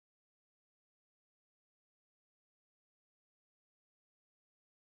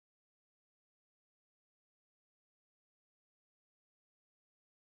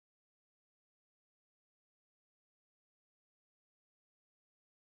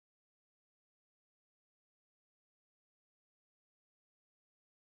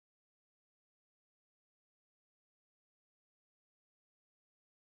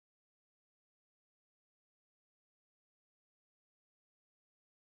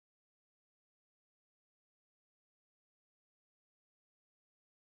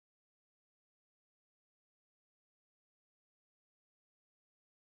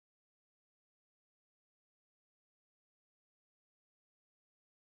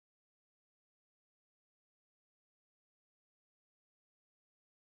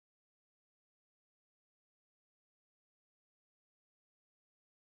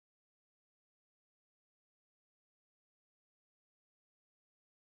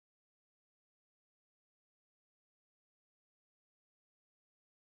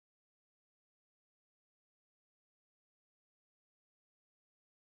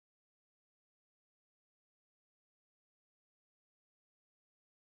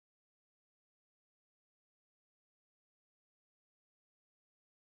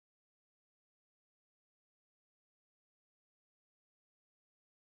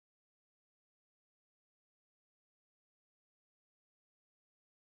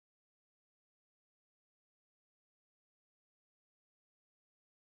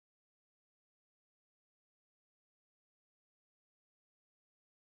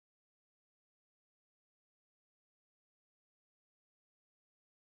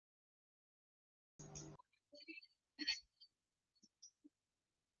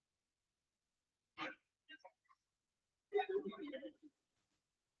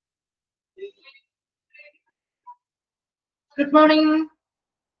Good morning.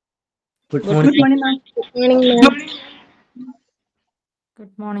 Good morning. Good morning, ma'am. Good morning, ma'am.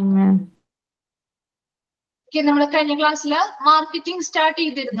 Good morning, ma'am. Okay, നമ്മൾ കഴിഞ്ഞ ക്ലാസ്സിൽ marketing start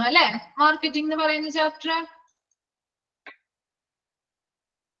ചെയ്തിരുന്നു അല്ലെ? Marketing എന്ന് പറയുന്ന ചാപ്റ്റർ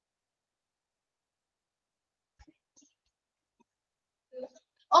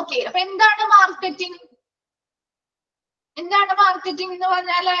ഓക്കെ. അപ്പൊ എന്താണ് മാർക്കറ്റിംഗ്? എന്താണ് മാർക്കറ്റിംഗ് എന്ന്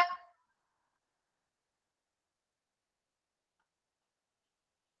പറഞ്ഞാല്?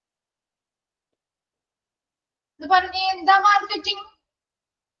 ഇത് പറഞ്ഞേ, എന്താ മാർക്കറ്റിംഗ്?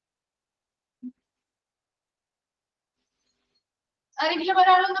 ആരെങ്കിലും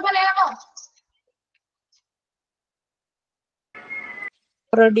ഒരാളൊന്ന് പറയാമോ?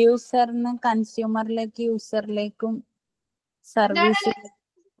 പ്രൊഡ്യൂസറിന് കൺസ്യൂമറിലേക്ക് യൂസറിലേക്കും സർവീസ്.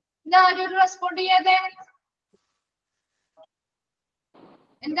 ഇതാരും റെസ്പോണ്ട് ചെയ്യാതെ.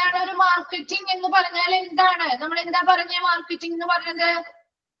 എന്താണ് ഒരു മാർക്കറ്റിംഗ് എന്ന് പറഞ്ഞാൽ എന്താണ്? നമ്മൾ എന്താ പറഞ്ഞ മാർക്കറ്റിംഗ് എന്ന് പറഞ്ഞത്?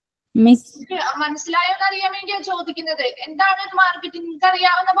 മനസ്സിലായോ എന്നറിയാൻ വേണ്ടിയാ ചോദിക്കുന്നത്. എന്താണ് ഒരു മാർക്കറ്റിംഗ്? നിങ്ങൾക്ക്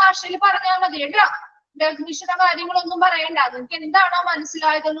അറിയാവുന്ന ഭാഷയിൽ പറഞ്ഞാൽ മതി കേട്ടോ. ഡെഫിനിഷനോ കാര്യങ്ങളൊന്നും പറയണ്ട. നിങ്ങൾക്ക് എന്താണോ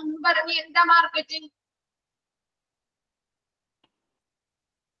മനസ്സിലായതെന്നൊന്നും പറഞ്ഞ് എന്താ മാർക്കറ്റിംഗ്?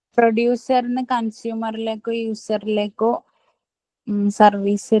 പ്രൊഡ്യൂസറിന് കൺസ്യൂമറിലേക്കോ യൂസറിലേക്കോ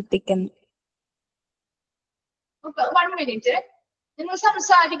സർവീസ് എത്തിക്കുന്നു. 1 മിനിറ്റ്. നിങ്ങൾ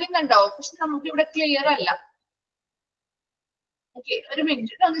സംസാരിക്കുന്നുണ്ടോ? പക്ഷെ നമുക്ക് ഇവിടെ ക്ലിയർ അല്ല. ഓക്കെ, ഒരു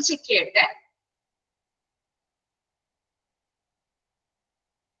മിനിറ്റ് ഒന്ന് ചെക്ക് ചെയ്യട്ടെ.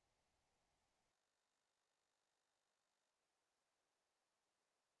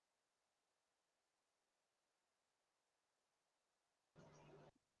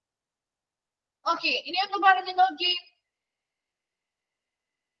 ഓക്കെ, ഇനി ഒന്ന് പറഞ്ഞു നോക്കി.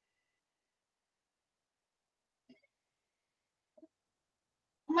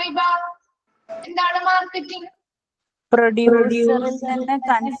 എന്താണ് മാർക്കറ്റിംഗ്? പ്രൊഡ്യൂസറിൽ നിന്ന്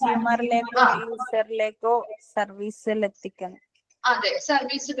കൺസ്യൂമറിലേക്കോ യൂസറിലേക്കോ സർവീസുകൾ എത്തിക്കണം. അതെ,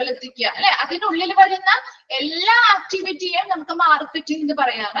 സർവീസുകൾ എത്തിക്കുക അല്ലെ. അതിനുള്ളിൽ വരുന്ന എല്ലാ ആക്ടിവിറ്റിയും നമുക്ക് മാർക്കറ്റിംഗ് എന്ന്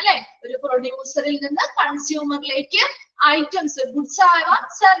പറയാം അല്ലെ. ഒരു പ്രൊഡ്യൂസറിൽ നിന്ന് കൺസ്യൂമറിലേക്ക് ഐറ്റംസ്, ഗുഡ്സ് ആവാം,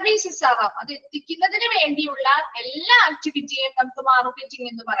 സർവീസസ് ആവാം, അത് എത്തിക്കുന്നതിന് വേണ്ടിയുള്ള എല്ലാ ആക്ടിവിറ്റിയും നമുക്ക് മാർക്കറ്റിംഗ്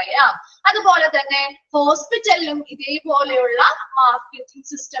എന്ന് പറയാം. അതുപോലെ തന്നെ ഹോസ്പിറ്റലിലും ഇതേപോലെയുള്ള മാർക്കറ്റിംഗ്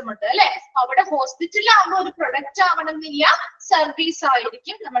സിസ്റ്റം ഉണ്ട് അല്ലെ. അവിടെ ഹോസ്പിറ്റലിലാകുമ്പോൾ ഒരു പ്രൊഡക്റ്റ് ആവണമെന്നില്ല, സർവീസ്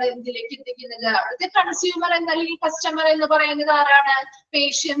ആയിരിക്കും നമ്മൾ എന്തിലേക്ക് എത്തിക്കുന്നത്. അവിടുത്തെ കൺസ്യൂമർ എന്നല്ലെങ്കിൽ കസ്റ്റമർ എന്ന് പറയുന്നത് ആരാണ്?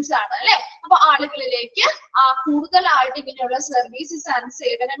 പേഷ്യൻസ് ആണ് അല്ലെ. അപ്പൊ ആളുകളിലേക്ക് കൂടുതലായിട്ട് ഇങ്ങനെയുള്ള സർവീസസ് ആൻഡ്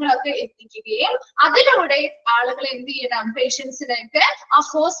സേവനങ്ങളൊക്കെ എത്തിക്കുകയും അതിലൂടെ ആളുകൾ എന്ത് ചെയ്യണം? പേഷ്യൻസിനെയൊക്കെ ആ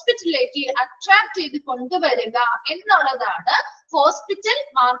ഹോസ്പിറ്റലിലേക്ക് അട്രാക്ട് ചെയ്ത് കൊണ്ടുവരിക എന്നുള്ളതാണ് ഹോസ്പിറ്റൽ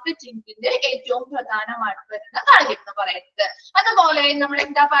മാർക്കറ്റിംഗിന്റെ ഏറ്റവും പ്രധാനമായിട്ട് വരുന്ന കാര്യം എന്ന് പറയുന്നത്. അതുപോലെ നമ്മൾ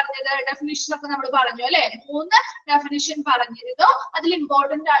എന്താ പറഞ്ഞത്? ഡെഫിനിഷൻ ഒക്കെ നമ്മൾ പറഞ്ഞു അല്ലെ. 3 ഡെഫിനിഷൻ പറഞ്ഞിരുന്നു. അതിൽ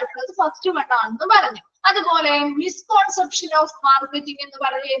ഇമ്പോർട്ടന്റ് ആയിട്ടുള്ളത് ഫസ്റ്റ് വൺ ആണെന്ന് പറഞ്ഞു. അതുപോലെ മിസ്കോൺസെപ്ഷൻ ഓഫ് മാർക്കറ്റിംഗ് എന്ന്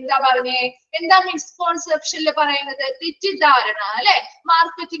പറഞ്ഞ് എന്താ പറഞ്ഞേ? എന്താ മിസ്കോൺസെപ്ഷനിൽ പറയുന്നത്? തെറ്റിദ്ധാരണ അല്ലെ.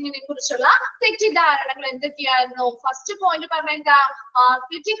 മാർക്കറ്റിംഗിനെ കുറിച്ചുള്ള തെറ്റിദ്ധാരണകൾ എന്തൊക്കെയായിരുന്നു? ഫസ്റ്റ് പോയിന്റ് പറഞ്ഞ എന്താ?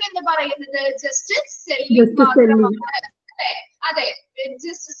 മാർക്കറ്റിംഗ് എന്ന് പറയുന്നത് ജസ്റ്റ് സെല്ലിംഗ് മാത്രമാണ്. അതെ,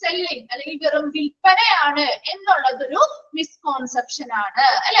 ജസ്റ്റ് സെല്ലിംഗ് അല്ലെങ്കിൽ വെറും വിൽപ്പനയാണ് എന്നുള്ളതൊരു മിസ്കോൺസെപ്ഷൻ ആണ്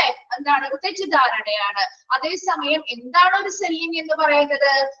അല്ലെ. എന്താണ്? തെറ്റിദ്ധാരണയാണ്. അതേസമയം എന്താണ് ഒരു സെല്ലിംഗ് എന്ന്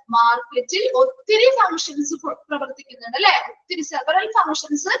പറയുന്നത്? മാർക്കറ്റിൽ ഒത്തിരി ഫങ്ഷൻസ് പ്രവർത്തിക്കുന്നുണ്ട് അല്ലെ. ഒത്തിരി സെവറൽ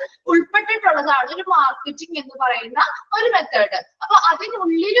ഫങ്ഷൻസ് ഉൾപ്പെട്ടിട്ടുള്ളതാണ് ഒരു മാർക്കറ്റിംഗ് എന്ന് പറയുന്ന ഒരു മെത്തേഡ്. അപ്പൊ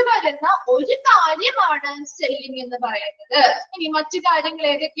അതിനുള്ളിൽ വരുന്ന ഒരു കാര്യമാണ് സെല്ലിംഗ് എന്ന് പറയുന്നത്. ഇനി മറ്റു കാര്യങ്ങൾ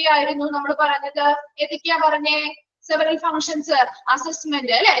ഏതൊക്കെയായിരുന്നു നമ്മൾ പറഞ്ഞത്? ഏതൊക്കെയാ പറഞ്ഞേ? Several functions.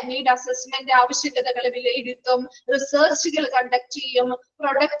 അസസ്മെന്റ് അല്ലെ. നീഡ് അസസ്മെന്റ്, ആവശ്യകതകൾ വിലയിരുത്തും, റിസർച്ചുകൾ കണ്ടക്ട് ചെയ്യും,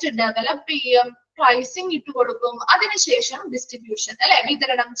 പ്രൊഡക്റ്റ് ഡെവലപ്പ് ചെയ്യും, പ്രൈസിങ് ഇട്ട് കൊടുക്കും, അതിനുശേഷം ഡിസ്ട്രിബ്യൂഷൻ അല്ലെ,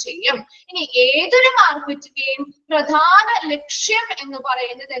 വിതരണം ചെയ്യും. ഇനി ഏതൊരു മാർക്കറ്റിന്റെയും പ്രധാന ലക്ഷ്യം എന്ന്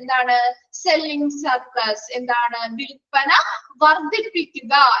പറയുന്നത് എന്താണ്? Selling surplus. എന്താണ്? വിൽപ്പന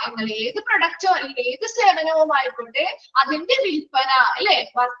വർദ്ധിപ്പിക്കുക എന്നുള്ള. ഏത് പ്രൊഡക്റ്റോ അല്ലെങ്കിൽ ഏത് സേവനവും ആയിക്കോട്ടെ അതിന്റെ വിൽപ്പന അല്ലെ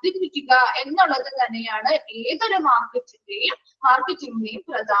വർദ്ധിപ്പിക്കുക എന്നുള്ളത് തന്നെയാണ് ഏതൊരു മാർക്കറ്റിംഗിന്റെയും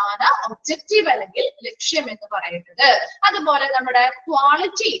പ്രധാന ഒബ്ജക്റ്റീവ് അല്ലെങ്കിൽ ലക്ഷ്യം എന്ന് പറയുന്നത്. അതുപോലെ നമ്മുടെ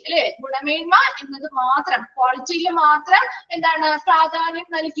ക്വാളിറ്റി അല്ലെ, ഗുണമേന്മ എന്നത് മാത്രം, ക്വാളിറ്റിയിൽ മാത്രം എന്താണ് പ്രാധാന്യം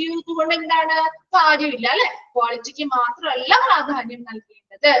നൽകിയത് കൊണ്ട് എന്താണ് കാര്യമില്ല അല്ലെ. ക്വാളിറ്റിക്ക് മാത്രമല്ല പ്രാധാന്യം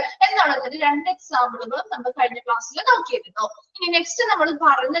നൽകേണ്ടത് എന്നുള്ളതിന് 2 എക്സാമ്പിളുകളും നമ്മൾ കഴിഞ്ഞ ക്ലാസ്സിൽ നോക്കിയിരുന്നു. ഇനി നെക്സ്റ്റ് നമ്മൾ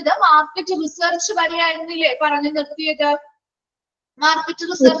പറഞ്ഞത് മാർക്കറ്റ് റിസർച്ച് വരെയായിരുന്നില്ലേ പറഞ്ഞു നിർത്തിയത്? Market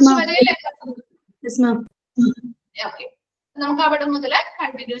research വരെയല്ലേ? ഓക്കെ, നമുക്ക് അവിടെ മുതൽ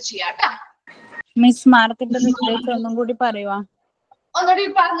കണ്ടിന്യൂ ചെയ്യാം. മിസ് മാർക്കറ്റ് റിസർച്ച് ഒന്നും കൂടി പറയുവാ? ഒന്നുകൂടി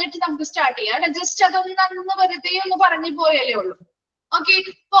പറഞ്ഞിട്ട് നമുക്ക് സ്റ്റാർട്ട് ചെയ്യാം അല്ലെ. ജസ്റ്റ് അതൊന്ന് വെറുതെ ഒന്ന് പറഞ്ഞു പോയാലേ ഉള്ളൂ. ഓക്കെ,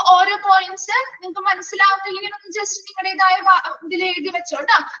 ഇപ്പൊ ഓരോ പോയിന്റ്സ് നിങ്ങൾക്ക് മനസ്സിലാവുന്നില്ലെങ്കിൽ ഒന്ന് ജസ്റ്റ് നിങ്ങളുടേതായ ഇതിൽ എഴുതി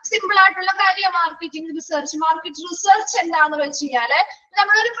വെച്ചോട്ടോ. സിമ്പിൾ ആയിട്ടുള്ള കാര്യം മാർക്കറ്റിംഗ് റിസർച്ച്. മാർക്കറ്റ് റിസർച്ച് എന്താന്ന് വെച്ച് കഴിഞ്ഞാല്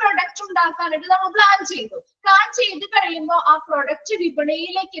നമ്മളൊരു പ്രൊഡക്റ്റ് ഉണ്ടാക്കാനായിട്ട് നമ്മൾ പ്ലാൻ ചെയ്തു. പ്ലാൻ ചെയ്ത് കഴിയുമ്പോൾ ആ പ്രൊഡക്റ്റ്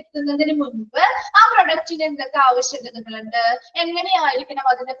വിപണിയിലേക്ക് എത്തുന്നതിന് മുൻപ് ആ പ്രൊഡക്റ്റിന് എന്തൊക്കെ ആവശ്യകതകളുണ്ട്, എങ്ങനെയായിരിക്കണം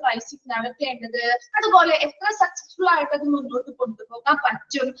അതിന്റെ പ്രൈസിങ് നടത്തേണ്ടത്, അതുപോലെ എത്ര സക്സസ്ഫുൾ ആയിട്ട് അത് മുന്നോട്ട് കൊണ്ടുപോകാൻ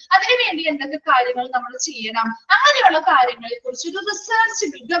പറ്റും, അതിനുവേണ്ടി എന്തൊക്കെ കാര്യങ്ങൾ നമ്മൾ ചെയ്യണം, അങ്ങനെയുള്ള കാര്യങ്ങളെ കുറിച്ച് ഒരു റിസർച്ച്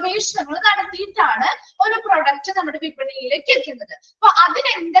ഗവേഷണങ്ങൾ നടത്തിയിട്ടാണ് ഒരു പ്രൊഡക്റ്റ് നമ്മുടെ വിപണിയിലേക്ക് എത്തുന്നത്. അപ്പൊ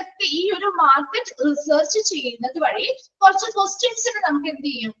അതിനെന്തൊക്കെ ഈ ഒരു മാർക്കറ്റ് റിസർച്ച് ചെയ്യുന്നത് വഴി കുറച്ച് ക്വസ്റ്റ്യൻസിന് നമുക്ക് എന്ത്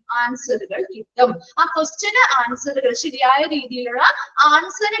ചെയ്യും, ആൻസറുകൾ കിട്ടും. ആ ക്വസ്റ്റ്യന് ആൻസറുകൾ, ശരിയായ രീതിയിലുള്ള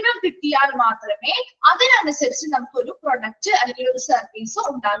ആൻസറുകൾ കിട്ടിയാൽ മാത്രമേ അതിനനുസരിച്ച് നമുക്കൊരു പ്രൊഡക്റ്റ് അല്ലെങ്കിൽ ഒരു സർവീസ്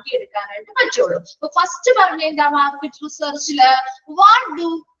ഉണ്ടാക്കിയെടുക്കാനായിട്ട് പറ്റുള്ളൂ. അപ്പൊ ഫസ്റ്റ് പറഞ്ഞ എന്താ market റിസർച്ചില്, what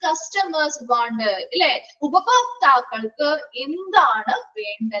do customers want, അല്ലെ, ഉപഭോക്താക്കൾക്ക് എന്താണ്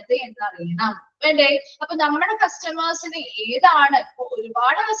വേണ്ടത് എന്നറിയണം, വേണ്ടേ? അപ്പൊ നമ്മുടെ കസ്റ്റമേഴ്സിന് ഏതാണ്, ഇപ്പൊ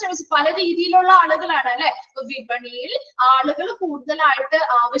ഒരുപാട് കസ്റ്റമേഴ്സ് പല രീതിയിലുള്ള ആളുകളാണ് അല്ലെ. ഇപ്പൊ വിപണിയിൽ ആളുകൾ കൂടുതലായിട്ട്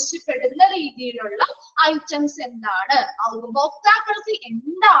ആവശ്യപ്പെടുന്ന രീതിയിലുള്ള ഐറ്റംസ് എന്താണ്, ഉപഭോക്താക്കൾക്ക്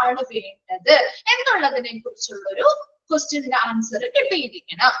എന്താണ് വേണ്ടത് എന്നുള്ളതിനെ കുറിച്ചുള്ളൊരു ക്വസ്റ്റ്യന്റെ answer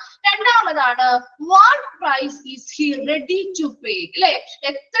കിട്ടിയിരിക്കണം. രണ്ടാമതാണ് what price is he ready to pay, അല്ലെ,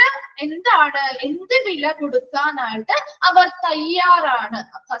 എന്താണ്, എന്ത് വില കൊടുക്കാനായിട്ട് അവർ തയ്യാറാണ്.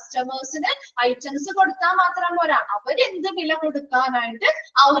 കസ്റ്റമേഴ്സിന് ഐറ്റംസ് കൊടുത്താൽ മാത്രം പോരാ, അവരെന്ത് വില കൊടുക്കാനായിട്ട്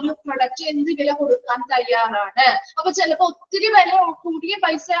ആ ഒരു പ്രൊഡക്റ്റ് എന്ത് വില കൊടുക്കാൻ തയ്യാറാണ്. അപ്പൊ ചിലപ്പോ ഒത്തിരി വില കൂടിയ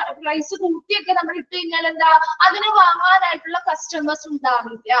പ്രൈസ് കൂട്ടിയൊക്കെ നമ്മൾ ഇട്ട് കഴിഞ്ഞാൽ എന്താ, അതിന് വാങ്ങാനായിട്ടുള്ള കസ്റ്റമേഴ്സ്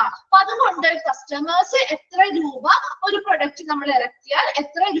ഉണ്ടാവില്ല. അപ്പൊ അതുകൊണ്ട് കസ്റ്റമേഴ്സ് എത്ര രൂപ ഒരു പ്രൊഡക്റ്റ് നമ്മൾ ഇറക്കിയാൽ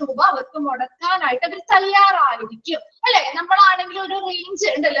എത്ര രൂപ അവർക്ക് മുടക്കാനായിട്ട് അവർ തയ്യാറായിരിക്കും, അല്ലെ. നമ്മളാണെങ്കിൽ ഒരു റേഞ്ച്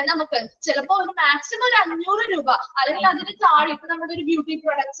ഉണ്ടല്ലോ നമുക്ക്, ചിലപ്പോ ഒരു മാക്സിമം ഒരു 500 രൂപ അല്ലെങ്കിൽ അതിന് താഴെ. ഇപ്പൊ നമ്മുടെ ഒരു ബ്യൂട്ടി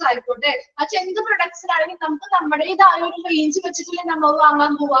പ്രൊഡക്ട്സ് ആയിക്കോട്ടെ, എന്ത് പ്രൊഡക്ട്സിനാണെങ്കിൽ നമുക്ക് നമ്മുടേതായ ഒരു റേഞ്ച് വെച്ചിട്ടല്ലേ നമ്മൾ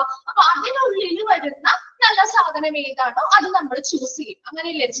വാങ്ങാൻ പോവാ. അപ്പൊ അതിനുള്ളിൽ വരുന്ന നല്ല സാധനം ഏതാണോ അത് നമ്മൾ ചൂസ് ചെയ്യും,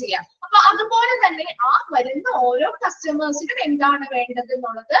 അങ്ങനെയല്ലേ ചെയ്യാം. അപ്പൊ അതുപോലെ തന്നെ ആ വരുന്ന ഓരോ കസ്റ്റമേഴ്സിനും എന്താണ് വേണ്ടത്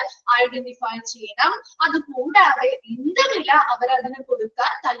എന്നുള്ളത് ഐഡന്റിഫൈ ചെയ്യണം. അത് കൂടാതെ എന്ത് വില അവരതിന്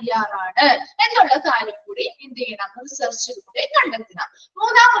കൊടുക്കാൻ തയ്യാറാണ് എന്നുള്ള കാര്യം കൂടി എന്ത് ചെയ്യണം, റിസർച്ചിലൂടെ കണ്ടെത്തണം.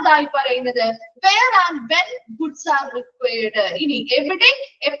 മൂന്നാമതായി പറയുന്നത് where and when goods are required. ഇനി എവിടെ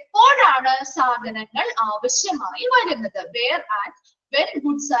എപ്പോഴാണ് സാധനങ്ങൾ ആവശ്യമായി വരുന്നത്, where and when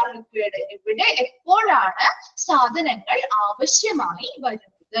goods are required, എവിടെ എപ്പോഴാണ് സാധനങ്ങൾ ആവശ്യമായി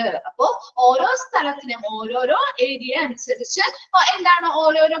വരുന്നത്. അപ്പോ ഓരോ സ്ഥലത്തിനും ഓരോരോ ഏരിയ അനുസരിച്ച് എന്താണ്,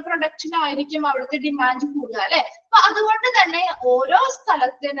 ഓരോരോ പ്രൊഡക്റ്റിനായിരിക്കും അവിടുത്തെ ഡിമാൻഡ് കൂടുക, അല്ലെ. അപ്പൊ അതുകൊണ്ട് തന്നെ ഓരോ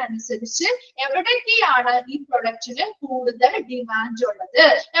സ്ഥലത്തിനനുസരിച്ച് എവിടേക്കാണ് ഈ പ്രൊഡക്റ്റിന് കൂടുതൽ ഡിമാൻഡ് ഉള്ളത്,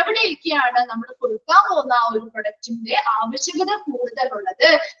 എവിടേക്കാണ് നമ്മൾ കൊടുക്കാൻ പോകുന്ന ആ ഒരു പ്രൊഡക്റ്റിന്റെ ആവശ്യകത കൂടുതലുള്ളത്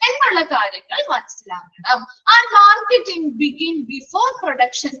എന്നുള്ള കാര്യങ്ങൾ മനസ്സിലാക്കണം. ആ marketing begin before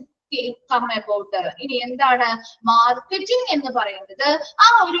production come about. ഇനി എന്താണ് മാർക്കറ്റിംഗ് എന്ന് പറയുന്നത്, ആ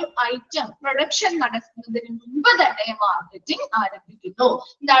ഒരു ഐറ്റം പ്രൊഡക്ഷൻ നടക്കുന്നതിന് മുമ്പ് തന്നെ മാർക്കറ്റിംഗ് ആരംഭിക്കുന്നു.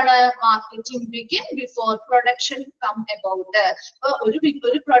 എന്താണ് marketing begin before production come about.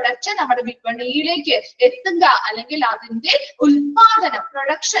 ഒരു പ്രൊഡക്റ്റ് നമ്മുടെ വിപണിയിലേക്ക് എത്തുക അല്ലെങ്കിൽ അതിന്റെ ഉൽപാദനം,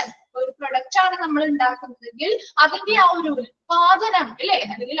 പ്രൊഡക്ഷൻ, ഒരു പ്രൊഡക്റ്റ് ആണ് നമ്മൾ ഉണ്ടാക്കുന്നതെങ്കിൽ അതിന്റെ ആ ഒരു ഉൽപാദനം, അല്ലെ,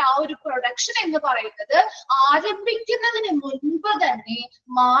 അല്ലെങ്കിൽ ആ ഒരു പ്രൊഡക്ഷൻ എന്ന് പറയുന്നത് ആരംഭിക്കുന്നതിന് മുൻപ് തന്നെ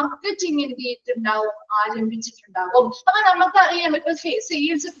മാർക്കറ്റിംഗ് എന്ത് ചെയ്തിട്ടുണ്ടാവും, ആരംഭിച്ചിട്ടുണ്ടാവും. അപ്പൊ നമുക്കറിയാം, ഇപ്പൊ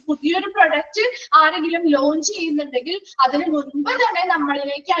സെയിൽസ് പുതിയൊരു പ്രൊഡക്റ്റ് ആരെങ്കിലും ലോഞ്ച് ചെയ്യുന്നുണ്ടെങ്കിൽ അതിന് മുൻപ് തന്നെ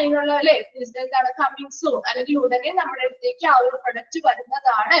നമ്മളിലേക്ക് അതിനുള്ള, അല്ലെ, എന്താണ് കമ്മിങ് സൂൺ, അല്ലെങ്കിൽ ഉടനെ നമ്മുടെ അടുത്തേക്ക് ആ ഒരു പ്രൊഡക്റ്റ്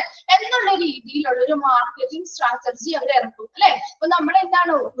വരുന്നതാണ് എന്നുള്ള രീതിയിലുള്ള ഒരു മാർക്കറ്റിംഗ് സ്ട്രാറ്റജി അവർ ഇറക്കും, അല്ലെ. അപ്പൊ നമ്മൾ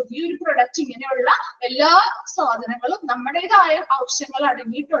എന്താണ്, പുതിയൊരു പ്രൊഡക്റ്റ്, ഇങ്ങനെയുള്ള എല്ലാ സാധനങ്ങളും നമ്മുടേതായ ആവശ്യങ്ങൾ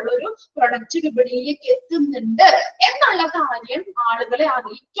അടങ്ങിയിട്ടുള്ള ഒരു പ്രൊഡക്റ്റ് വിപണിയിലേക്ക് എത്തുന്നുണ്ട് എന്നുള്ള കാര്യം ആളുകളെ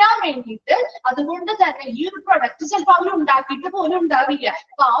അറിയിക്കാൻ വേണ്ടിയിട്ട്, അതുകൊണ്ട് തന്നെ ഈ ഒരു പ്രൊഡക്റ്റ് ചിലപ്പോൾ അവർ ഉണ്ടാക്കിയിട്ട് പോലും ഉണ്ടാവില്ല.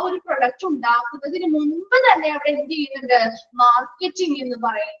 അപ്പൊ ആ ഒരു പ്രൊഡക്റ്റ് ഉണ്ടാക്കുന്നതിന് മുൻപ് തന്നെ അവിടെ എന്ത് ചെയ്യുന്നുണ്ട്, മാർക്കറ്റിംഗ് എന്ന്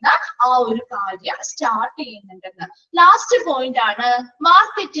പറയുന്ന ആ ഒരു കാര്യം സ്റ്റാർട്ട് ചെയ്യുന്നുണ്ടെന്ന്. ലാസ്റ്റ് പോയിന്റ് ആണ്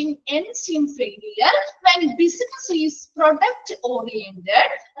marketing ends in failure when business is product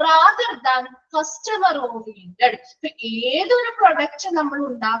oriented rather than customer oriented. ഏതൊരു പ്രൊഡക്റ്റ് നമ്മൾ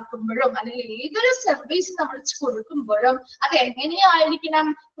ഉണ്ടാക്കുമ്പോഴും അല്ലെങ്കിൽ ഏതൊരു സർവീസ് നമ്മൾ കൊടുക്കുമ്പോഴും അത് എങ്ങനെയായിരിക്കണം,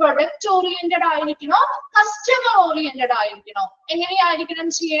 പ്രൊഡക്റ്റ് ഓറിയന്റഡ് ആയിരിക്കണോ, കസ്റ്റമർ ഓറിയന്റഡ് ആയിരിക്കണോ, എങ്ങനെയായിരിക്കണം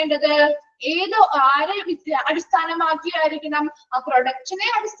ചെയ്യേണ്ടത്, ആരെ അടിസ്ഥാനമാക്കിയായിരിക്കണം, ആ പ്രൊഡക്റ്റിനെ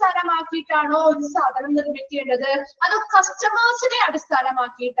അടിസ്ഥാനമാക്കിയിട്ടാണോ ഒരു സാധനം നിർമ്മിക്കേണ്ടത്, അതോ കസ്റ്റമേഴ്സിനെ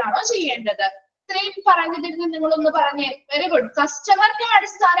അടിസ്ഥാനമാക്കിയിട്ടാണോ ചെയ്യേണ്ടത്. ഇത്രയും പറഞ്ഞതിൽ നിന്ന് നിങ്ങളൊന്ന് പറഞ്ഞേ. Very good. കസ്റ്റമറിനെ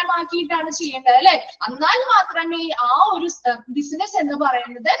അടിസ്ഥാനമാക്കിയിട്ടാണ് ചെയ്യേണ്ടത് അല്ലെ. എന്നാൽ മാത്രമേ ആ ഒരു ബിസിനസ് എന്ന്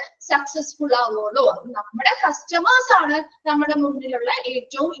പറയുന്നത് സക്സസ്ഫുൾ ആവുള്ളൂ. നമ്മുടെ കസ്റ്റമേഴ്സ് ആണ് നമ്മുടെ മുന്നിലുള്ള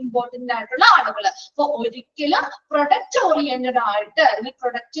ഏറ്റവും ഇമ്പോർട്ടന്റ് ആയിട്ടുള്ള ആളുകൾ. അപ്പൊ ഒരിക്കലും പ്രൊഡക്റ്റ് ഓറിയന്റഡ് ആയിട്ട് അല്ലെങ്കിൽ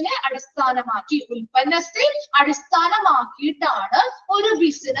പ്രൊഡക്റ്റിനെ അടിസ്ഥാനമാക്കി, ഉൽപ്പന്നത്തെ അടിസ്ഥാനമാക്കിയിട്ടാണ് ഒരു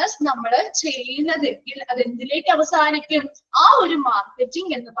ബിസിനസ് നമ്മൾ ചെയ്യുന്നതെങ്കിൽ അതെന്തിലേക്ക് അവസാനിക്കും? ആ ഒരു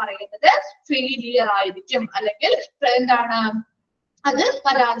മാർക്കറ്റിംഗ് എന്ന് പറയുന്നത് ഫെയിലിയർ ആയിരിക്കും, അല്ലെങ്കിൽ എന്താണ് അത്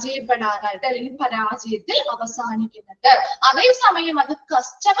പരാജയപ്പെടാനായിട്ട് അല്ലെങ്കിൽ പരാജയത്തിൽ അവസാനിക്കുന്നുണ്ട്. അതേസമയം അത്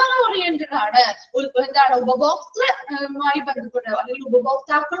കസ്റ്റമർ ഓറിയന്റഡ് ആണ്, എന്താണ് ഉപഭോക്തൃമായി ബന്ധപ്പെട്ട് അല്ലെങ്കിൽ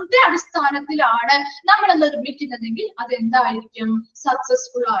ഉപഭോക്താക്കളുടെ അടിസ്ഥാനത്തിലാണ് നമ്മൾ നിർമ്മിക്കുന്നതെങ്കിൽ അതെന്തായിരിക്കും?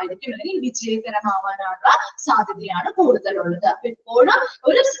 സക്സസ്ഫുൾ ആയിരിക്കും, അല്ലെങ്കിൽ വിജയകരമാവാനുള്ള സാധ്യതയാണ് കൂടുതലുള്ളത്. അപ്പൊ എപ്പോഴും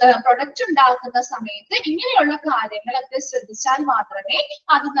ഒരു പ്രൊഡക്റ്റ് ഉണ്ടാക്കുന്ന സമയത്ത് ഇങ്ങനെയുള്ള കാര്യങ്ങളൊക്കെ ശ്രദ്ധിച്ചാൽ മാത്രമേ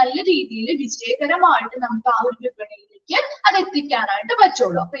അത് നല്ല രീതിയിൽ വിജയകരമായിട്ട് നമുക്ക് ആ ഒരു വിപണിയിലേക്ക് അത് എത്തിക്കാനായിട്ട്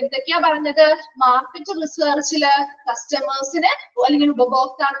പറ്റുള്ളൂ. അപ്പൊ എന്തൊക്കെയാ പറഞ്ഞത്? മാർക്കറ്റ് റിസർച്ചില് കസ്റ്റമേഴ്സിന് അല്ലെങ്കിൽ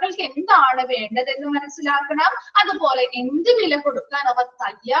ഉപഭോക്താക്കൾക്ക് എന്താണ് വേണ്ടതെന്ന് മനസ്സിലാക്കണം. അതുപോലെ എന്ത് വില കൊടുക്കാൻ അവർ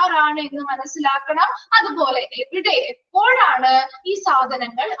തയ്യാറാണ് എന്ന് മനസ്സിലാക്കണം. അതുപോലെ എവിടെ എപ്പോഴാണ് ഈ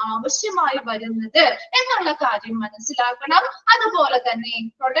സാധനങ്ങൾ ആവശ്യമായി വരുന്നത് എന്നുള്ള കാര്യം മനസ്സിലാക്കണം. അതുപോലെ തന്നെ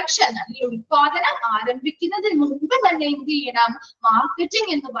പ്രൊഡക്ഷൻ അല്ലെങ്കിൽ ഉൽപാദനം ആരംഭിക്കുന്നതിന് മുൻപ് തന്നെ എന്ത് ചെയ്യണം?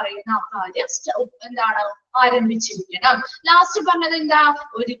 മാർക്കറ്റിംഗ് എന്ന് പറയുന്ന കാര്യം എന്താണ് ആരംഭിച്ചിരിക്കണം. ലാസ്റ്റ് പറഞ്ഞത് എന്താ?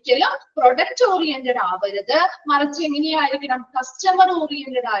 ഒരിക്കലും പ്രൊഡക്റ്റ് ഓറിയന്റഡ് ആവരുത്, മറിച്ച് എങ്ങനെയായിരിക്കണം? കസ്റ്റമർ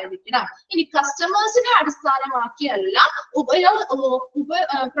ഓറിയന്റഡ് ആയിരിക്കണം. ഇനി കസ്റ്റമേഴ്സിനെ അടിസ്ഥാനമാക്കിയല്ല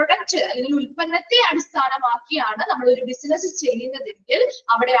പ്രൊഡക്റ്റ് അല്ലെങ്കിൽ ഉൽപ്പന്നത്തെ അടിസ്ഥാനമാക്കിയാണ് നമ്മൾ ഒരു ബിസിനസ് ചെയ്യുന്നതെങ്കിൽ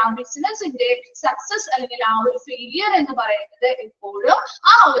അവിടെ ആ ബിസിനസിന്റെ സക്സസ് അല്ലെങ്കിൽ ആ ഒരു ഫെയിലിയർ എന്ന് പറയുന്നത് എപ്പോഴും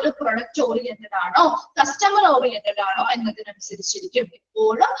ആ ഒരു പ്രൊഡക്റ്റ് ഓറിയന്റഡ് ആണോ കസ്റ്റമർ ഓറിയന്റഡ് ആണോ എന്നതിനനുസരിച്ചിരിക്കും.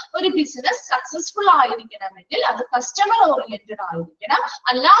 എപ്പോഴും ഒരു ബിസിനസ് സക്സസ്ഫുൾ ആയിരിക്കണമെങ്കിൽ അത് കസ്റ്റമർ ഓറിയന്റഡ് ആയിരിക്കണം.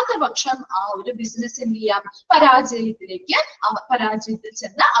 അല്ലാത്ത പക്ഷം ആ ഒരു ബിസിനസ് എന്ത് ചെയ്യാം? പരാജയത്തിൽ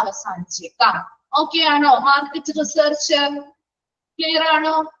ചെന്ന് അവസാനിച്ചേക്കാം. ഓക്കെ ആണോ? മാർക്കറ്റ് റിസർച്ച് ക്ലിയർ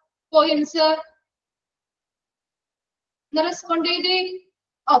ആണോ? പോയിന്റ്സ് റെസ്പോണ്ട് ചെയ്തേ.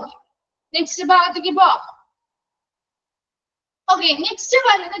 ഓക്കെ, നെക്സ്റ്റ് ഭാഗത്തേക്ക് പോവാം. ഓക്കെ, നെക്സ്റ്റ്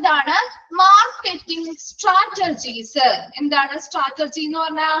പറയുന്നതാണ് മാർക്കറ്റിംഗ് സ്ട്രാറ്റജീസ്. എന്താണ് സ്ട്രാറ്റജി എന്ന്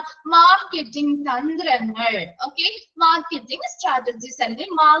പറഞ്ഞാൽ? മാർക്കറ്റിംഗ് തന്ത്രങ്ങൾ. ഓക്കെ, മാർക്കറ്റിംഗ് സ്ട്രാറ്റജീസ് അല്ലെങ്കിൽ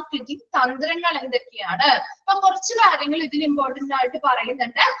മാർക്കറ്റിംഗ് തന്ത്രങ്ങൾ എന്തൊക്കെയാണ്? അപ്പൊ കുറച്ച് കാര്യങ്ങൾ ഇതിൽ ഇമ്പോർട്ടന്റ് ആയിട്ട്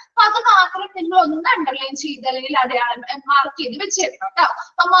പറയുന്നുണ്ട്. അപ്പൊ അത് മാത്രം നിങ്ങൾ ഒന്ന് അണ്ടർലൈൻ ചെയ്ത് അല്ലെങ്കിൽ അടയാളം മാർക്ക് ചെയ്ത് വെച്ചേക്കണം കേട്ടോ.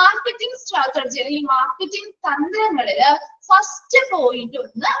 അപ്പൊ മാർക്കറ്റിംഗ് സ്ട്രാറ്റജി അല്ലെങ്കിൽ മാർക്കറ്റിംഗ് തന്ത്രങ്ങളില് ഫസ്റ്റ് പോയിന്റ്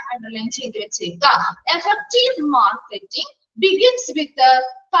ഒന്ന് അണ്ടർലൈൻ ചെയ്ത് വെച്ചേക്കാം. Effective marketing begins with the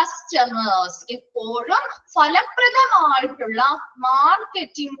customers. എപ്പോഴും ഫലപ്രദമായിട്ടുള്ള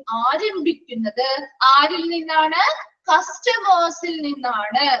മാർക്കറ്റിംഗ് ആരംഭിക്കുന്നത് ആരിൽ നിന്നാണ്? കസ്റ്റമേഴ്സിൽ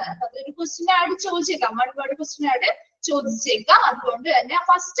നിന്നാണ്. അതൊരു ക്വസ്റ്റ്യൻ ആയിട്ട് ചോദിച്ചേക്കാം, വൺ വേർഡ് ക്വസ്റ്റ്യൻ ആയിട്ട് ചോദിച്ചേക്കാം. അതുകൊണ്ട് തന്നെ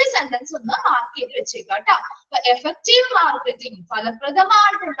ഫസ്റ്റ് സെന്റൻസ് ഒന്ന് മാർക്ക് ചെയ്ത് വെച്ചേക്കാം കേട്ടോ. അപ്പൊ എഫക്റ്റീവ് മാർക്കറ്റിംഗ്,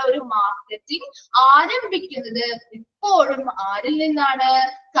 ഫലപ്രദമായിട്ടുള്ള ഒരു മാർക്കറ്റിംഗ് ആരംഭിക്കുന്നത് എപ്പോഴും ആരിൽ നിന്നാണ്?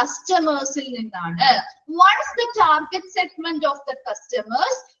 കസ്റ്റമേഴ്സിൽ നിന്നാണ്. Once the target segment of the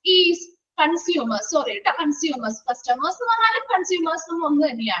customers is consumers, sorry, consumers, customers എന്ന് പറഞ്ഞാലും കൺസ്യൂമേഴ്സും ഒന്ന്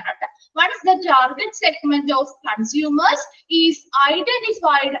തന്നെയാണ് കേട്ടോ. Once the target segment of consumers is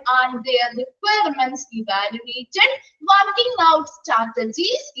identified and their requirements evaluated, working out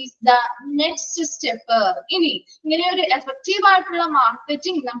strategies is the next step. ഇനി ഇങ്ങനെ ഒരു effective ആയിട്ടുള്ള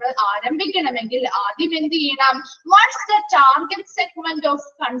marketing നമ്മൾ ആരംഭിക്കണമെങ്കിൽ ആദ്യം എന്ത് ചെയ്യണം? Once the target segment of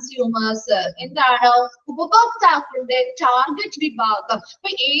consumers, എന്താണ്? ഉപഭോക്താക്കളുടെ ടാർഗറ്റ് വിഭാഗം.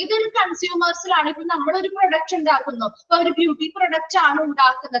 അപ്പൊ ഏതൊരു കൺസ്യൂമേഴ്സിലാണ് ഇപ്പൊ നമ്മളൊരു പ്രൊഡക്റ്റ് ഉണ്ടാക്കുന്നു, ഇപ്പൊ ഒരു ബ്യൂട്ടി പ്രൊഡക്റ്റ് ആണ്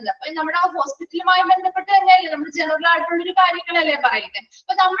ഉണ്ടാക്കുന്നത്, അപ്പൊ നമ്മുടെ ആ ഹോസ്പിറ്റലുമായി ബന്ധപ്പെട്ട് തന്നെയല്ലേ നമ്മൾ ജനറൽ ആയിട്ടുള്ള ഒരു കാര്യങ്ങളല്ലേ പറയുന്നത്.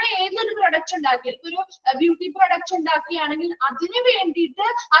 അപ്പൊ നമ്മൾ ഏതൊരു പ്രൊഡക്റ്റ് ഉണ്ടാക്കി, ഒരു ബ്യൂട്ടി പ്രൊഡക്റ്റ് ഉണ്ടാക്കുകയാണെങ്കിൽ അതിന് വേണ്ടിയിട്ട്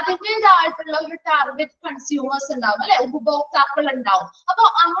അതിൻ്റെതായിട്ടുള്ള ഒരു ടാർഗറ്റ് കൺസ്യൂമേഴ്സ് ഉണ്ടാവും അല്ലെ, ഉപഭോക്താക്കൾ ഉണ്ടാവും. അപ്പൊ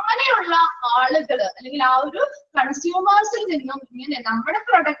അങ്ങനെയുള്ള ആളുകൾ അല്ലെങ്കിൽ ആ ഒരു കൺസ്യൂമേഴ്സിൽ നിന്നും ഇങ്ങനെ നമ്മുടെ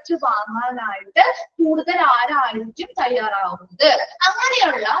പ്രൊഡക്റ്റ് വാങ്ങാനായിട്ട് കൂടുതൽ ആരായിരിക്കും തയ്യാറാവുന്നത്?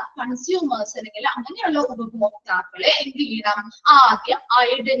 അങ്ങനെയുള്ള കൺസ്യൂമേഴ്സ് അല്ലെങ്കിൽ അങ്ങനെയുള്ള ഉപഭോക്താക്കളെ എന്ത് ചെയ്യണം? ആദ്യം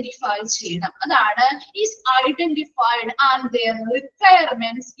ഐഡന്റിഫൈ ചെയ്യണം. അതാണ് is identified and their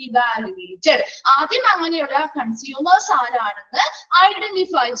requirements evaluated. ആദ്യം അങ്ങനെയുള്ള കൺസ്യൂമേഴ്സ് ആരാണെന്ന്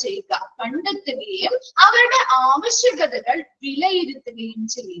ഐഡന്റിഫൈ ചെയ്യുക, കണ്ടെത്തുകയും അവരുടെ ആവശ്യകതകൾ വിലയിരുത്തുകയും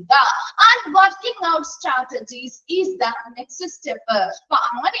ചെയ്യുക. And working out strategies is the next step. അപ്പൊ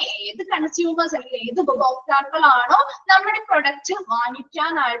അങ്ങനെ ഏത് കൺസ്യൂമേഴ്സ് അല്ലെങ്കിൽ ഏത് ഉപഭോക്താക്കളാണോ നമ്മുടെ പ്രൊഡക്റ്റ്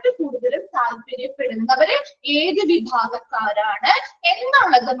വാങ്ങിക്കാനായിട്ട് കൂടുതലും താല്പര്യപ്പെടുന്നവര് ഏത് വിഭാഗക്കാരാണ്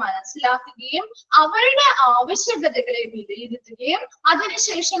എന്നുള്ളത് മനസ്സിലാക്കുകയും അവരുടെ ആവശ്യകതകളെ വിലയിരുത്തുകയും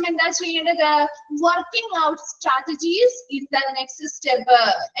അതിനുശേഷം എന്താ ചെയ്യേണ്ടത്? Working out strategies is the next step.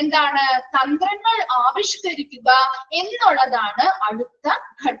 എന്താണ്? തന്ത്രങ്ങൾ ആവിഷ്കരിക്കുക എന്നുള്ളതാണ് അടുത്ത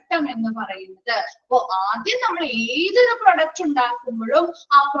ഘട്ടം എന്ന് പറയുന്നത്. അപ്പോ ആദ്യം നമ്മൾ ഏതൊരു പ്രൊഡക്റ്റ് ഉണ്ടാക്കുമ്പോഴും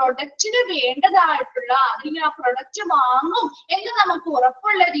ആ പ്രൊഡക്റ്റിന് വേണ്ടതായിട്ടുള്ള അല്ലെങ്കിൽ ആ പ്രൊഡക്റ്റ് വാങ്ങും എന്ന് നമുക്ക്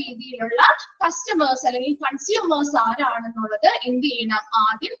ഉറപ്പുള്ള രീതിയിലുള്ള കസ്റ്റമേഴ്സ് അല്ലെങ്കിൽ കൺസ്യൂമേഴ്സ് ആരാണെന്നുള്ളത് എന്ത് ചെയ്യണം?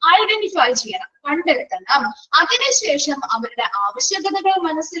 ആദ്യം ഐഡന്റിഫൈ ചെയ്യണം, കണ്ടെത്തണം. അതിനുശേഷം അവരുടെ ആവശ്യകതകൾ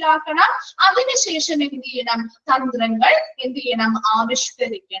മനസ്സിലാക്കണം. അതിനുശേഷം എന്ത് ചെയ്യണം? തന്ത്രങ്ങൾ എന്ത് ചെയ്യണം?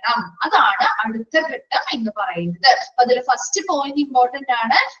 ആവിഷ്കരിക്കണം. അതാണ് അടുത്ത ഘട്ടം എന്ന് പറയുന്നത്. അതിൽ ഫസ്റ്റ് പോയിന്റ് ഇമ്പോർട്ടന്റ്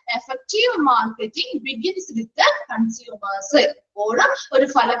ആണ്. Effective marketing begins with consumers. എപ്പോഴും ഒരു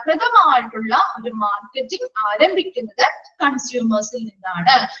ഫലപ്രദമായിട്ടുള്ള ഒരു മാർക്കറ്റിംഗ് ആരംഭിക്കുന്നത് കൺസ്യൂമേഴ്സിൽ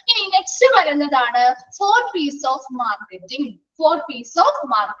നിന്നാണ്. ഇനി നെക്സ്റ്റ് വരുന്നതാണ് 4 P's of marketing. 4 P's of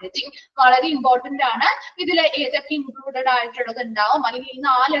marketing വളരെ ഇമ്പോർട്ടന്റ് ആണ്. ഇതിൽ ഏതൊക്കെ ഇൻക്ലൂഡഡ് ആയിട്ടുള്ളത് ഉണ്ടാവും, അല്ലെങ്കിൽ ഈ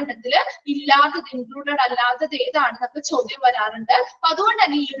 4 എണ്ണത്തില് ഇല്ലാത്തത് ഇൻക്ലൂഡഡ് അല്ലാത്തത് ഏതാണെന്നൊക്കെ ചോദ്യം വരാറുണ്ട്. അപ്പൊ അതുകൊണ്ട്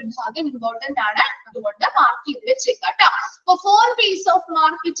തന്നെ ഈ ഒരു ഭാഗം ഇമ്പോർട്ടന്റ് ആണ്. അതുകൊണ്ട് മാർക്ക് ചെയ്ത് വെച്ചേക്കാം കേട്ടോ. അപ്പൊ 4 P's ഓഫ്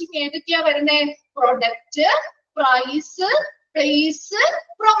മാർക്കറ്റിംഗ് ഏതൊക്കെയാ വരുന്നത്? Product, price, place,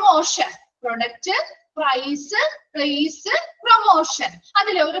 promotion. Product, price, place, promotion.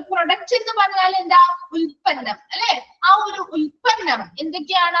 അതിലെ ഒരു പ്രൊഡക്റ്റ് എന്ന് പറഞ്ഞാൽ എന്താ? ഉൽപ്പന്നം അല്ലെ? ആ ഒരു ഉൽപ്പന്നം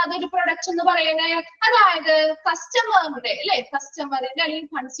എന്തൊക്കെയാണ് അതൊരു പ്രൊഡക്റ്റ് എന്ന് പറയുന്നത്? അതായത് കസ്റ്റമറിന്റെ അല്ലെ, കസ്റ്റമറിന്റെ അല്ലെങ്കിൽ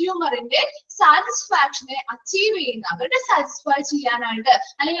കൺസ്യൂമറിന്റെ സാറ്റിസ്ഫാക്ഷനെ അച്ചീവ് ചെയ്യുന്ന, അവരുടെ സാറ്റിസ്ഫൈ ചെയ്യാനായിട്ട്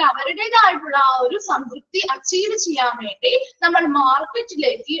അല്ലെങ്കിൽ അവരുടേതായിട്ടുള്ള ആ ഒരു സംതൃപ്തി അച്ചീവ് ചെയ്യാൻ വേണ്ടി നമ്മൾ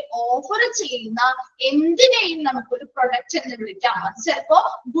മാർക്കറ്റിലേക്ക് ഓഫർ ചെയ്യുന്ന എന്തിനേയും നമുക്കൊരു പ്രൊഡക്റ്റ് എന്ന് വിളിക്കാം. അത് ചിലപ്പോ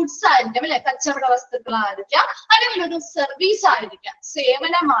ഗുഡ്സ് ആയിരിക്കാം അല്ലെ, കച്ചവട വസ്തുക്കളായിരിക്കാം, അല്ലെങ്കിൽ ഒരു സർവീസ് ആയിരിക്കാം,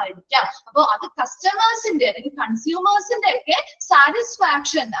 സേവനമായിരിക്കാം. അപ്പൊ അത് കസ്റ്റമേഴ്സിന്റെ അല്ലെങ്കിൽ കൺസ്യൂമേഴ്സിന്റെ ഒക്കെ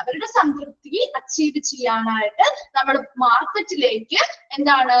സാറ്റിസ്ഫാക്ഷൻ, അവരുടെ സംതൃപ്തി അച്ചീവ് ചെയ്യാനായിട്ട് നമ്മൾ മാർക്കറ്റിലേക്ക്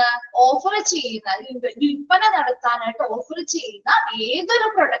എന്താണ് ഓഫർ ചെയ്യുന്ന, വിൽപ്പന നടത്താനായിട്ട് ഓഫർ ചെയ്യുന്ന ഏതൊരു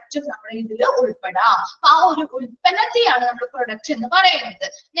പ്രൊഡക്റ്റും നമ്മുടെ ഇതിൽ ഉൾപ്പെടാം. അപ്പൊ ആ ഒരു ഉൽപ്പന്നത്തെയാണ് നമ്മൾ പ്രൊഡക്റ്റ് എന്ന് പറയുന്നത്.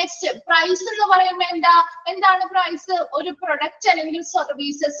 നെക്സ്റ്റ് പ്രൈസ് എന്ന് പറയുമ്പോൾ എന്താണ് പ്രൈസ്? ഒരു പ്രൊഡക്റ്റ് അല്ലെങ്കിൽ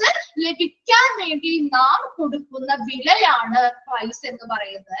സർവീസസ് ലഭിക്കാൻ വേണ്ടി നാം കൊടുക്കുന്ന വിലയാണ് പ്രൈസ് എന്ന്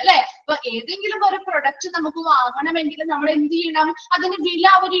പറയുന്നത് അല്ലെ. അപ്പൊ ഏതെങ്കിലും ഒരു പ്രൊഡക്റ്റ് നമുക്ക് വാങ്ങണമെങ്കിൽ നമ്മൾ എന്ത് ചെയ്യണം? അതിന് വില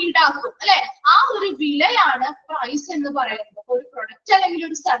അവർ ഈടാക്കും അല്ലെ. ആ ഒരു വിലയാണ് പ്രൈസ് എന്ന് പറയുന്നത്. ഒരു പ്രൊഡക്റ്റ് അല്ലെങ്കിൽ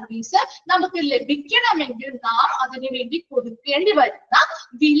ഒരു സർവീസ് നമുക്ക് ലഭിക്കണമെങ്കിൽ നാം അതിനു വേണ്ടി കൊടുക്കേണ്ടി വരുന്ന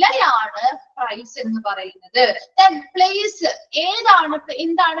വിലയാണ് പ്രൈസ് എന്ന് പറയുന്നത്. പ്ലേസ്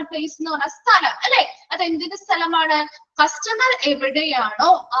എന്താണ് പ്ലേസ് എന്ന് പറഞ്ഞാൽ സ്ഥലം അല്ലെ. അത് എന്തിന്റെ സ്ഥലമാണ്? കസ്റ്റമർ എവിടെയാണോ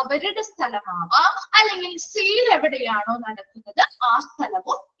അവരുടെ സ്ഥലമാവാം, അല്ലെങ്കിൽ സെയിൽ എവിടെയാണോ നടക്കുന്നത് ആ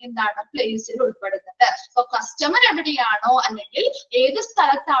സ്ഥലവും എന്താണ് പ്ലേസിൽ ഉൾപ്പെടുന്നത്. അപ്പൊ കസ്റ്റമർ എവിടെയാണോ അല്ലെങ്കിൽ ഏത്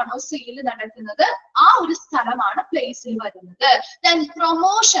സ്ഥലത്താണോ സെയിൽ നടക്കുന്നത് ആ ഒരു സ്ഥലമാണ് പ്ലേസിൽ വരുന്നത്. Then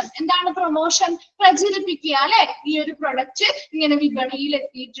promotion. എന്താണ് പ്രൊമോഷൻ? പ്രചരിപ്പിക്കുക അല്ലെ. ഈ ഒരു പ്രൊഡക്റ്റ് ഇങ്ങനെ വിപണിയിൽ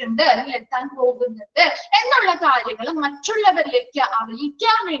എത്തിയിട്ടുണ്ട് അല്ലെങ്കിൽ എത്താൻ പോകുന്നുണ്ട് എന്നുള്ള കാര്യങ്ങൾ മറ്റുള്ളവരിലേക്ക്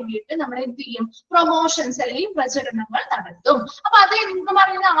അറിയിക്കാൻ വേണ്ടിയിട്ട് നമ്മൾ എന്ത് ചെയ്യും? പ്രൊമോഷൻസ് അല്ലെങ്കിൽ പ്രചരണങ്ങൾ നടത്തും. അപ്പൊ അത് എന്ന്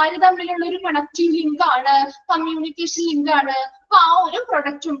പറയുന്ന ആര് തമ്മിലുള്ള ഒരു കണക്റ്റീവ് ലിങ്ക് ആണ്, കമ്മ്യൂണിക്കേഷൻ ലിങ്ക് ആണ്. അപ്പൊ ആ ഒരു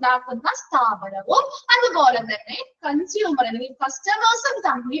പ്രൊഡക്റ്റ് ഉണ്ടാക്കുന്ന സ്ഥാപനവും അതുപോലെ തന്നെ കൺസ്യൂമർ അല്ലെങ്കിൽ കസ്റ്റമേഴ്സും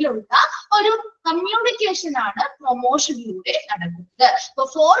തമ്മിലുള്ള ഒരു കമ്മ്യൂണിക്കേഷൻ ആണ് പ്രൊമോഷനിലൂടെ നടക്കുന്നത്. അപ്പൊ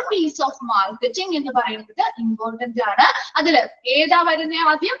 4 P's ഓഫ് മാർക്കറ്റിംഗ് എന്ന് പറയുന്നത് ഇമ്പോർട്ടന്റ് ആണ്. അതില് ഏതാ വരുന്നത്?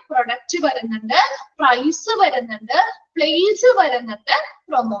 ആദ്യം പ്രൊഡക്റ്റ് വരുന്നുണ്ട്, പ്രൈസ് വരുന്നുണ്ട്, പ്ലേസ് വരുന്നുണ്ട്,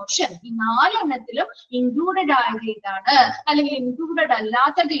 പ്രൊമോഷൻ. ഈ 4 എണ്ണത്തിലും ഇൻക്ലൂഡഡ് ആയത് ഏതാണ് അല്ലെങ്കിൽ ഇൻക്ലൂഡഡ്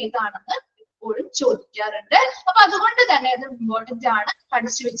അല്ലാത്തത് ഏതാണെന്ന് എപ്പോഴും ചോദിക്കാറുണ്ട്. അപ്പൊ അതുകൊണ്ട് തന്നെ അത് ഇമ്പോർട്ടന്റ് ആണ്,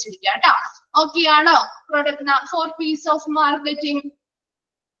 പഠിച്ചു വെച്ചിരിക്കുക കേട്ടോ. ഓക്കെ ആണോ? Product 4 P's of marketing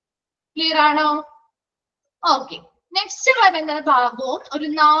clear ആണോ? ഓക്കെ. നെക്സ്റ്റ് വരുന്ന ഭാഗവും ഒരു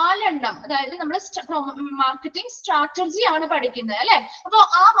 4 എണ്ണം, അതായത് നമ്മൾ മാർക്കറ്റിംഗ് സ്ട്രാറ്റജി ആണ് പഠിക്കുന്നത് അല്ലെ. അപ്പൊ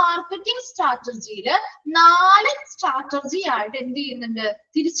ആ മാർക്കറ്റിംഗ് സ്ട്രാറ്റജിയില് 4 സ്ട്രാറ്റജി ആയിട്ട് എന്ത് ചെയ്യുന്നുണ്ട്?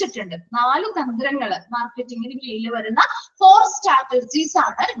 തിരിച്ചിട്ടുണ്ട്. 4 തന്ത്രങ്ങൾ മാർക്കറ്റിംഗിന് കീഴിൽ വരുന്ന 4 സ്ട്രാറ്റജീസ്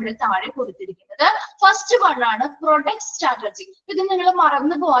ആണ് ഇവിടെ താഴെ കൊടുത്തിരിക്കുന്നത്. ഫസ്റ്റ് വൺ ആണ് പ്രൊഡക്റ്റ് സ്ട്രാറ്റജി. ഇത് നിങ്ങൾ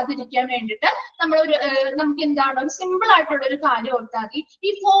മറന്നു പോവാതിരിക്കാൻ വേണ്ടിയിട്ട് നമുക്ക് എന്താണ് ഒരു സിമ്പിൾ ആയിട്ടുള്ള ഒരു കാര്യം ഓർത്താൽ മതി.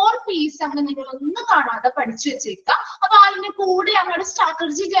 ഈ 4 P's അങ്ങനെ നിങ്ങൾ ഒന്നും കാണാതെ പഠിച്ചു വെച്ചേക്കാം. അപ്പൊ അതിന്റെ കൂടെ അങ്ങോട്ട്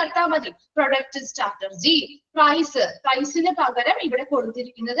സ്ട്രാറ്റജി ചേർത്താൽ മതി. പ്രൊഡക്റ്റ് സ്ട്രാറ്റജി, പ്രൈസിന് പകരം ഇവിടെ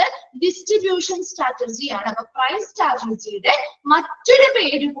കൊടുത്തിരിക്കുന്നത് ഡിസ്ട്രിബ്യൂഷൻ സ്ട്രാറ്റജി ആണ്. അപ്പൊ പ്രൈസ് സ്ട്രാറ്റജിയുടെ മറ്റൊരു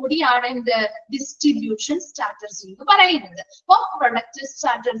പേര് കൂടിയാണ് എന്ത്? ഡിസ്ട്രിബ്യൂഷൻ സ്ട്രാറ്റജി എന്ന് പറയുന്നത്. അപ്പൊ product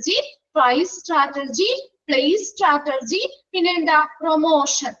strategy, price strategy, place strategy, പിന്നെ എന്താ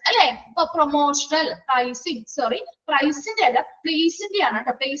പ്രൊമോഷൻ അല്ലെ. ഇപ്പൊ പ്രൊമോഷണൽ പ്രൈസിന്റെ അല്ല പ്ലേസിന്റെ ആണ്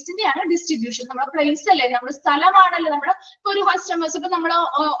കേട്ടോ. പ്ലേസിന്റെ ആണ് ഡിസ്ട്രിബ്യൂഷൻ. നമ്മുടെ പ്ലേസ് അല്ലേ, നമ്മുടെ സ്ഥലമാണല്ലോ. നമ്മുടെ ഇപ്പൊ ഒരു കസ്റ്റമേഴ്സ് ഇപ്പൊ നമ്മൾ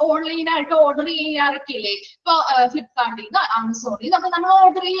ഓൺലൈനായിട്ട് ഓർഡർ ചെയ്യാറൊക്കെ ഇല്ലേ. ഇപ്പൊ ഫ്ലിപ്കാർട്ടിൽ നിന്ന് ആമസോണിൽ നിന്നൊക്കെ നമ്മൾ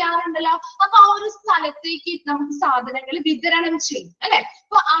ഓർഡർ ചെയ്യാറുണ്ടല്ലോ. അപ്പൊ ആ ഒരു സ്ഥലത്തേക്ക് നമുക്ക് സാധനങ്ങൾ വിതരണം ചെയ്യും അല്ലെ.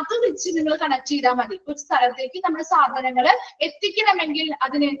 അപ്പൊ അത് വെച്ച് നിങ്ങൾ കണക്ട് ചെയ്താൽ മതി. ഒരു സ്ഥലത്തേക്ക് നമ്മുടെ സാധനങ്ങൾ എത്തിക്കണമെങ്കിൽ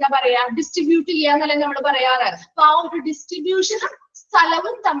അതിന് എന്താ പറയാ, ഡിസ്ട്രിബ്യൂട്ട് ചെയ്യാന്നല്ലേ നമ്മൾ പറയാറ്. അപ്പൊ ആ ഒരു ഡിസ്ട്രിബ്യൂഷനും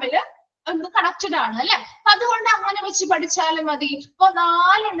സ്ഥലവും തമ്മിൽ കണക്റ്റഡ് ആണ് അല്ലെ. അതുകൊണ്ട് അങ്ങനെ വെച്ച് പഠിച്ചാലും മതി. ഇപ്പൊ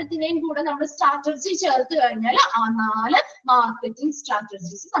 4 എണ്ണത്തിനെയും കൂടെ നമ്മൾ സ്ട്രാറ്റജി ചേർത്ത് കഴിഞ്ഞാൽ ആ 4 മാർക്കറ്റിംഗ്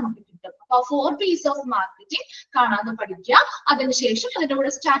സ്ട്രാറ്റജീസ് നമുക്ക് കിട്ടും. അപ്പൊ 4 പീസ് ഓഫ് മാർക്കറ്റിംഗ് കാണാതെ പഠിക്കുക. അതിനുശേഷം അതിന്റെ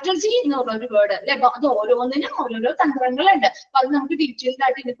കൂടെ സ്ട്രാറ്റജി എന്നുള്ള ഒരു വേർഡ് അല്ലെ. അത് ഓരോന്നിനും ഓരോരോ തന്ത്രങ്ങളുണ്ട്. അപ്പൊ അത് നമുക്ക് ഡീറ്റെയിൽഡ്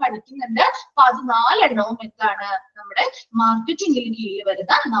ആയിട്ട് ഇത് പഠിക്കുന്നുണ്ട്. അപ്പൊ അത് 4 എണ്ണവും എന്താണ്, നമ്മുടെ മാർക്കറ്റിംഗിൽ കീഴിൽ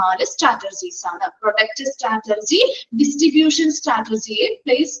വരുന്ന 4 സ്ട്രാറ്റജീസ് ആണ്. Product strategy, distribution strategy,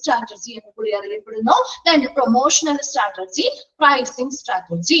 place strategy എന്ന് കൂടി അറിയപ്പെടുന്നു. Then promotional strategy, pricing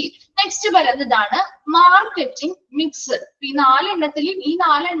strategy. Next വരുന്നതാണ് മാർക്കറ്റിംഗ് മിക്സ്. ഈ 4 എണ്ണത്തിൽ ഈ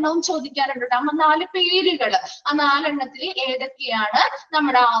 4 എണ്ണവും ചോദിക്കാറുണ്ട്. ആ 4 പേരുകൾ, ആ 4 എണ്ണത്തിൽ ഏതൊക്കെയാണ്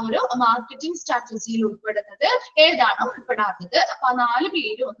നമ്മുടെ ആ ഒരു മാർക്കറ്റിംഗ് സ്ട്രാറ്റജിയിൽ ഉൾപ്പെടുന്നത്, ഏതാണ് ഉൾപ്പെടാത്തത്. അപ്പൊ ആ 4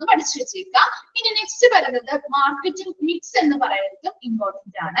 പേരും ഒന്ന് പഠിച്ചു വെച്ചേക്കാം. ഇനി നെക്സ്റ്റ് വരുന്നത് മാർക്കറ്റിംഗ് മിക്സ് എന്ന് പറയുന്നത്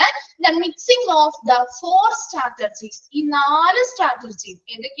ഇമ്പോർട്ടന്റ് ആണ്. The mixing of the 4 strategies. ഈ 4 സ്ട്രാറ്റജി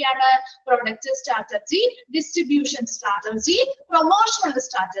ഏതൊക്കെയാണ്? Product strategy, distribution strategy, promotional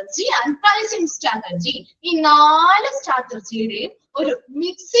strategy and pricing strategy. ഈ 4 സ്ട്രാറ്റജിയുടെയും ഒരു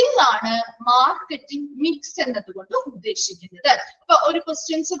മിക്സിംഗ് ആണ് മാർക്കറ്റിംഗ് മിക്സ് എന്നതുകൊണ്ട് ഉദ്ദേശിക്കുന്നത്. അപ്പൊ ഒരു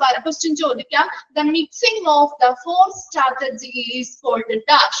ക്വസ്റ്റ്യൻ ചോദിക്കാം. The mixing of the 4 strategies called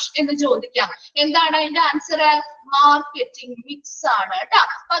dash എന്ന് ചോദിക്കാം. എന്താണ് അതിന്റെ ആൻസർ? മാർക്കറ്റിംഗ് മിക്സ് ആണ് കേട്ടോ.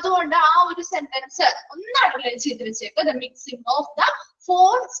 അപ്പൊ അതുകൊണ്ട് ആ ഒരു സെന്റൻസ് ഒന്ന് അനലൈസ് ചെയ്ത് വെച്ചേക്ക്. The mixing of the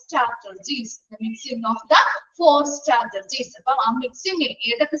 4 strategies. The mixing of the 4 strategies. അപ്പൊ ആ മിക്സിംഗ്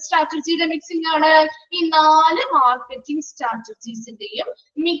ഏതൊക്കെ സ്ട്രാറ്റജിയുടെ മിക്സിംഗ് ആണ്? ഈ 4 മാർക്കറ്റിംഗ് സ്ട്രാറ്റജീസിന്റെയും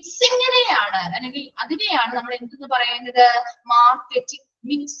മിക്സിങ്ങിനെയാണ്, അല്ലെങ്കിൽ അതിനെയാണ് നമ്മൾ എന്തെന്ന് പറയുന്നത്? മാർക്കറ്റിംഗ്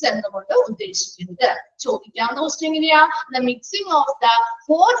മിക്സ് എന്നുകൊണ്ട് ഉദ്ദേശിക്കുന്നത്. ചോദിക്കാവുന്ന ക്വസ്റ്റ്യൻ എങ്ങനെയാ? The mixing of the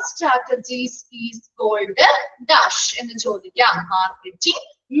 4 strategies is called dash എന്ന് ചോദിക്കാം. മാർക്കറ്റിംഗ്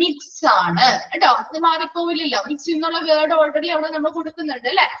മിക്സ് ആണ് കേട്ടോ. അത് മാറിപ്പോവില്ലല്ലോ. മിക്സ് എന്നുള്ള വേർഡ് ഓൾറെഡി അവിടെ നമ്മൾ കൊടുക്കുന്നുണ്ട്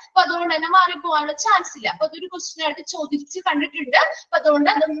അല്ലെ. അപ്പൊ അതുകൊണ്ട് തന്നെ മാറിപ്പോവാനുള്ള ചാൻസ് ഇല്ല. അപ്പൊ അതൊരു ക്വസ്റ്റ്യൻ ആയിട്ട് ചോദിച്ച് കണ്ടിട്ടുണ്ട്. അപ്പൊ അതുകൊണ്ട്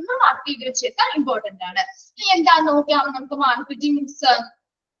അതൊന്നും മാർക്ക് ചെയ്ത് വെച്ചേക്കാൻ ഇമ്പോർട്ടന്റ് ആണ്. ഇനി എന്താന്ന് നോക്കാം നമുക്ക്. Marketing mix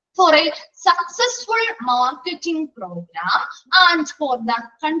for a successful marketing program and for the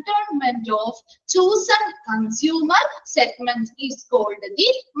containment of chosen consumer segment is called the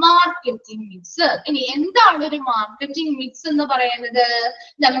marketing mix. ഇനി എന്താണ് ഒരു മാർക്കറ്റിംഗ് മിക്സ് എന്ന് പറയുന്നത്?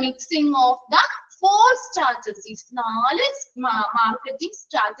 The mixing of the 4 strategies, 4 marketing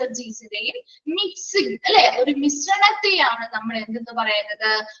സ്ട്രാറ്റജീസിന്റെയും mixing അല്ലെ, ഒരു മിശ്രണത്തെയാണ് നമ്മൾ എന്തെന്ന്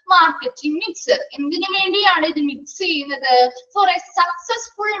പറയുന്നത്? Marketing mix. എന്തിനു വേണ്ടിയാണ് ഇത് മിക്സ് ചെയ്യുന്നത്? Four A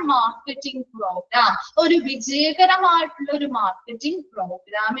successful marketing programme, ഒരു വിജയകരമായിട്ടുള്ള ഒരു മാർക്കറ്റിംഗ്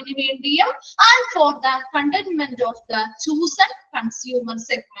പ്രോഗ്രാമിന് വേണ്ടിയും and for the containment of the chosen consumer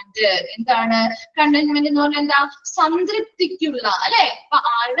segment. എന്താണ് കണ്ടെയ്ൻമെന്റ് എന്ന് പറഞ്ഞാൽ? എന്താ? സംതൃപ്തിക്കുള്ള അല്ലെ. അപ്പൊ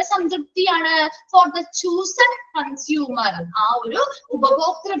ആരുടെ സംതൃപ്തിയാണ്? ഫോർ ദ ചൂസൺ കൺസ്യൂമർ, ആ ഒരു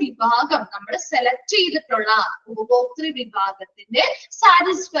ഉപഭോക്തൃ വിഭാഗം, നമ്മൾ സെലക്ട് ചെയ്തിട്ടുള്ള ഉപഭോക്തൃ വിഭാഗത്തിന്റെ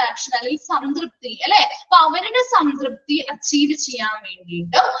സാറ്റിസ്ഫാക്ഷൻ അല്ലെങ്കിൽ സംതൃപ്തി അല്ലെ. അപ്പൊ അവരുടെ സംതൃപ്തി അച്ചീവ് ചെയ്യാൻ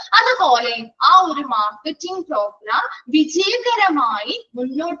വേണ്ടിയിട്ടും അതുപോലെ ആ ഒരു മാർക്കറ്റിംഗ് പ്രോഗ്രാം വിജയകരമായി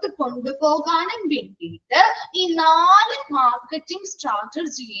മുന്നോട്ട് കൊണ്ടുപോകാനും വേണ്ടിയിട്ട് ഈ 4 മാർക്കറ്റിംഗ്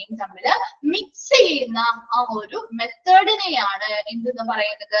സ്ട്രാറ്റജിയെയും തമ്മിൽ മിക്സ് ചെയ്യുന്ന ആ ഒരു മെത്തേഡിനെയാണ് എന്തെന്ന്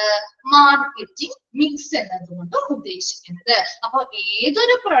പറയുന്നത്? മാർക്കറ്റിംഗ് മിക്സ് എന്നതുകൊണ്ട് ഉദ്ദേശിക്കുന്നത്. അപ്പൊ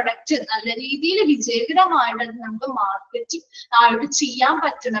ഏതൊരു പ്രൊഡക്റ്റ് നല്ല രീതിയിൽ വിജയകരമായിട്ട് നമുക്ക് മാർക്കറ്റിംഗ് ആയിട്ട് ചെയ്യാൻ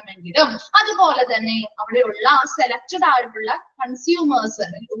പറ്റണമെങ്കിലും അതുപോലെ തന്നെ അവിടെയുള്ള സെലക്റ്റഡ് ആയിട്ടുള്ള കൺസ്യൂമേഴ്സ്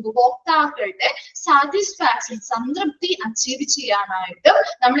ഉപഭോക്താക്കളുടെ സാറ്റിസ്ഫാക്ഷൻ സംതൃപ്തി അച്ചീവ് ചെയ്യാനായിട്ട്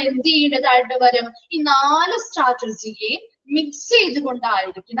നമ്മൾ എന്ത് ചെയ്യേണ്ടതായിട്ട് വരും? ഈ 4 സ്ട്രാറ്റജിയെ മിക്സ്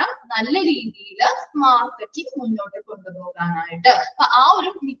ചെയ്തുകൊണ്ടായിരിക്കണം നല്ല രീതിയിൽ മാർക്കറ്റിംഗ് മുന്നോട്ട് കൊണ്ടുപോകാനായിട്ട്. അപ്പൊ ആ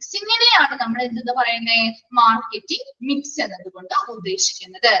ഒരു മിക്സിങ്ങിനെയാണ് നമ്മൾ എന്തെന്ന് പറയുന്നത്? മാർക്കറ്റിംഗ് മിക്സ് എന്നതുകൊണ്ട്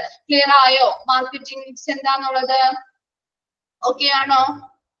ഉദ്ദേശിക്കുന്നത്. ക്ലിയർ ആയോ? മാർക്കറ്റിംഗ് മിക്സ് എന്താന്നുള്ളത് ഓക്കെ ആണോ?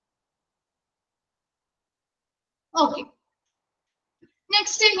 ഓക്കെ.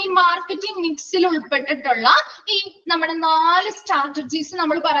 നെക്സ്റ്റ് ഈ മാർക്കറ്റിംഗ് മിക്സിൽ ഉൾപ്പെട്ടിട്ടുള്ള ഈ നമ്മുടെ 4 സ്ട്രാറ്റജീസ്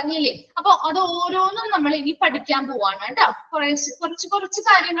നമ്മൾ പറഞ്ഞില്ലേ. അപ്പൊ അത് ഓരോന്നും നമ്മൾ ഇനി പഠിക്കാൻ പോവാണ് കേട്ടോ. കുറച്ച്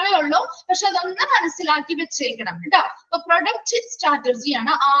കാര്യങ്ങളേ ഉള്ളൂ, പക്ഷെ അതൊന്ന് മനസ്സിലാക്കി വെച്ചേക്കണം കേട്ടോ. അപ്പൊ പ്രൊഡക്റ്റ്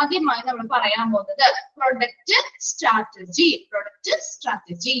സ്ട്രാറ്റജിയാണ് ആദ്യമായി നമ്മൾ പറയാൻ പോകുന്നത്. Product strategy.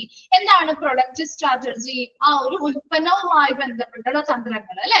 എന്താണ് പ്രൊഡക്റ്റ് സ്ട്രാറ്റജി? ആ ഒരു ഉൽപ്പന്നവുമായി ബന്ധപ്പെട്ടുള്ള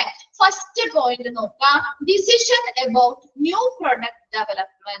തന്ത്രങ്ങൾ അല്ലെ. ഫസ്റ്റ് പോയിന്റ് നോക്കാം. Decision about new product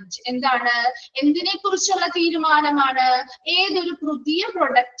development. എന്താണ്? എന്തിനെ കുറിച്ചുള്ള തീരുമാനമാണ്? ഏതൊരു പുതിയ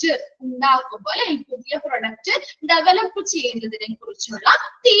പ്രൊഡക്റ്റ് ഉണ്ടാക്കുമ്പോൾ അല്ലെ, പുതിയ പ്രൊഡക്റ്റ് ഡെവലപ്പ് ചെയ്യുന്നതിനെ കുറിച്ചുള്ള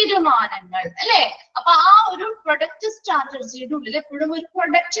തീരുമാനങ്ങൾ അല്ലെ. അപ്പൊ ആ ഒരു പ്രൊഡക്റ്റ് സ്ട്രാറ്റജിയുടെ ഉള്ളിൽ എപ്പോഴും ഒരു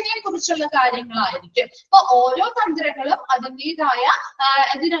പ്രൊഡക്റ്റിനെ കുറിച്ചുള്ള കാര്യങ്ങളായിരിക്കും. അപ്പൊ ഓരോ തന്ത്രങ്ങളും അതിൻ്റെതായ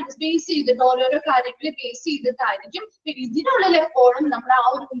ഇതിനെ ബേസ് ചെയ്തിട്ട് ഓരോരോ കാര്യങ്ങളെ ബേസ് ചെയ്തിട്ടായിരിക്കും. ഇതിനുള്ളിൽ എപ്പോഴും നമ്മൾ ആ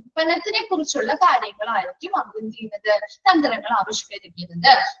ഒരു ഉൽപ്പന്നത്തിനെ കുറിച്ചുള്ള കാര്യങ്ങളായിരിക്കും എന്ത് ചെയ്യുന്നത്, തന്ത്രങ്ങൾ ആവിഷ്കരിക്കുന്നത്.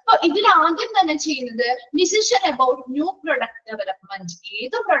 അപ്പൊ ഇതിൽ ആദ്യം തന്നെ ചെയ്യുന്നത് decision about new product development.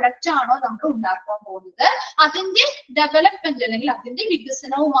 ഏത് പ്രൊഡക്റ്റ് ആണോ നമ്മൾ ഉണ്ടാക്കാൻ പോകുന്നത് അതിന്റെ ഡെവലപ്മെന്റ് അല്ലെങ്കിൽ അതിന്റെ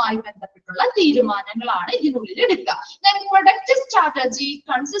വികസനവുമായി ബന്ധപ്പെട്ടുള്ള തീരുമാനങ്ങളാണ് ഇതിനുള്ളിൽ എടുക്കുക. പ്രൊഡക്റ്റ് സ്ട്രാറ്റജി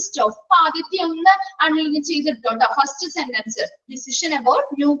കൺസിസ്റ്റ് ഓഫ്, ആദ്യത്തെ ഒന്ന് അൺലിങ്ക് ചെയ്തിട്ടോ first sentence, decision about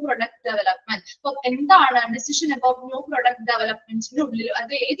new product development. അപ്പൊ എന്താണ് ഡിസിഷൻ അബൌട്ട് ന്യൂ പ്രൊഡക്റ്റ് ഡെവലപ്മെന്റിന്റെ ഉള്ളിൽ,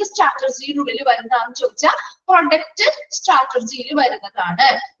 അത് ഏത് സ്ട്രാറ്റജിയുടെ ഉള്ളിൽ വരുന്നതാണെന്ന് ചോദിച്ചാൽ പ്രൊഡക്റ്റ് സ്ട്രാറ്റജിയിൽ വരുന്നതാണ്.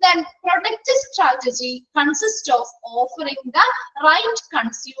 Then product strategy consists of offering the right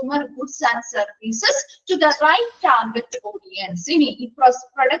consumer goods and services to the right target audience. ഇനി ഈ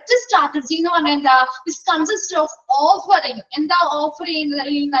പ്രൊഡക്റ്റ് സ്ട്രാറ്റജി എന്ന് പറഞ്ഞാൽ എന്താ? This consists of offering. എന്താ ഓഫർ ചെയ്യുന്നത്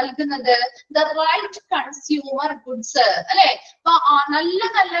അല്ലെങ്കിൽ നൽകുന്നത്? The right consumer goods അല്ലെ. അപ്പൊ നല്ല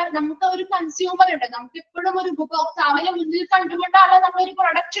നമുക്ക് ഒരു കൺസ്യൂമർ ഉണ്ട്, നമുക്ക് എപ്പോഴും ഒരു ഉപഭോക്താവിനെ മുന്നിൽ കണ്ടുകൊണ്ടാണ് നമ്മൾ ഒരു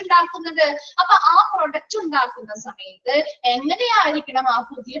പ്രൊഡക്റ്റ് ഉണ്ടാക്കുന്നത്. അപ്പൊ ആ പ്രൊഡക്റ്റ് ഉണ്ടാക്കുന്ന സമയത്ത് എങ്ങനെയായിരിക്കണം ആ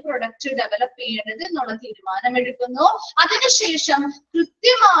പുതിയ പ്രൊഡക്റ്റ് ഡെവലപ്പ് ചെയ്യേണ്ടത് എന്നുള്ള തീരുമാനം എടുക്കുന്നു. അതിനുശേഷം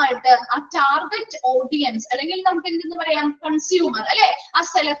കൃത്യമായിട്ട് ആ ടാർഗറ്റ് ഓഡിയൻസ് അല്ലെങ്കിൽ നമുക്ക് എന്തെന്ന് പറയാം, കൺസ്യൂമർ അല്ലെ, ആ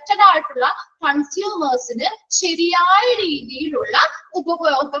സെലക്ടഡ് ആയിട്ടുള്ള കൺസ്യൂമേഴ്സിന് ശരിയായ രീതിയിലുള്ള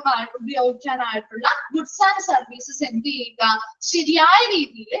ഉപയോഗിക്കാനായിട്ടുള്ള ഗുഡ്സ് ആൻഡ് സർവീസസ് എന്ത് ചെയ്യുക, ശരിയായ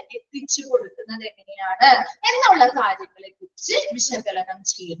രീതിയിൽ എത്തിച്ചു കൊടുക്കുന്നത് എങ്ങനെയാണ് എന്നുള്ള കാര്യങ്ങളെ കുറിച്ച് വിശകലനം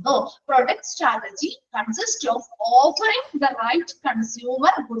ചെയ്യുന്നു. Product strategy consist of offering the right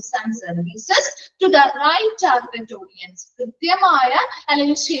consumer goods and services to the right target audience. കൃത്യമായ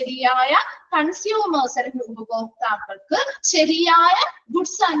അല്ലെങ്കിൽ ശരിയായ കൺസ്യൂമേഴ്സ് അല്ലെങ്കിൽ ഉപഭോക്താക്കൾക്ക് ശരിയായ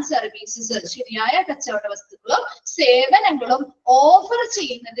ഗുഡ്സ് ആൻഡ് സർവീസസ്, ശരിയായ കച്ചവട വസ്തുക്കളും സേവനങ്ങളും ഓഫർ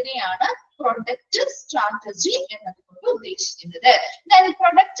ചെയ്യുന്നതിനെയാണ് പ്രൊഡക്റ്റ് സ്ട്രാറ്റജി എന്നതുകൊണ്ട് ഉദ്ദേശിക്കുന്നത്.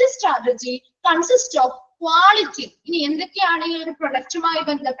 Product strategy consist of quality. ഇനി എന്തൊക്കെയാണ് ഈ ഒരു പ്രൊഡക്റ്റുമായി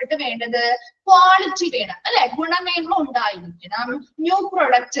ബന്ധപ്പെട്ട് വേണ്ടത്? ക്വാളിറ്റി വേണം അല്ലെ, ഗുണമേന്മ ഉണ്ടായിരിക്കണം. ന്യൂ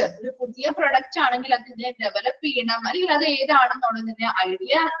പ്രൊഡക്റ്റ്, ഒരു പുതിയ പ്രൊഡക്റ്റ് ആണെങ്കിൽ അതിനെ ഡെവലപ്പ് ചെയ്യണം, അല്ലെങ്കിൽ അത് ഏതാണെന്നുള്ളതിന്റെ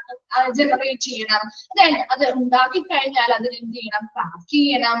ഐഡിയ ജനറേറ്റ് ചെയ്യണം. ദെൻ അത് ഉണ്ടാക്കി കഴിഞ്ഞാൽ അതിന് എന്ത് ചെയ്യണം, പാക്ക്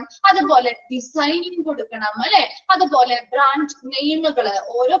ചെയ്യണം. അതുപോലെ ഡിസൈനിങ് കൊടുക്കണം അല്ലെ. അതുപോലെ ബ്രാൻഡ് നെയിമുകള്,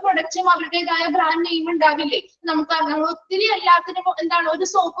 ഓരോ പ്രൊഡക്റ്റും അവരുടേതായ ബ്രാൻഡ് നെയിം ഉണ്ടാവില്ലേ. നമ്മൾ ഒത്തിരി എല്ലാത്തിനും എന്താണ്, ഒരു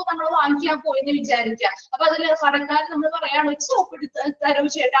സോപ്പ് നമ്മൾ വാങ്ങിക്കാൻ പോയെന്ന് വിചാരിക്കാം. അപ്പൊ അതിൽ കടക്കാരൻ നമ്മൾ പറയാണ് ഒരു സോപ്പ് എടുത്ത് തരവ്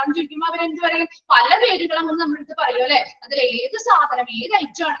ചേട്ടാന്ന് ചോദിക്കുമ്പോൾ അവരെന്ത് പറയും, പല പേരുകളും നമ്മൾ എടുത്ത് പറയും അല്ലെ. അതിൽ ഏത് സാധനം, ഏത്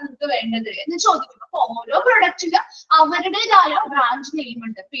ഐറ്റം ആണ് നിങ്ങൾക്ക് വേണ്ടത് എന്ന് ചോദിക്കും. അപ്പൊ ഓരോ പ്രൊഡക്റ്റിലും അവരുടേതായ ബ്രാൻഡ് നെയിം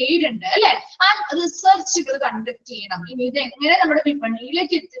ഉണ്ട്, പേരുണ്ട് അല്ലെ. ആ റിസർച്ചുകൾ കണ്ടക്ട് ചെയ്യണം. ഇനി ഇത് എങ്ങനെ നമ്മുടെ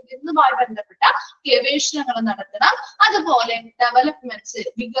വിപണിയിലേക്ക് എത്തുന്നതുമായി ബന്ധപ്പെട്ട ഗവേഷണങ്ങൾ നടത്തണം. അതുപോലെ developments,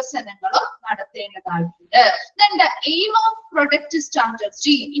 വികസനങ്ങളും നടത്തേണ്ടതായിട്ടുണ്ട്. Then the aim of product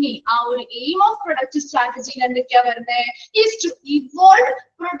strategy, ഇനി ആ ഒരു aim of product strategy എന്തൊക്കെയാ വരുന്നത്? Is to evolve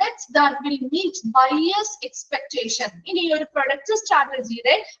products that will meet buyers expectation. ഇനി ഒരു പ്രൊഡക്റ്റ്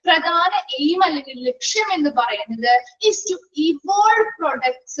സ്ട്രാറ്റജിയുടെ പ്രധാന എയിം അല്ലെങ്കിൽ ലക്ഷ്യം എന്ന് പറയുന്നത് is to evolve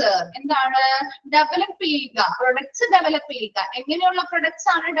products. എന്താണ്? ഡെവലപ്പ് ചെയ്യുക, പ്രൊഡക്ട്സ് ഡെവലപ്പ് ചെയ്യുക. എങ്ങനെയുള്ള പ്രൊഡക്ട്സ്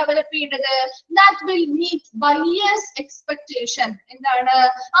ആണ് ഡെവലപ്പ് ചെയ്യേണ്ടത്? that will meet buyers expectation. എന്താണ്?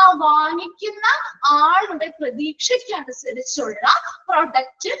 ആ വാങ്ങിക്കുന്ന ആളുടെ പ്രതീക്ഷയ്ക്ക് അനുസരിച്ചുള്ള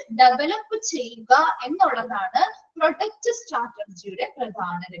പ്രൊഡക്റ്റ് ഡെവലപ്പ് ചെയ്യുക എന്നുള്ളതാണ് പ്രൊഡക്റ്റ് സ്ട്രാറ്റജിയുടെ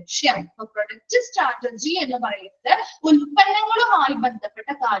പ്രധാന ലക്ഷ്യം. അപ്പൊ പ്രൊഡക്റ്റ് സ്ട്രാറ്റജി എന്ന് പറയുന്നത് ഉൽപ്പന്നങ്ങളുമായി ബന്ധപ്പെട്ട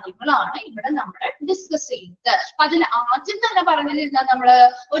കാര്യങ്ങളാണ് ഇവിടെ നമ്മൾ ഡിസ്കസ് ചെയ്യുന്നത്. അതിൽ ആദ്യം തന്നെ പറഞ്ഞത് എന്താ, നമ്മള്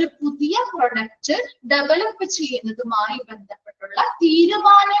ഒരു പുതിയ പ്രൊഡക്റ്റ് ഡെവലപ്പ് ചെയ്യുന്നതുമായി ബന്ധപ്പെട്ട ആയിട്ടുള്ള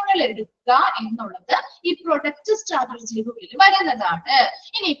തീരുമാനങ്ങൾ എടുക്കുക എന്നുള്ളത് ഈ പ്രൊഡക്റ്റ് സ്ട്രാറ്റജിയുടെ ഉള്ളിൽ വരുന്നതാണ്.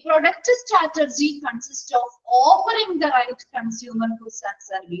 ഇനി product strategy consist of offering the right consumer goods and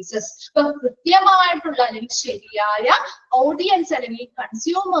services. ഇപ്പൊ കൃത്യമായിട്ടുള്ള അല്ലെങ്കിൽ ശരിയായ ഓഡിയൻസ് അല്ലെങ്കിൽ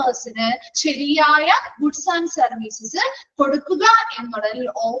കൺസ്യൂമേഴ്സിന് ശരിയായ ഗുഡ്സ് ആൻഡ് സർവീസസ് കൊടുക്കുക എന്നുള്ളതിൽ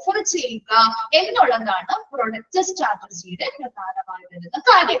ഓഫർ ചെയ്യുക എന്നുള്ളതാണ് പ്രൊഡക്റ്റ് സ്ട്രാറ്റജിയുടെ പ്രധാനമായി വരുന്ന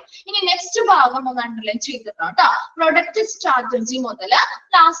കാര്യം. ഇനി നെക്സ്റ്റ് ഭാഗം ഒന്ന് അണ്ടർലൈൻ ചെയ്തിട്ടുണ്ട്. പ്രൊഡക്റ്റ് സ്ട്രാറ്റജി മുതൽ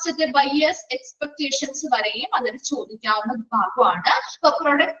ലാസ്റ്റത്തെ ബയേഴ്സ് എക്സ്പെക്ടേഷൻസ് വരെയും അതിന് ചോദിക്കാവുന്ന ഭാഗമാണ്. അപ്പൊ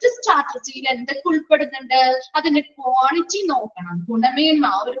പ്രൊഡക്റ്റ് സ്ട്രാറ്റജിയിൽ എന്തൊക്കെ ഉൾപ്പെടുന്നുണ്ട്? അതിന്റെ ക്വാളിറ്റി നോക്കണം, ഗുണമേന്മ,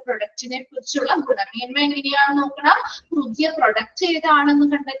 ഒരു പ്രൊഡക്റ്റിനെ കുറിച്ചുള്ള ഗുണമേന്മ എങ്ങനെയാണ് നോക്കണം, പുതിയ പ്രൊഡക്റ്റ് ഏതാണെന്ന്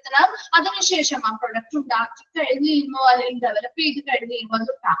കണ്ടെത്തണം, അതിനുശേഷം ആ പ്രൊഡക്റ്റ് ഉണ്ടാക്കി കഴിഞ്ഞ് കഴിയുമ്പോൾ അല്ലെങ്കിൽ ഡെവലപ്പ് ചെയ്ത് കഴിഞ്ഞ് കഴിയുമ്പോൾ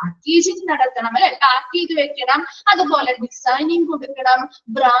അത് പാക്കേജിങ് നടത്തണം, അല്ലെ, പാക്ക് ചെയ്ത് വെക്കണം, അതുപോലെ ഡിസൈനിങ് കൊടുക്കണം,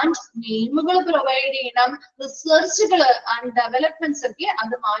 ബ്രാൻഡ് നെയിമുകൾ പ്രൊവൈഡ് ചെയ്യണം, റിസർച്ചുകൾ ആൻഡ് ഡെവലപ്മെന്റ്സ് ഒക്കെ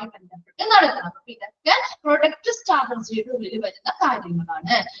അതുമായി ബന്ധപ്പെട്ട് നടത്തണം. ഇതൊക്കെ പ്രൊഡക്റ്റ് സ്ട്രാറ്റജിയുടെ ഉള്ളിൽ വരുന്ന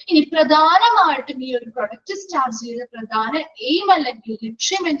കാര്യങ്ങളാണ്. ഇനി പ്രധാനമായിട്ടും ഈ ഒരു പ്രൊഡക്റ്റ് സ്ട്രാറ്റജിയുടെ പ്രധാന എയിം അല്ലെങ്കിൽ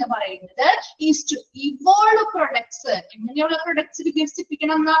ലക്ഷ്യം എന്ന് പറയുന്നത് ഈസ് ടു ഇവോൾവ് പ്രൊഡക്ട്സ്. എങ്ങനെയുള്ള പ്രൊഡക്ട്സ്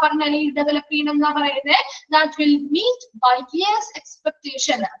വികസിപ്പിക്കണം എന്നാ പറഞ്ഞാൽ ഡെവലപ്പ് ചെയ്യണം എന്നാ പറയുന്നത്. That will meet buyers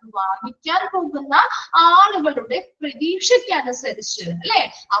expectation. അത് വാങ്ങിക്കാൻ പോകുന്ന ആളുകളുടെ പ്രതീക്ഷയ്ക്കനുസരിച്ച്, അല്ലെ,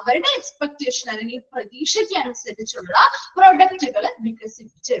 അവരുടെ എക്സ്പെക്ടേഷൻ അല്ലെങ്കിൽ പ്രതീക്ഷയ്ക്കനുസരിച്ചുള്ള പ്രൊഡക്റ്റുകൾ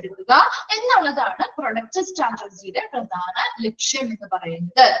വികസിപ്പിച്ചെടുക്കുക എന്നുള്ളതാണ് പ്രൊഡക്റ്റ് സ്ട്രാറ്റജിയുടെ പ്രധാന ലക്ഷ്യം എന്ന്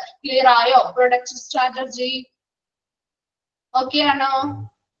പറയുന്നത്. ക്ലിയർ ആയോ പ്രൊഡക്റ്റ് സ്ട്രാറ്റജി? ഓക്കെ ആണോ?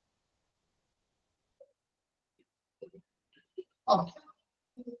 ഓക്കെ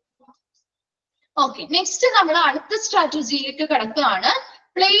ഓക്കെ നെക്സ്റ്റ് നമ്മൾ അടുത്ത സ്ട്രാറ്റജിയിലേക്ക് കടക്കുകയാണ്.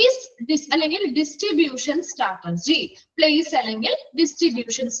 പ്ലേസ് അല്ലെങ്കിൽ ഡിസ്ട്രിബ്യൂഷൻ സ്ട്രാറ്റജി. പ്ലേസ് അല്ലെങ്കിൽ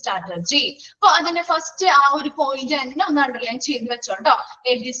ഡിസ്ട്രിബ്യൂഷൻ സ്ട്രാറ്റജി. അപ്പൊ അതിന്റെ ഫസ്റ്റ് ആ ഒരു പോയിന്റ് തന്നെ ഒന്ന് അണ്ടർലൈൻ ചെയ്ത് വെച്ചോട്ടോ.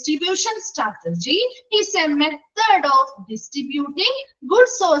 A distribution strategy is A method of distributing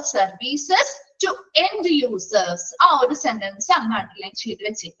goods or services to end users. ആ ഒരു സെന്റൻസ് അങ്ങ് അണ്ടർലൈൻ ചെയ്ത്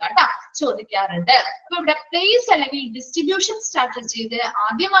വെച്ചേക്കാം കേട്ടോ, ചോദിക്കാറുണ്ട്. അപ്പൊ ഇവിടെ പ്ലേസ് അല്ലെങ്കിൽ ഡിസ്ട്രിബ്യൂഷൻ സ്ട്രാറ്റജിയുടെ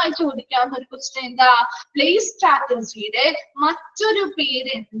ആദ്യമായി ചോദിക്കാവുന്ന ഒരു ക്വസ്റ്റ്യൻ എന്താ? പ്ലേസ് സ്ട്രാറ്റജിയുടെ മറ്റൊരു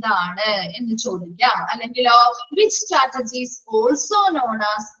പേര് എന്താണ് എന്ന് ചോദിക്കാം. അല്ലെങ്കിലോ which strategy is also known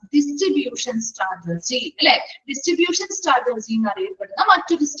as distribution strategy, അല്ലെ, ഡിസ്ട്രിബ്യൂഷൻ സ്ട്രാറ്റജി എന്നറിയപ്പെടുന്ന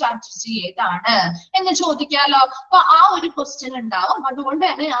മറ്റൊരു സ്ട്രാറ്റജി ഏതാണ് എന്ന് ചോദിക്കാലോ. അപ്പൊ ആ ഒരു ക്വസ്റ്റ്യൻ ഉണ്ടാവും. അതുകൊണ്ട്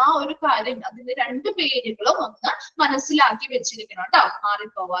തന്നെ ആ ഒരു കാര്യം, അതിന്റെ രണ്ട് പേരുകളും ഒന്ന് മനസ്സിലാക്കി വെച്ചിരിക്കണം കേട്ടോ,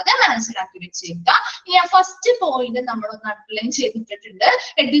 മാറിപ്പോവാതെ മനസ്സിലാക്കി വെച്ചേക്കുക. ഇനി ആ ഫസ്റ്റ് പോയിന്റ് നമ്മൾ ഒന്ന് അണ്ടർലൈൻ ചെയ്തിട്ടുണ്ട്.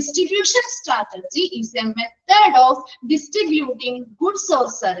 A distribution strategy is A method of distributing goods or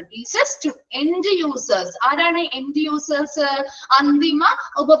services to end users. ആരാണ് എൻഡ് യൂസേഴ്സ്? അന്തിമ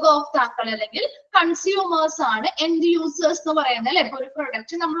ഉപഭോക്താക്കൾ അല്ലെങ്കിൽ കൺസ്യൂമേഴ്സ് ആണ് എൻഡ് യൂസേഴ്സ് എന്ന് പറയുന്നത്, അല്ലെ. ഇപ്പൊ ഒരു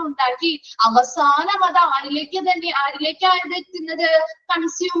പ്രൊഡക്റ്റ് നമ്മൾ ഉണ്ടാക്കി അവസാനം അത് ആരിലേക്കാണ് എത്തുന്നത്?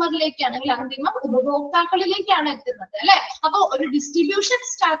 കൺസ്യൂമറിലേക്കാണ്, അല്ലെങ്കിൽ അന്തിമ ഉപഭോക്താക്കളിലേക്കാണ് എത്തുന്നത്, അല്ലെ. അപ്പൊ ഒരു ഡിസ്ട്രിബ്യൂഷൻ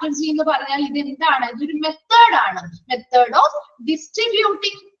സ്ട്രാറ്റജി എന്ന് പറഞ്ഞാൽ ഇത് എന്താണ്? ഇതൊരു മെത്തേഡ് ആണ്. Method of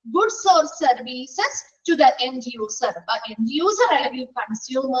distributing goods or services to the end user. അപ്പൊ എൻഡ് യൂസർ അല്ലെങ്കിൽ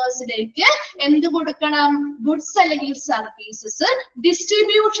കൺസ്യൂമേഴ്സിലേക്ക് എന്ത് കൊടുക്കണം? ഗുഡ്സ് അല്ലെങ്കിൽ സർവീസസ്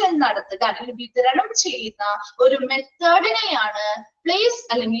ഡിസ്ട്രിബ്യൂഷൻ നടത്തുക അല്ലെങ്കിൽ വിതരണം ചെയ്യുന്ന ഒരു മെത്തേഡിനെയാണ് പ്ലേസ്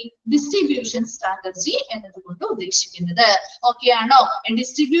അല്ലെങ്കിൽ ഡിസ്ട്രിബ്യൂഷൻ സ്ട്രാറ്റജി എന്നതുകൊണ്ട് ഉദ്ദേശിക്കുന്നത്. ഓക്കെ ആണോ?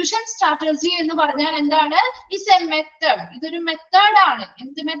 ഡിസ്ട്രിബ്യൂഷൻ സ്ട്രാറ്റജി എന്ന് പറഞ്ഞാൽ എന്താണ്? Is A method. ഇതൊരു മെത്തേഡാണ്.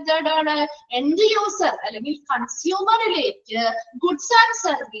 എന്ത് മെത്തേഡാണ്? എൻഡ് യൂസർ അല്ലെങ്കിൽ കൺസ്യൂമറിലേക്ക് ഗുഡ്സ് ആൻഡ്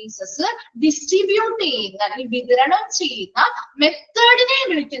സർവീസസ് ഡിസ്ട്രിബ്യൂട്ട് ചെയ്യുന്ന അല്ലെങ്കിൽ വിതരണം ചെയ്യുന്ന മെത്തേഡിനെ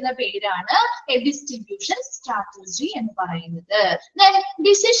വിളിക്കുന്ന പേരാണ് എ ഡിസ്ട്രിബ്യൂഷൻ സ്ട്രാറ്റജി എന്ന് പറയുന്നത്.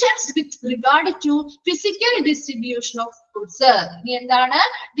 Decisions with regard to physical distribution of goods. ഇനി എന്താണ്?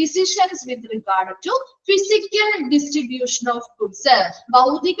 Decisions with regard to physical distribution of goods.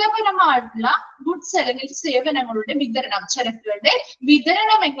 ഭൗതികപരമായിട്ടുള്ള goods അല്ലെങ്കിൽ സേവനങ്ങളുടെ വിതരണം, ചരക്കുകളുടെ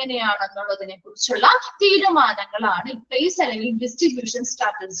വിതരണം എങ്ങനെയാണെന്നുള്ളതിനെ കുറിച്ചുള്ള തീരുമാനങ്ങളാണ് പ്ലേസ് അല്ലെങ്കിൽ ഡിസ്ട്രിബ്യൂഷൻ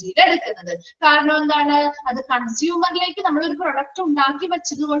സ്ട്രാറ്റജിയിൽ എടുക്കുന്നത്. കാരണം എന്താണ്? അത് കൺസ്യൂമറിലേക്ക് നമ്മൾ ഒരു പ്രൊഡക്റ്റ് ഉണ്ടാക്കി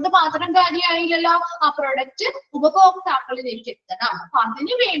വെച്ചത് കൊണ്ട് മാത്രം കാര്യമായില്ലല്ലോ. ആ പ്രൊഡക്റ്റ് ഉപഭോക്താക്കളിലേക്ക് എത്തണം. അപ്പൊ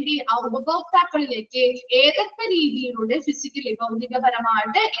അതിനു വേണ്ടി ആ ഉപഭോക്താക്കളിലേക്ക് ഏതൊക്കെ രീതിയിലൂടെ ഫിസിക്കലി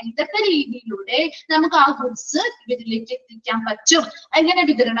ഭൗതികപരമായിട്ട് എന്തൊക്കെ രീതിയിലൂടെ നമുക്ക് ആ ഗുഡ്സ് ഇവരിലേക്ക് എത്തിക്കാൻ പറ്റും, എങ്ങനെ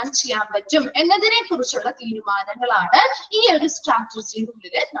വിതരണം ചെയ്യാൻ പറ്റും എന്നതിനെ കുറിച്ചുള്ള തീരുമാനങ്ങളാണ് ഈ ഒരു സ്ട്രാറ്റജിയുടെ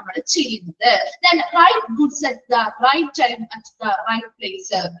ഉള്ളിൽ നമ്മൾ ചെയ്യുന്നത്. Then right goods at the right time at the right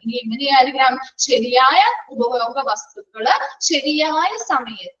place. ഇനി എങ്ങനെയായിരിക്കാം ശരിയായ ഉപഭോഗ വസ്തുക്കള് ശരിയായ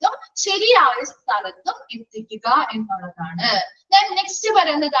സമയത്തും ശരിയായ സ്ഥലത്തും എത്തിക്കുക എന്നുള്ളതാണ്. Then next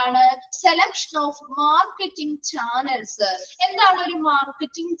പറയുന്നതാണ് സെലക്ഷൻ ഓഫ് മാർക്കറ്റിംഗ് ചാനൽസ്. എന്താണ് ഒരു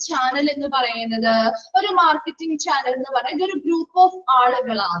മാർക്കറ്റിംഗ് ചാനൽ എന്ന് പറയുന്നത്? ഒരു മാർക്കറ്റിംഗ് ചാനൽ എന്ന് പറയുന്നത് ഒരു ഗ്രൂപ്പ് ഓഫ്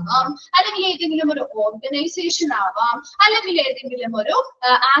ആളുകളാവാം, അല്ലെങ്കിൽ ഏതെങ്കിലും ഒരു ഓർഗനൈസേഷൻ ആവാം, അല്ലെങ്കിൽ ഏതെങ്കിലും ഒരു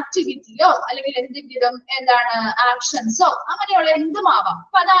ആക്ടിവിറ്റിയോ അല്ലെങ്കിൽ എന്തെങ്കിലും എന്താണ് ആക്ഷൻസോ അങ്ങനെയുള്ള എന്തുമാവാം.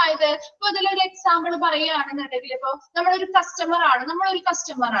 അപ്പൊ അതായത് ഇപ്പൊ ഇതിലൊരു എക്സാമ്പിൾ പറയുകയാണെന്നുണ്ടെങ്കിൽ ഇപ്പൊ നമ്മളൊരു കസ്റ്റമർ ആണ്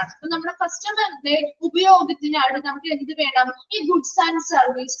അപ്പൊ നമ്മുടെ കസ്റ്റമറിന്റെ ഉപയോഗത്തിനായിട്ട് നമുക്ക് എന്ത് വേണം? ഈ ഗുഡ്സ് ആൻഡ്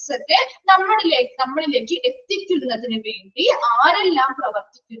സർവീസസ് ഒക്കെ നമ്മളിലേക്ക് എത്തിക്കുന്നതിന് വേണ്ടി ആരെല്ലാം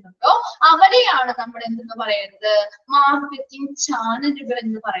പ്രവർത്തിക്കുന്നുണ്ടോ അവരെയാണ് നമ്മൾ എന്തെന്ന് പറയുന്നത്? മാർക്കറ്റിംഗ് ചാനലുകൾ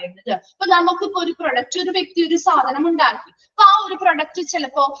എന്ന് പറയുന്നത്. അപ്പൊ നമുക്കിപ്പോ ഒരു പ്രൊഡക്റ്റ്, ഒരു വ്യക്തി ഒരു സാധനം ഉണ്ടാക്കി, അപ്പൊ ആ ഒരു പ്രൊഡക്റ്റ്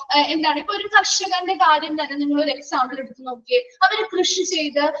ചിലപ്പോ എന്താണ്, ഇപ്പൊ ഒരു കർഷകന്റെ കാര്യം തന്നെ നിങ്ങൾ ഒരു എക്സാമ്പിൾ എടുത്ത് നോക്കിയേ. അവര് കൃഷി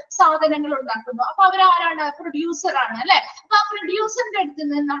ചെയ്ത് സാധനങ്ങൾ ഉണ്ടാക്കുന്നു. അപ്പൊ അവരാരാണ്? പ്രൊഡ്യൂസർ ആണ് അല്ലെ? അപ്പൊ ആ പ്രൊഡ്യൂസറിന്റെ അടുത്ത്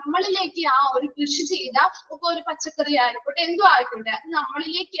നിന്ന് നമ്മളിലേക്ക് ആ ഒരു കൃഷി ചെയ്ത ഇപ്പൊ ഒരു പച്ചക്കറി ആയിക്കോട്ടെ എന്തും ആയിക്കോട്ടെ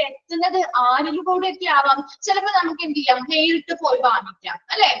നമ്മളിലേക്ക് എത്തുന്നത് ആരിലൂടെയൊക്കെ ആവാം. ചിലപ്പോ നമുക്ക് എന്ത് ചെയ്യാം? നേരിട്ട് പോയി വാങ്ങിക്കാം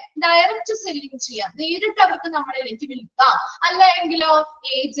അല്ലെ? ഡയറക്റ്റ് സെല്ലിങ് ചെയ്യാം, നേരിട്ട് അവർക്ക് നമ്മളിലേക്ക് വിൽക്കാം. അല്ലെങ്കിലോ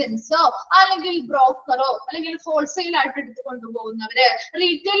ഏജൻസോ അല്ലെങ്കിൽ ബ്രോക്കറോ അല്ലെങ്കിൽ ഹോൾസെയിൽ ആയിട്ട് എടുത്തു കൊണ്ടുപോകുന്നവര്,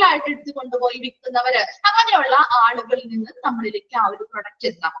 റീറ്റെയിൽ ആയിട്ട് എടുത്തു കൊണ്ടുപോയി വിൽക്കുന്നവര്, അങ്ങനെയുള്ള ആളുകളിൽ നിന്ന് നമ്മളിലേക്ക് ആ ഒരു പ്രൊഡക്റ്റ്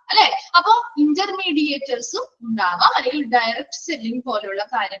എത്താം അല്ലെ? അപ്പൊ ഇന്റർമീഡിയേറ്റേഴ്സും ഉണ്ടാവാം, അല്ലെങ്കിൽ ഡയറക്റ്റ് സെല്ലിംഗ് പോലുള്ള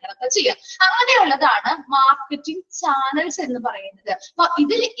കാര്യങ്ങളൊക്കെ ചെയ്യാം. അങ്ങനെയുള്ളതാണ് മാർക്കറ്റിംഗ് ചാനൽസ് എന്ന് പറയുന്നത്. അപ്പൊ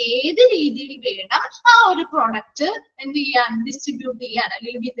ഇതിൽ ഏത് രീതിയിൽ വേണം ആ ഒരു പ്രൊഡക്റ്റ് എന്ത് ചെയ്യാൻ, ഡിസ്ട്രിബ്യൂട്ട് ചെയ്യാൻ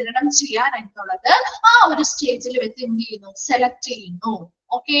അല്ലെങ്കിൽ വിതരണം ചെയ്യാൻ എന്നുള്ളത് ആ ഒരു സ്റ്റേജിൽ വെച്ച് എന്ത് ചെയ്യുന്നു? സെലക്ട് ചെയ്യുന്നു.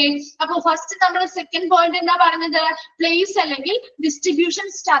 ഓക്കെ, അപ്പൊ ഫസ്റ്റ് നമ്മൾ സെക്കൻഡ് പോയിന്റ് എന്താ പറഞ്ഞത്? പ്ലേസ് അല്ലെങ്കിൽ ഡിസ്ട്രിബ്യൂഷൻ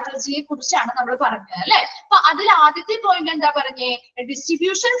സ്ട്രാറ്റജിയെ കുറിച്ചാണ് നമ്മൾ പറഞ്ഞത് അല്ലെ? അപ്പൊ അതിൽ ആദ്യത്തെ പോയിന്റ് എന്താ പറഞ്ഞേ?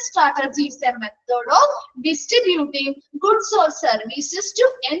 Distribution strategy is A method of distributing goods or services to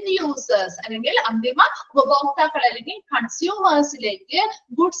end users, അല്ലെങ്കിൽ അന്തിമ ഉപഭോക്താക്കൾ അല്ലെങ്കിൽ കൺസ്യൂമേഴ്സിലേക്ക്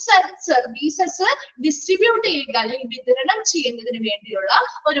ഗുഡ്സ് ആൻഡ് സർവീസസ് ഡിസ്ട്രിബ്യൂട്ട് ചെയ്യുക അല്ലെങ്കിൽ വിതരണം ചെയ്യുന്നതിന് വേണ്ടിയുള്ള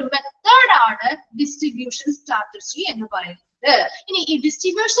ഒരു മെത്തേഡാണ് ഡിസ്ട്രിബ്യൂഷൻ സ്ട്രാറ്റജി എന്ന് പറയുന്നത്. ഇനി ഈ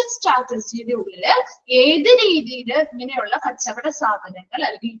ഡിസ്ട്രിബ്യൂഷൻ സ്ട്രാറ്റജിയുടെ ഉള്ളില് ഏത് രീതിയിൽ ഇങ്ങനെയുള്ള കച്ചവട സാധനങ്ങൾ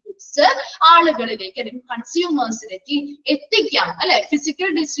അല്ലെങ്കിൽ ഗുഡ്സ് ആളുകളിലേക്ക് അല്ലെങ്കിൽ കൺസ്യൂമേഴ്സിലേക്ക് എത്തിക്കാം അല്ലെ? ഫിസിക്കൽ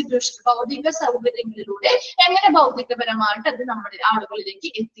ഡിസ്ട്രിബ്യൂഷൻ, ഭൗതിക സൗകര്യങ്ങളിലൂടെ എങ്ങനെ ഭൗതികപരമായിട്ട് അത് നമ്മുടെ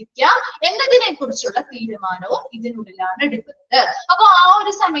ആളുകളിലേക്ക് എത്തിക്കാം എന്നതിനെ കുറിച്ചുള്ള തീരുമാനവും ഇതിനുള്ളിലാണ് എടുക്കുന്നത്. അപ്പൊ ആ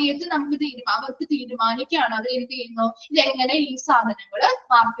ഒരു സമയത്ത് നമുക്ക് അവർക്ക് തീരുമാനിക്കുകയാണ് അവർ എന്ത് ചെയ്യുന്നു, ഇതെങ്ങനെ ഈ സാധനങ്ങൾ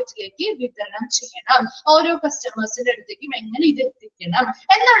മാർക്കറ്റിലേക്ക് വിതരണം ചെയ്യണം, ഓരോ കസ്റ്റമേഴ്സിന്റെ അടുത്തേക്കും എങ്ങനെ ഇത് എത്തിക്കണം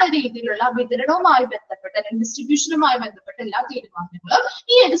എന്നുള്ള രീതിയിലുള്ള വിതരണവുമായി ബന്ധപ്പെട്ട അല്ലെങ്കിൽ ഡിസ്ട്രിബ്യൂഷനുമായി ബന്ധപ്പെട്ട എല്ലാ തീരുമാനങ്ങളും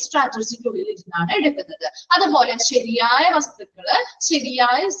ഈ ഒരു സ്ട്രാറ്റജിക്കുള്ളിൽ ഇരുന്നാണ് എടുക്കുന്നത്. അതുപോലെ ശരിയായ വസ്തുക്കള്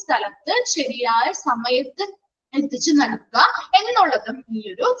ശരിയായ സ്ഥലത്ത് ശരിയായ സമയത്ത് എത്തിച്ചു നൽകുക എന്നുള്ളതും ഈ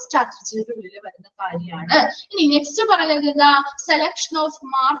ഒരു സ്ട്രാറ്റജിയുടെ ഉള്ളിൽ വരുന്ന കാര്യമാണ്. ഇനി നെക്സ്റ്റ് പറയുന്നത് എന്താ? Selection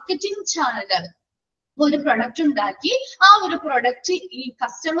of marketing channel. ഒരു പ്രൊഡക്റ്റ് ഉണ്ടാക്കി ആ ഒരു പ്രൊഡക്റ്റ് ഈ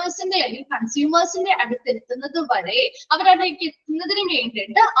കസ്റ്റമേഴ്സിന്റെ അല്ലെങ്കിൽ കൺസ്യൂമേഴ്സിന്റെ അടുത്ത് എത്തുന്നത് വരെ അവരതിലേക്ക് എത്തുന്നതിന്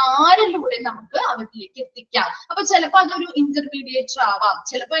വേണ്ടിയിട്ട് ആരിലൂടെ നമുക്ക് അവരിലേക്ക് എത്തിക്കാം. അപ്പൊ ചിലപ്പോൾ അതൊരു ഇന്റർമീഡിയേറ്റർ ആവാം,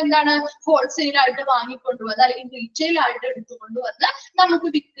 ചിലപ്പോൾ എന്താണ് ഹോൾസെയിൽ ആയിട്ട് വാങ്ങിക്കൊണ്ടുവന്ന് അല്ലെങ്കിൽ റീറ്റെയിൽ ആയിട്ട് എടുത്തുകൊണ്ടുവന്ന് നമുക്ക്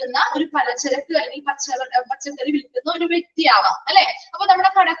വിൽക്കുന്ന ഒരു പലചരക്ക് അല്ലെങ്കിൽ പച്ചക്കറി വിൽക്കുന്ന ഒരു വ്യക്തിയാവാം അല്ലെ? അപ്പൊ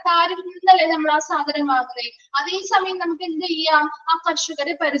നമ്മുടെ കടക്കാരിൽ നിന്നല്ലേ നമ്മൾ ആ സാധനം വാങ്ങുന്നത്. അതേസമയം നമുക്ക് എന്ത് ചെയ്യാം? ആ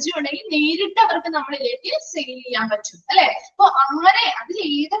കർഷകരെ പരിചയം ഉണ്ടെങ്കിൽ നേരിട്ട് അവർക്ക് നമ്മളിലേക്ക് സെയിൽ ചെയ്യാൻ പറ്റും അല്ലെ? അപ്പൊ അങ്ങനെ അതിൽ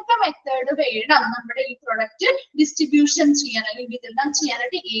ഏതൊക്കെ മെത്തേഡ് വേണം നമ്മുടെ ഈ പ്രൊഡക്റ്റ് ഡിസ്ട്രിബ്യൂഷൻ ചെയ്യാൻ അല്ലെങ്കിൽ വിതരണം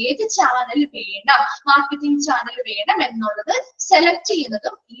ചെയ്യാനായിട്ട് ഏത് ചാനൽ വേണം, മാർക്കറ്റിംഗ് ചാനൽ വേണം എന്നുള്ളത് സെലക്ട്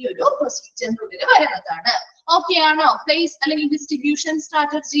ചെയ്യുന്നതും ഈ ഒരു പ്രൊസീജിയറിനുള്ളിൽ വരുന്നതാണ്. ഓക്കെ ആണോ? പ്ലേസ് അല്ലെങ്കിൽ ഡിസ്ട്രിബ്യൂഷൻ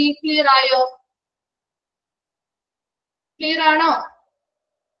സ്ട്രാറ്റജി ക്ലിയർ ആയോ? ക്ലിയർ ആണോ?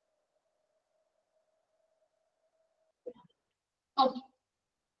 ഓക്കെ,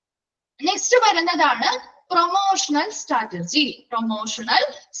 നെക്സ്റ്റ് വരുന്നതാണ് promotional strategy. Promotional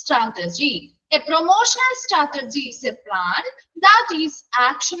strategy. A promotional strategy is a plan that is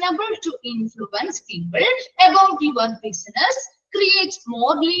actionable to influence people about your business, create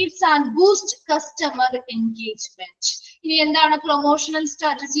more leads and boost customer engagement. ഇനി എന്താണ് promotional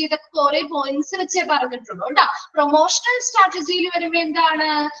strategy? ഇതൊക്കെ കുറെ points വെച്ചേ പറഞ്ഞിട്ടുള്ളൂ കേട്ടോ. Promotional സ്ട്രാറ്റജിയിൽ വരുമ്പോ എന്താണ്,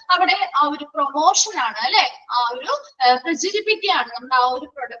 അവിടെ ആ ഒരു പ്രൊമോഷൻ ആണ് അല്ലെ, ആ ഒരു പ്രചരിപ്പിക്കുകയാണ്. നമ്മൾ ആ ഒരു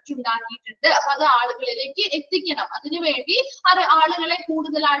പ്രൊഡക്റ്റ് ഉണ്ടാക്കിയിട്ടുണ്ട്, അപ്പൊ അത് ആളുകളിലേക്ക് എത്തിക്കണം. അതിനുവേണ്ടി അത് ആളുകളെ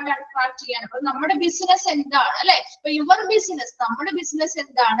കൂടുതലായിട്ട് അട്രാക്ട് ചെയ്യണം. അപ്പൊ നമ്മുടെ ബിസിനസ് എന്താണ് അല്ലെ, ഇപ്പൊ യുവർ ബിസിനസ്, നമ്മുടെ ബിസിനസ്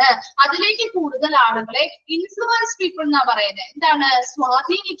എന്താണ്, അതിലേക്ക് കൂടുതൽ ആളുകളെ ഇൻഫ്ലുവൻസ് പീപ്പിൾ എന്നാ പറയുന്നത്. എന്താണ്?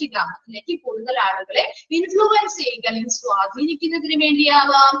 സ്വാധീനിക്കുക. അതിലേക്ക് കൂടുതൽ ആളുകളെ ഇൻഫ്ലുവൻസ് ചെയ്യുക അല്ലെങ്കിൽ സ്വാധീനിക്കുന്നതിന്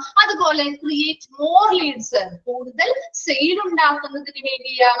വേണ്ടിയാവാം. അതുപോലെ ക്രിയേറ്റ് മോർ ലീഡ്സ്, കൂടുതൽ സെയിൽ ഉണ്ടാക്കുന്നതിന്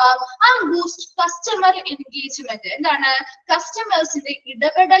വേണ്ടിയാവാം. ആൻഡ് ബൂസ്റ്റ് കസ്റ്റമർ എൻഗേജ്മെന്റ്, എന്താണ്? കസ്റ്റമേഴ്സിന്റെ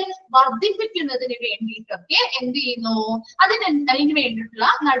ഇടപെടൽ വർദ്ധിപ്പിക്കുന്നതിന് വേണ്ടിയിട്ടൊക്കെ എന്ത് ചെയ്യുന്നു, അതിന് വേണ്ടിയിട്ടുള്ള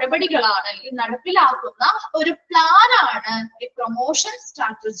നടപടികളാണ് അല്ലെങ്കിൽ നടപ്പിലാക്കുന്ന ഒരു പ്ലാൻ ആണ് എ പ്രൊമോഷൻ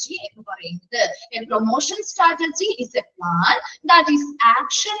സ്ട്രാറ്റജി എന്ന് പറയുന്നത്. A promotion strategy is A plan that is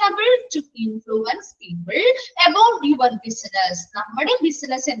actionable to influence people about your business. നമ്മുടെ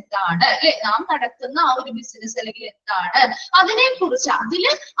ബിസിനസ് എന്താണ് അല്ലെ, നാം നടത്തുന്ന ആ ഒരു ബിസിനസ് അല്ലെങ്കിൽ എന്താണ്, അതിനെ കുറിച്ച്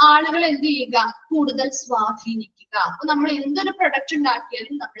അതില് ആളുകൾ എന്ത് ചെയ്യുക, കൂടുതൽ സ്വാധീനിക്കുക. അപ്പൊ നമ്മൾ എന്തൊരു പ്രൊഡക്റ്റ്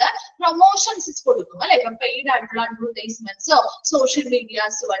ഉണ്ടാക്കിയാലും നമ്മള് പ്രൊമോഷൻസ് കൊടുക്കും അല്ലെ, ഇപ്പൊ പെയ്ഡ് ആയിട്ടുള്ള അഡ്വർടൈസ്മെന്റ്സോ സോഷ്യൽ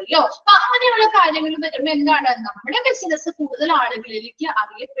മീഡിയാസ് വഴിയോ അപ്പൊ അങ്ങനെയുള്ള കാര്യങ്ങൾ വരുമ്പോ എന്താണ്, നമ്മുടെ ബിസിനസ് കൂടുതൽ ആളുകളിലേക്ക്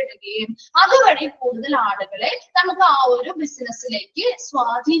അറിയപ്പെടുകയും അതുവഴി കൂടുതൽ ആളുകളെ നമുക്ക് ആ ഒരു ബിസിനസ്സിലേക്ക്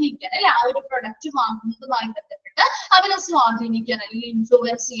സ്വാധീനിക്കാൻ അല്ലെ, ആ ഒരു പ്രൊഡക്റ്റ് വാങ്ങുന്നതുമായി ബന്ധപ്പെട്ട് അവരെ സ്വാധീനിക്കാൻ അല്ലെങ്കിൽ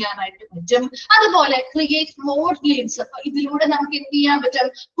ഇൻഫ്ലുവൻസ് ചെയ്യാനായിട്ട് പറ്റും. അതുപോലെ ക്രിയേറ്റ് മോർ ലീഡ്സ്, അപ്പൊ ഇതിലൂടെ നമുക്ക് എന്ത് ചെയ്യാൻ പറ്റും,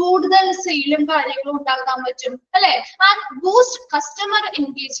 കൂടുതൽ സെയിലും കാര്യങ്ങളും ഉണ്ടാക്കാൻ പറ്റും അല്ലെ. ആൻഡ് ബൂസ്റ്റ് കസ്റ്റമർ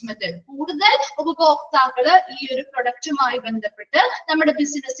എൻഗേജ്മെന്റ്, കൂടുതൽ ഉപഭോക്താക്കള് ഈ ഒരു പ്രൊഡക്റ്റുമായി ബന്ധപ്പെട്ട് നമ്മുടെ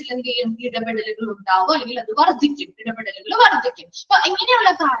ബിസിനസ്സിൽ എന്ത് ചെയ്യും, ഇടപെടലുകൾ ഉണ്ടാവും അല്ലെങ്കിൽ അത് വർദ്ധിക്കും, ഇടപെടലുകൾ വർദ്ധിക്കും. അപ്പൊ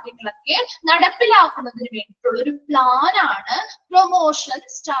ഇങ്ങനെയുള്ള കാര്യങ്ങളൊക്കെ നടപ്പിലാക്കുന്നതിന് വേണ്ടിയിട്ടുള്ള ഒരു പ്ലാൻ ആണ് പ്രൊമോഷൻ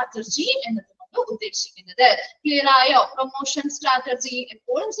സ്ട്രാറ്റജി എന്നത് ഉദ്ദേശിക്കുന്നത്. ക്ലിയർ ആയോ? പ്രൊമോഷൻ സ്ട്രാറ്റജി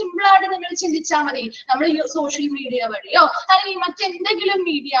എപ്പോഴും സിമ്പിൾ ആയിട്ട് നിങ്ങൾ ചിന്തിച്ചാൽ മതി. നമ്മൾ സോഷ്യൽ മീഡിയ വഴിയോ അല്ലെങ്കിൽ മറ്റെന്തെങ്കിലും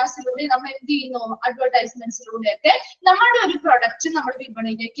മീഡിയാസിലൂടെ നമ്മൾ എന്ത് ചെയ്യുന്നു, അഡ്വർടൈസ്മെന്റ്സിലൂടെ ഒക്കെ നമ്മുടെ ഒരു പ്രൊഡക്റ്റ് നമ്മൾ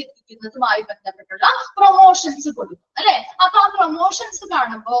വിപണിയിലേക്ക് എത്തിക്കുന്നതുമായി ബന്ധപ്പെട്ടുള്ള പ്രൊമോഷൻസ് കൊടുക്കും അല്ലെ. അപ്പൊ ആ പ്രൊമോഷൻസ്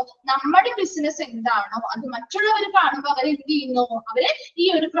കാണുമ്പോൾ നമ്മുടെ ബിസിനസ് എന്താണോ അത് മറ്റുള്ളവർ കാണുമ്പോൾ അവർ എന്ത് ചെയ്യുന്നു, അവരെ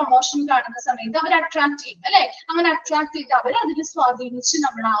ഈ ഒരു പ്രൊമോഷൻ കാണുന്ന സമയത്ത് അവർ അട്രാക്ട് ചെയ്യും അല്ലെ. അങ്ങനെ അട്രാക്ട് ചെയ്ത് അവർ അതിൽ സ്വാധീനിച്ച്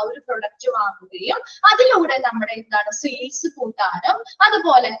നമ്മൾ ആ ഒരു പ്രൊഡക്റ്റ് വാങ്ങുകയും അതിലൂടെ നമ്മുടെ എന്താണ് സെയിൽസ് കൂട്ടാനും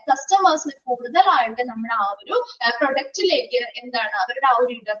അതുപോലെ കസ്റ്റമേഴ്സിന് കൂടുതലായിട്ട് നമ്മുടെ ആ ഒരു പ്രൊഡക്റ്റിലേക്ക് എന്താണ് അവരുടെ ആ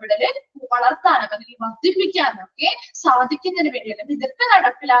ഒരു ഇടപെടല് വളർത്താനും അല്ലെങ്കിൽ വർദ്ധിപ്പിക്കാനും ഒക്കെ സാധിക്കുന്നതിന് വേണ്ടി അല്ലെങ്കിൽ ഇതൊക്കെ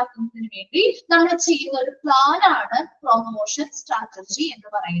നടപ്പിലാക്കുന്നതിന് വേണ്ടി നമ്മൾ ചെയ്യുന്ന ഒരു പ്ലാൻ ആണ് പ്രൊമോഷൻ സ്ട്രാറ്റജി എന്ന്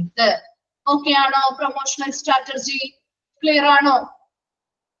പറയുന്നത്. ഓക്കെ ആണോ? പ്രൊമോഷണൽ സ്ട്രാറ്റജി ക്ലിയർ ആണോ?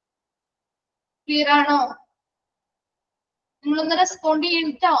 ക്ലിയർ ആണോ? നിങ്ങളൊന്ന് റെസ്പോണ്ട്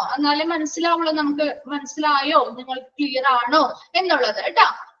ചെയ്യട്ടോ, എന്നാലേ മനസ്സിലാവുള്ളൂ. നമുക്ക് മനസ്സിലായോ, നിങ്ങൾക്ക് ക്ലിയർ ആണോ എന്നുള്ളത് കേട്ടോ.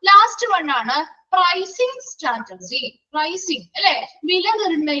 ലാസ്റ്റ് വൺ ആണ് പ്രൈസിങ് സ്ട്രാറ്റജി. പ്രൈസിങ് അല്ലെ, വില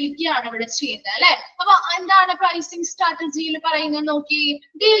നിർണ്ണയിക്കുകയാണ് ഇവിടെ ചെയ്യുന്നത് അല്ലെ. അപ്പൊ എന്താണ് പ്രൈസിങ് സ്ട്രാറ്റജിയിൽ പറയുന്നത് നോക്കി,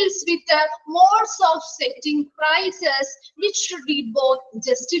 deals with modes of setting prices which should be both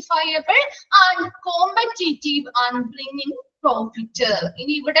justifiable and competitive and bringing profit.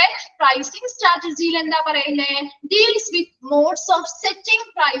 ഇനി ഇവിടെ പ്രൈസിംഗ് സ്ട്രാറ്റജിയിൽ എന്താ പറയുന്നത്, deals with modes of setting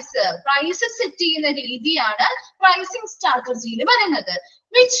price, price set ചെയ്യുന്ന രീതിയാണ് പ്രൈസിംഗ് സ്ട്രാറ്റജിയിൽ പറയുന്നത്.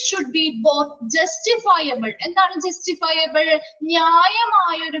 which should be both justifiable. എന്താണ് justifiable?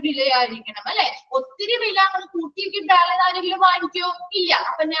 ന്യായമായ ഒരു വിലയായിരിക്കണം അല്ലെ. ഒത്തിരി വില നമ്മൾ കൂട്ടിക്കിട്ടാൽ ആരെങ്കിലും വാങ്ങിക്കോ? ഇല്ല.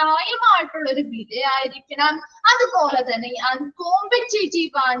 അപ്പൊ ന്യായമായിട്ടുള്ള ഒരു വിലയായിരിക്കണം. അതുപോലെ തന്നെ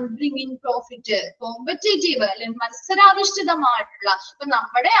competitive and bringing profit. Competitive അല്ലെങ്കിൽ മത്സരാധിഷ്ഠിതമായിട്ടുള്ള, ഇപ്പൊ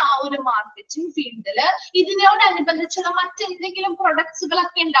നമ്മുടെ ആ ഒരു മാർക്കറ്റിംഗ് ഫീൽഡില് ഇതിനോടനുബന്ധിച്ചുള്ള മറ്റെന്തെങ്കിലും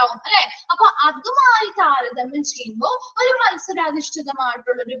പ്രൊഡക്ട്സുകളൊക്കെ ഉണ്ടാവും അല്ലെ. അപ്പൊ അതുമായി താരതമ്യം ചെയ്യുമ്പോൾ ഒരു മത്സരാധിഷ്ഠിതമായിട്ടുള്ള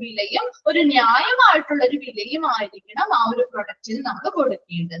ഒരു വിലയും ഒരു ന്യായമായിട്ടുള്ള ഒരു വിലയും ആയിരിക്കണം ആ ഒരു പ്രൊഡക്റ്റിന് നമ്മൾ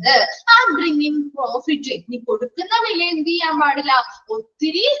കൊടുക്കേണ്ടത്. ആ ബ്രിങ്ങിങ് പ്രോഫിറ്റ്, ഇനി കൊടുക്കുന്ന വില എന്ത് ചെയ്യാൻ പാടില്ല,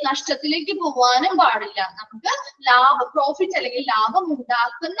 ഒത്തിരി നഷ്ടത്തിലേക്ക് പോവാനും പാടില്ല. നമുക്ക് പ്രോഫിറ്റ് അല്ലെങ്കിൽ ലാഭം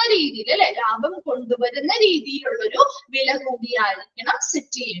ഉണ്ടാക്കുന്ന രീതിയിൽ അല്ലെ, ലാഭം കൊണ്ടുവരുന്ന രീതിയിലുള്ളൊരു വില കൂടിയായിരിക്കണം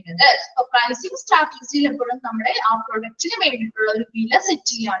സെറ്റ് ചെയ്യേണ്ടത്. അപ്പൊ പ്രൈസിംഗ് സ്ട്രാറ്റജിയിൽ എപ്പോഴും നമ്മുടെ ആ പ്രൊഡക്റ്റിന് വേണ്ടിയിട്ടുള്ള ഒരു വില സെറ്റ്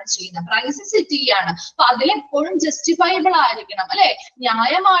ചെയ്യാണ് ചെയ്യുന്നത്, പ്രൈസ് സെറ്റ് ചെയ്യാണ്. അപ്പൊ അതിലെപ്പോഴും ജസ്റ്റിഫയബിൾ ആയിരിക്കണം അല്ലെ,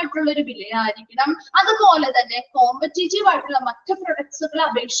 ന്യായമായിട്ടുള്ള ഒരു വിലയായിരിക്കണം. അതുപോലെ തന്നെ കോമ്പറ്റീറ്റീവ് ആയിട്ടുള്ള മറ്റ് പ്രൊഡക്ട്സുകളെ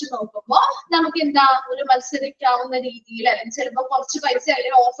അപേക്ഷിച്ച് നോക്കുമ്പോൾ നമുക്ക് എന്താ ഒരു മത്സരിക്കാവുന്ന രീതിയിൽ, അല്ലെങ്കിൽ ചിലപ്പോൾ കുറച്ച് പൈസ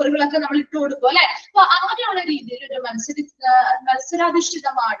അല്ലെങ്കിൽ ഓഫറുകളൊക്കെ നമ്മൾ ഇട്ട് കൊടുക്കും അല്ലെ. അപ്പൊ അങ്ങനെയുള്ള രീതിയിൽ ഒരു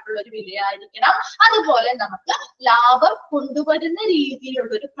മത്സരാധിഷ്ഠിതമായിട്ടുള്ള ഒരു വിലയായിരിക്കണം. അതുപോലെ നമുക്ക് ലാഭം കൊണ്ടുവരുന്ന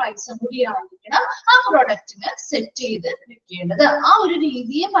രീതിയിലുള്ള ഒരു പ്രൈസും കൂടി ആയിരിക്കണം ആ പ്രൊഡക്റ്റിന് സെറ്റ് ചെയ്ത് വെക്കേണ്ടത്. ആ ഒരു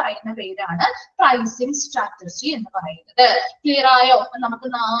രീതിയെ പറയുന്ന പേരാണ് പ്രൈസിംഗ് സ്ട്രാറ്റജി എന്ന് പറയുന്നത്. ക്ലിയർ ആയോ? നമുക്ക്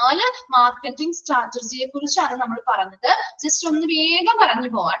 4 മാർക്കറ്റിംഗ് സ്ട്രാറ്റജിയെ കുറിച്ചാണ് നമ്മൾ പറഞ്ഞത്. ജസ്റ്റ് ഒന്ന് വേഗം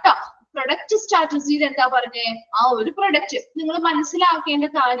പറഞ്ഞു പോവാം കേട്ടോ. പ്രൊഡക്റ്റ് സ്ട്രാറ്റജിയിൽ എന്താ പറഞ്ഞേ? ആ ഒരു പ്രൊഡക്റ്റ് നിങ്ങൾ മനസ്സിലാക്കേണ്ട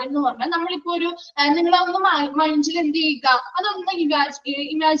കാര്യം എന്ന് പറഞ്ഞാൽ, നമ്മളിപ്പോ ഒരു നിങ്ങളൊന്ന് മൈൻഡിൽ എന്ത് ചെയ്യുക, അതൊന്ന്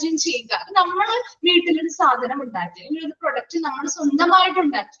ഇമാജിൻ ചെയ്യുക. നമ്മൾ വീട്ടിലൊരു സാധനം ഉണ്ടാക്കി, അല്ലെങ്കിൽ ഒരു പ്രൊഡക്റ്റ് നമ്മൾ സ്വന്തമായിട്ട്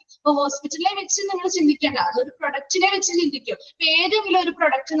ഉണ്ടാക്കി. ഇപ്പൊ ഹോസ്പിറ്റലിനെ വെച്ച് നിങ്ങൾ ചിന്തിക്കേണ്ട, അതൊരു പ്രൊഡക്റ്റിനെ വെച്ച് ചിന്തിക്കും. ഏതെങ്കിലും ഒരു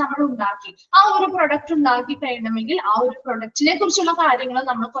പ്രൊഡക്റ്റ് നമ്മൾ ഉണ്ടാക്കി, ആ ഒരു പ്രൊഡക്റ്റ് ഉണ്ടാക്കി കഴിയണമെങ്കിൽ ആ ഒരു പ്രൊഡക്റ്റിനെ കുറിച്ചുള്ള കാര്യങ്ങൾ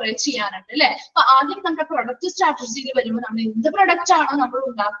നമ്മൾ കുറെ ചെയ്യാനുണ്ട് അല്ലെ. അപ്പൊ ആദ്യം നമ്മുടെ പ്രൊഡക്റ്റ് സ്ട്രാറ്റജിയിൽ വരുമ്പോൾ നമ്മൾ എന്ത് പ്രൊഡക്റ്റ് ആണോ നമ്മൾ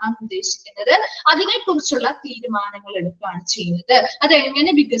ഉണ്ടാക്കാൻ ഉദ്ദേശിക്കുന്നത് അതിനെ കുറിച്ചുള്ള തീരുമാനങ്ങൾ എടുക്കുകയാണ് ചെയ്യുന്നത്.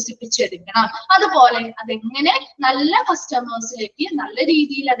 അതെങ്ങനെ വികസിപ്പിച്ചെടുക്കണം, അതുപോലെ അതെങ്ങനെ നല്ല കസ്റ്റമേഴ്സിലേക്ക് നല്ല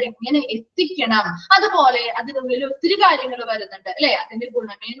രീതിയിൽ അതെങ്ങനെ എത്തിക്കണം, അതുപോലെ അതിനുള്ളിൽ ഒത്തിരി കാര്യങ്ങൾ വരുന്നുണ്ട് അല്ലെ. അതിന്റെ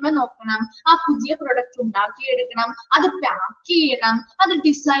ഗുണമേന്മ നോക്കണം, ആ പുതിയ പ്രൊഡക്റ്റ് ഉണ്ടാക്കിയെടുക്കണം, അത് പാക്ക് ചെയ്യണം, അത്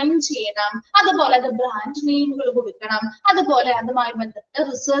ഡിസൈൻ ചെയ്യണം, അതുപോലെ അത് ബ്രാൻഡ് നെയിമുകൾ കൊടുക്കണം, അതുപോലെ അതുമായി ബന്ധപ്പെട്ട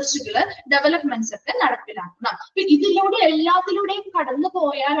റിസർച്ചുകൾ ഡെവലപ്മെന്റ്സ് ഒക്കെ നടപ്പിലാക്കണം. അപ്പൊ ഇതിലൂടെ എല്ലാത്തിലൂടെയും കടന്നു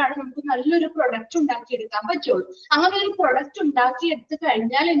പോയാലാണ് നമുക്ക് നല്ലൊരു പ്രൊഡക്റ്റ് ഉണ്ടാക്കിയെടുക്കാൻ പറ്റുള്ളൂ. അങ്ങനെ ഒരു പ്രൊഡക്റ്റ് ഉണ്ടാക്കിയെടുത്ത്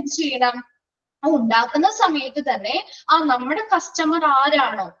കഴിഞ്ഞാൽ എന്ത് ചെയ്യണം? ഉണ്ടാക്കുന്ന സമയത്ത് തന്നെ നമ്മുടെ കസ്റ്റമർ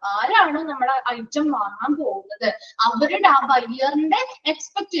ആരാണോ നമ്മുടെ ഐറ്റം വാങ്ങാൻ പോകുന്നത് അവരുടെ ആ ബയ്യറിന്റെ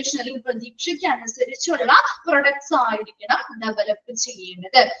എക്സ്പെക്ടേഷൻ അല്ലെങ്കിൽ പ്രതീക്ഷയ്ക്ക് അനുസരിച്ചുള്ള പ്രൊഡക്ട്സ് ആയിരിക്കണം ഡെവലപ്പ്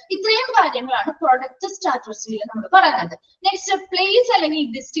ചെയ്യേണ്ടത്. ഇത്രയും കാര്യങ്ങളാണ് പ്രൊഡക്റ്റ് സ്ട്രാറ്റജിയിൽ നമ്മൾ പറയുന്നത്. നെക്സ്റ്റ് പ്ലേസ് അല്ലെങ്കിൽ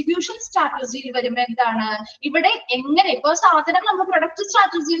ഡിസ്ട്രിബ്യൂഷൻ സ്ട്രാറ്റജിയിൽ വരുമ്പോൾ എന്താണ്? ഇവിടെ എങ്ങനെ ഇപ്പൊ സാധനം നമ്മൾ പ്രൊഡക്റ്റ്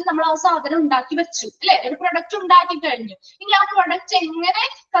സ്ട്രാറ്റജിയിൽ നമ്മൾ ആ സാധനം ഉണ്ടാക്കി വെച്ചു അല്ലെ, ഒരു പ്രൊഡക്റ്റ് ഉണ്ടാക്കി കഴിഞ്ഞു. ഇനി ആ പ്രൊഡക്റ്റ് എങ്ങനെ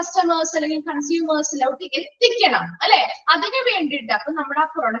കസ്റ്റമേഴ്സ് അല്ലെങ്കിൽ കൺസ്യൂമേഴ്സിലോട്ട് എത്തിക്കണം അല്ലെ, അതിന് വേണ്ടിയിട്ട് അപ്പൊ നമ്മുടെ ആ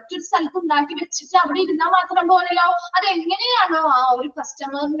പ്രൊഡക്റ്റ് ഒരു സ്ഥലത്ത് ഉണ്ടാക്കി വെച്ചിട്ട് അവിടെ ഇരുന്നാൽ മാത്രം പോലെയോ, അത് എങ്ങനെയാണോ ആ ഒരു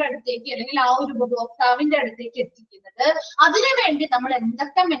കസ്റ്റമറിന്റെ അടുത്തേക്ക് അല്ലെങ്കിൽ ആ ഒരു ഉപഭോക്താവിന്റെ അടുത്തേക്ക് എത്തിക്കുന്നത്, അതിനു വേണ്ടി നമ്മൾ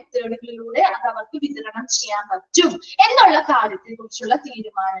എന്തൊക്കെ മെത്തേഡുകളിലൂടെ അത് അവർക്ക് വിതരണം ചെയ്യാൻ പറ്റും എന്നുള്ള കാര്യത്തെ കുറിച്ചുള്ള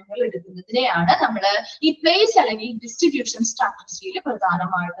തീരുമാനങ്ങൾ എടുക്കുന്നതിനെയാണ് നമ്മൾ ഈ പ്ലേസ് അല്ലെങ്കിൽ ഡിസ്ട്രിബ്യൂഷൻ സ്ട്രാറ്റജിയിൽ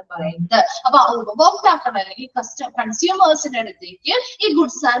പ്രധാനമായിട്ടും പറയുന്നത്. അപ്പൊ ഉപഭോക്താക്കൾ അല്ലെങ്കിൽ കൺസ്യൂമേഴ്സിന്റെ അടുത്തേക്ക് ഈ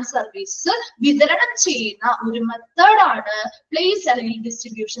ഗുഡ്സ് ആൻഡ് സർവീസസ് വിതരണം ചെയ്യുന്ന ഒരു മെത്തേഡാണ് പ്ലേസ് അല്ലെങ്കിൽ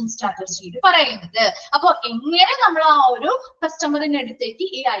ഡിസ്ട്രിബ്യൂഷൻ സ്ട്രാറ്റജിയിൽ പറയുന്നത്. അപ്പൊ എങ്ങനെ നമ്മൾ ആ ഒരു കസ്റ്റമറിന്റെ അടുത്തേക്ക്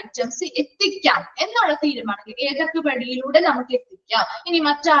ഈ ഐറ്റംസ് എത്തിക്കാം എന്നുള്ള തീരുമാനങ്ങൾ, ഏതൊക്കെ വഴിയിലൂടെ നമുക്ക് എത്തിക്കാം, ഇനി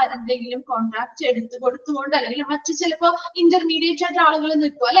മറ്റാരെന്തെങ്കിലും കോൺട്രാക്ട് എടുത്തു കൊടുത്തുകൊണ്ട് അല്ലെങ്കിൽ മറ്റു ചിലപ്പോ ഇന്റർമീഡിയറ്റ് ആയിട്ട് ആളുകൾ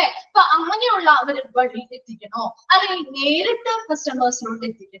നിൽക്കും അല്ലെ, അപ്പൊ അങ്ങനെയുള്ള അവർ വഴി എത്തിക്കണോ അല്ലെങ്കിൽ നേരിട്ട് കസ്റ്റമേഴ്സിലോട്ട്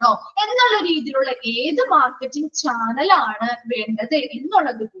എത്തിക്കണോ എന്നുള്ള രീതിയിലുള്ള ഏത് മാർക്കറ്റിംഗ് ചാനലാണ് വേണ്ടത്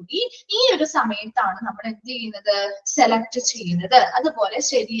എന്നുള്ളത് കൂടി ഈ ഒരു സമയത്താണ് നമ്മൾ എന്ത് ചെയ്യുന്നത്, സെലക്ട് ചെയ്യുന്നത്. അതുപോലെ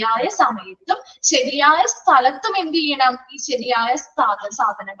ശരിയായ സമയത്തും ശരിയായ സ്ഥലത്തും എന്ത് ചെയ്യണം, ഈ ശരിയായ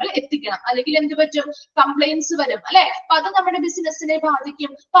സാധനങ്ങൾ എത്തിക്കണം. അല്ലെങ്കിൽ എന്ത് പറ്റും, കംപ്ലൈന്റ്സ് വരും അല്ലെ, അപ്പൊ അത് നമ്മുടെ ബിസിനസിനെ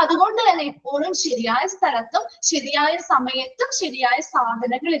ബാധിക്കും. അപ്പൊ അതുകൊണ്ട് തന്നെ എപ്പോഴും ശരിയായ സ്ഥലത്തും ശരിയായ സമയത്തും ശരിയായ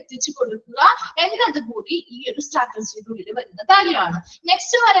സാധനങ്ങൾ എത്തിച്ചു കൊടുക്കുക എന്നത് കൂടി ഈ ഒരു സ്ട്രാറ്റജിയുടെ വരുന്ന കാര്യമാണ്.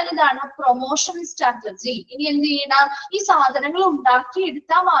 നെക്സ്റ്റ് പറയുന്നതാണ് പ്രൊമോഷൻ സ്ട്രാറ്റജി. ഇനി എന്ത് ചെയ്യണം, ഈ സാധനങ്ങൾ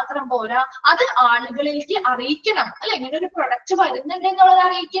ഉണ്ടാക്കിയെടുത്താൽ മാത്രം പോരാ, അത് ആളുകളിലേക്ക് അറിയിക്കണം അല്ലെ, ഇങ്ങനെ ഒരു പ്രൊഡക്റ്റ് വരുന്നുണ്ട് എന്നുള്ളത്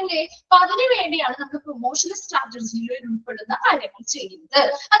അറിയിക്കണ്ടേ. അപ്പൊ അതിനു വേണ്ടിയാണ് നമുക്ക് പ്രൊമോഷൻ സ്ട്രാറ്റജിയിൽ ഉൾപ്പെടുന്ന കാര്യങ്ങൾ ചെയ്യുന്നത്.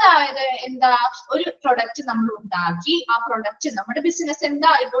 അതായത് എന്താ, ഒരു പ്രൊഡക്റ്റ് നമ്മൾ ഉണ്ടാക്കി, ആ പ്രൊഡക്റ്റ് നമ്മുടെ ബിസിനസ്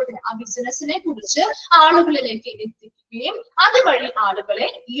എന്തായിക്കോട്ടെ ആ ബിസിനസിനെ കുറിച്ച് ആളുകളിലേക്ക് എത്തിക്കുകയും അതുവഴി ആളുകളെ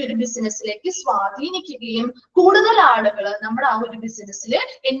ഈ ഒരു ബിസിനസ്സിലേക്ക് സ്വാധീനിക്കുകയും കൂടുതൽ ആളുകൾ നമ്മുടെ ആ ഒരു ബിസിനസ്സിൽ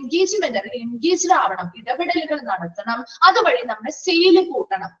എൻഗേജ്മെന്റ് അല്ലെങ്കിൽ എൻഗേജ്ഡ് ആവണം, ഇടപെടലുകൾ നടത്തണം, അതുവഴി നമ്മുടെ സെയില്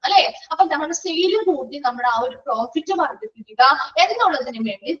കൂട്ടണം അല്ലെ. അപ്പൊ നമ്മുടെ സെയില് കൂട്ടി നമ്മുടെ ആ ഒരു പ്രോഫിറ്റ് വർദ്ധിപ്പിക്കുക എന്നുള്ളതിന്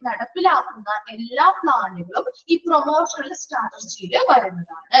വേണ്ടി നടപ്പിലാക്കുന്ന എല്ലാ പ്ലാനുകളും ഈ പ്രൊമോഷണൽ സ്ട്രാറ്റജിയിൽ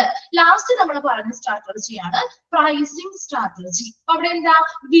വരുന്നതാണ്. ലാസ്റ്റ് നമ്മൾ പറഞ്ഞ സ്ട്രാറ്റജിയാണ് പ്രൈസിംഗ് സ്ട്രാറ്റജി. അവിടെ എന്താ,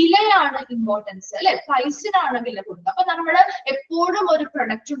 വിലയാണ് ഇമ്പോർട്ടൻസ് അല്ലെ, പ്രൈസിനാണ് വില കൊടുക്കുക. അപ്പൊ നമ്മൾ എപ്പോഴും ഒരു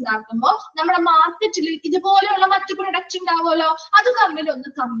പ്രൊഡക്റ്റ് ഉണ്ടാക്കുമ്പോൾ നമ്മുടെ മാർക്കറ്റിൽ ഇതുപോലെയുള്ള മറ്റു പ്രൊഡക്റ്റ് ഉണ്ടാവുമല്ലോ, അത് തമ്മിൽ ഒന്ന്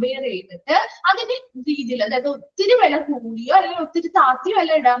കമ്പയർ ചെയ്തിട്ട് അതിന്റെ രീതിയിൽ, അതായത് ഒത്തിരി വില കൂടിയോ അല്ലെങ്കിൽ ഒത്തിരി താത്തിയോ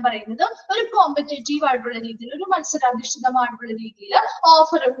അല്ല ഇടാൻ പറയുന്നത്, ഒരു കോമ്പറ്റേറ്റീവ് ആയിട്ടുള്ള രീതിയിൽ, ഒരു മത്സരാധിഷ്ഠിതമായിട്ടുള്ള രീതിയിൽ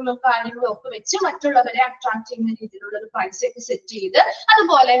ഓഫറുകളും കാര്യങ്ങളും ഒക്കെ വെച്ച് മറ്റുള്ളവരെ അട്രാക്ട് ചെയ്യുന്ന രീതിയിലുള്ള ഒരു പ്രൈസ് ഒക്കെ സെറ്റ് ചെയ്ത്,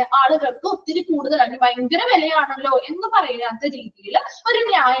 അതുപോലെ ആളുകൾക്ക് ഒത്തിരി കൂടുതലാണ്, ഭയങ്കര വിലയാണല്ലോ എന്ന് പറയാത്ത രീതിയിൽ ഒരു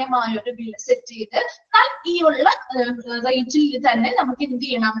ന്യായമായ ഒരു വില സെറ്റ് ചെയ്ത് ഈ ഉള്ള റേറ്റിൽ തന്നെ നമുക്ക് എന്ത്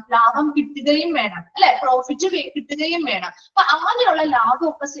ചെയ്യണം, ലാഭം കിട്ടുകയും വേണം, അല്ലെ, പ്രോഫിറ്റ് കിട്ടുകയും വേണം. അപ്പൊ അങ്ങനെയുള്ള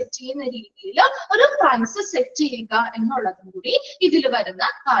ലാഭമൊക്കെ സെറ്റ് ചെയ്യുന്ന രീതിയിൽ ഒരു പ്രൈസ് സെറ്റ് ചെയ്യുക എന്നുള്ളതും കൂടി ഇതിൽ വരുന്ന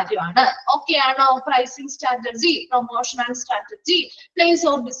കാര്യമാണ്. ഓക്കെ ആണോ? Pricing strategy, promotional strategy, place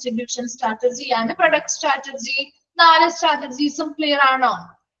of distribution strategy and product strategy, 4 സ്ട്രാറ്റജീസും clear ആണോ?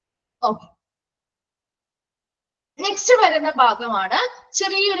 ഓക്കെ. നെക്സ്റ്റ് വരുന്ന ഭാഗമാണ്,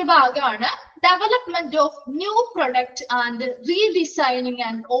 ചെറിയൊരു ഭാഗമാണ്, development of new product and redesigning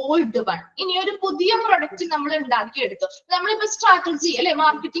and old one. ഇനി ഒരു പുതിയ പ്രൊഡക്റ്റ് നമ്മൾ ഉണ്ടാക്കിയെടുത്തു. നമ്മളിപ്പോ സ്ട്രാറ്റജി അല്ലെ,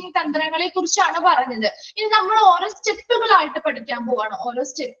 മാർക്കറ്റിംഗ് തന്ത്രങ്ങളെ കുറിച്ചാണ് പറഞ്ഞത്. ഇനി നമ്മൾ ഓരോ സ്റ്റെപ്പുകളായിട്ട് പഠിക്കാൻ പോവാണ്. ഓരോ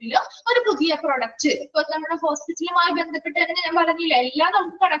സ്റ്റെപ്പിലും ഒരു പുതിയ പ്രൊഡക്റ്റ്, ഇപ്പൊ നമ്മുടെ ഹോസ്പിറ്റലുമായി ബന്ധപ്പെട്ട് തന്നെ ഞാൻ പറഞ്ഞില്ല, എല്ലാം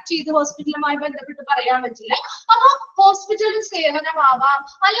നമുക്ക് കണക്ട് ചെയ്ത് ഹോസ്പിറ്റലുമായി ബന്ധപ്പെട്ട് പറയാൻ പറ്റില്ല. അപ്പൊ ഹോസ്പിറ്റൽ സേവനമാവാം,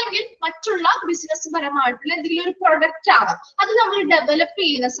 അല്ലെങ്കിൽ മറ്റുള്ള ബിസിനസ് പരമായിട്ടുള്ള എന്തെങ്കിലും ഒരു പ്രൊഡക്റ്റ് ആവാം. അത് നമ്മൾ ഡെവലപ്പ്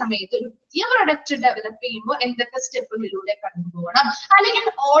ചെയ്യുന്ന സമയത്ത്, ഒരു പുതിയ പ്രൊഡക്റ്റ് ഡെവലപ്പ് ചെയ്യുമ്പോൾ എന്തൊക്കെ സ്റ്റെപ്പുകളിലൂടെ കടന്നു പോകണം, അല്ലെങ്കിൽ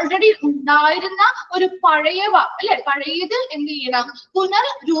ഓൾറെഡി ഉണ്ടായിരുന്ന ഒരു പഴയത് എന്ത് ചെയ്യണം,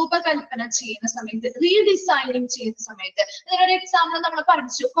 പുനർരൂപകൽപ്പന ചെയ്യുന്ന സമയത്ത്, റീഡിസൈനിങ് ചെയ്യുന്ന സമയത്ത്. ഇതിനൊരു എക്സാമ്പിൾ നമ്മൾ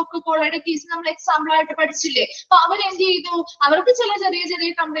പഠിച്ചു, കൊക്കോകോളയുടെ കേസ് നമ്മൾ എക്സാമ്പിൾ ആയിട്ട് പഠിച്ചില്ലേ. അപ്പൊ അവരെന്ത് ചെയ്തു, അവർക്ക് ചില ചെറിയ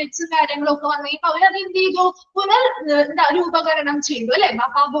ചെറിയ കംപ്ലൈന്റ്സും കാര്യങ്ങളൊക്കെ വന്നപ്പോൾ അവരത് എന്ത് ചെയ്തു, രൂപകരണം ചെയ്തു, അല്ലെ.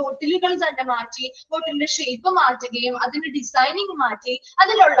 അപ്പൊ ആ ബോട്ടിലുകൾ തന്നെ മാറ്റി, ബോട്ടിലിന്റെ ഷേപ്പ് മാറ്റുകയും അതിന്റെ ഡിസൈനിങ് മാറ്റി,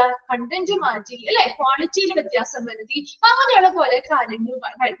 അതിലുള്ള കണ്ടന്റ് മാറ്റി, അല്ലെ, ക്വാളിറ്റിയിൽ വ്യത്യാസം വരുത്തി, അങ്ങനെയുള്ള പോലെ കാര്യങ്ങൾ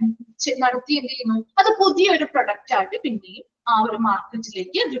നടത്തി എന്ത് ചെയ്യുന്നു, അത് പുതിയൊരു പ്രൊഡക്റ്റ് ആയിട്ട് പിന്നെയും ആ ഒരു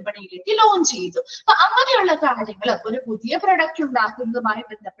മാർക്കറ്റിലേക്ക്, വിപണിയിലേക്ക് ലോഞ്ച് ചെയ്തു. അപ്പൊ അങ്ങനെയുള്ള കാര്യങ്ങൾ ഒരു പുതിയ പ്രൊഡക്റ്റ് ഉണ്ടാക്കുന്നതുമായി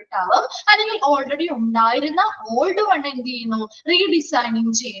ബന്ധപ്പെട്ടാവും, അല്ലെങ്കിൽ ഓൾറെഡി ഉണ്ടായിരുന്ന ഓൾഡ് വൺ എന്ത് ചെയ്യുന്നു,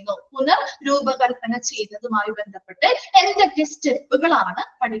 റീഡിസൈനിങ് ചെയ്യുന്നു, പുനർരൂപകൽപ്പന ചെയ്യുന്നതുമായി ബന്ധപ്പെട്ട് എന്തൊക്കെ സ്റ്റെപ്പുകളാണ്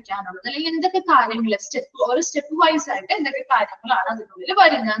പഠിക്കാനുള്ളത്, അല്ലെങ്കിൽ എന്തൊക്കെ കാര്യങ്ങൾ ഓരോ സ്റ്റെപ്പ് വൈസ് ആയിട്ട് എന്തൊക്കെ കാര്യങ്ങളാണ് അതിനുള്ളിൽ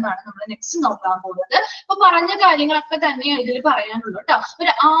വരുന്നതെന്നാണ് നമ്മൾ നെക്സ്റ്റ് നോക്കാൻ പോകുന്നത്. അപ്പൊ പറഞ്ഞ കാര്യങ്ങളൊക്കെ തന്നെയാണ് ഇതിൽ പറയാനുള്ളൂ കേട്ടോ.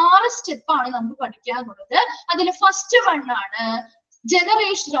 ഒരു 6 സ്റ്റെപ്പാണ് നമുക്ക് പഠിക്കാനുള്ളത്. അതിൽ ഫസ്റ്റ് വൺ ആണ്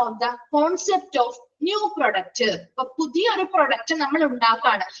generation of the concept of new product. ഇപ്പൊ പുതിയൊരു പ്രൊഡക്റ്റ് നമ്മൾ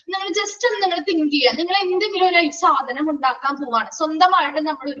ഉണ്ടാക്കാണ്. നിങ്ങൾ ജസ്റ്റ് ഒന്ന് നിങ്ങൾ തിങ്ക് ചെയ്യുക, നിങ്ങൾ എന്തെങ്കിലും ഒരു സാധനം ഉണ്ടാക്കാൻ പോവാണ്, സ്വന്തമായിട്ട്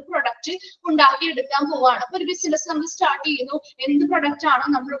നമ്മൾ ഒരു പ്രൊഡക്റ്റ് ഉണ്ടാക്കിയെടുക്കാൻ പോവാണ്. ഒരു ബിസിനസ് നമ്മൾ സ്റ്റാർട്ട് ചെയ്യുന്നു, എന്ത് പ്രൊഡക്റ്റ് ആണോ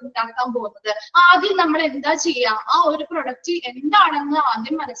നമ്മൾ ഉണ്ടാക്കാൻ പോകുന്നത്, ആദ്യം നമ്മൾ എന്താ ചെയ്യുക, ആ ഒരു പ്രൊഡക്റ്റ് എന്താണെന്ന്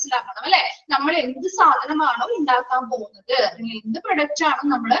ആദ്യം മനസ്സിലാക്കണം, അല്ലെ. നമ്മൾ എന്ത് സാധനമാണോ ഉണ്ടാക്കാൻ പോകുന്നത്, എന്ത് പ്രൊഡക്റ്റ് ആണോ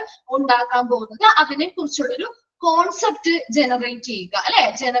നമ്മൾ ഉണ്ടാക്കാൻ പോകുന്നത്, അതിനെ കുറിച്ചുള്ളൊരു കോൺസെപ്റ്റ് ജനറേറ്റ് ചെയ്യുക, അല്ലെ.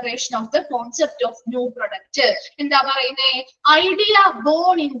 Generation of the concept of new product. എന്താ പറയുന്നേ, idea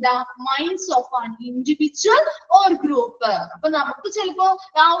born in the minds of an individual or group. അപ്പൊ നമുക്ക് ചിലപ്പോ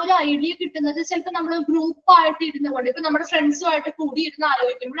ആ ഒരു ഐഡിയ കിട്ടുന്നത് ചിലപ്പോൾ നമ്മൾ ഗ്രൂപ്പായിട്ട് ഇരുന്നുകൊണ്ട്, ഇപ്പൊ നമ്മുടെ ഫ്രണ്ട്സുമായിട്ട് കൂടി ഇരുന്ന്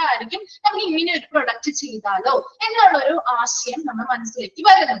ആലോചിക്കുമ്പോഴായിരിക്കും നമുക്ക് ഇങ്ങനെ ഒരു പ്രൊഡക്റ്റ് ചെയ്താലോ എന്നുള്ളൊരു ആശയം നമ്മുടെ മനസ്സിലേക്ക്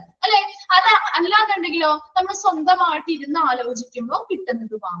വരുന്നത്, അല്ലെ. അത് അല്ലാന്നുണ്ടെങ്കിലോ നമ്മൾ സ്വന്തമായിട്ട് ഇരുന്ന് ആലോചിക്കുമ്പോൾ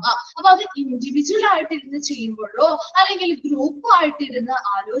കിട്ടുന്നതുമാകാം. അപ്പൊ അത് ഇൻഡിവിജ്വൽ ആയിട്ട് ഇരുന്ന് ചെയ്യുമ്പോൾ അല്ലെങ്കിൽ ഗ്രൂപ്പായിട്ടിരുന്ന്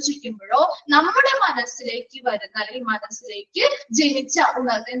ആലോചിക്കുമ്പോഴോ നമ്മുടെ മനസ്സിലേക്ക് വരുന്ന, അല്ലെങ്കിൽ മനസ്സിലേക്ക് ജനിച്ച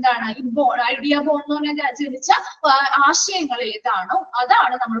എന്താണ് ഐഡിയ ബോൺ എന്ന് പറഞ്ഞാൽ ജനിച്ച ആശയങ്ങൾ ഏതാണോ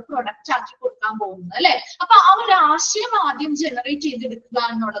അതാണ് നമ്മൾ പ്രൊഡക്റ്റ് ആക്കി കൊടുക്കാൻ പോകുന്നത്, അല്ലെ. അപ്പൊ ആ ഒരു ആശയം ആദ്യം ജനറേറ്റ് ചെയ്തെടുക്കുക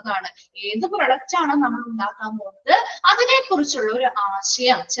എന്നുള്ളതാണ്. ഏത് പ്രൊഡക്റ്റ് ആണോ നമ്മൾ ഉണ്ടാക്കാൻ പോകുന്നത് അതിനെ കുറിച്ചുള്ള ഒരു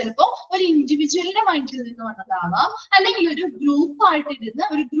ആശയം ചിലപ്പോ ഒരു ഇൻഡിവിജ്വലിന്റെ മൈൻഡിൽ നിന്ന് വന്നതാവാം, അല്ലെങ്കിൽ ഒരു ഗ്രൂപ്പായിട്ടിരുന്ന്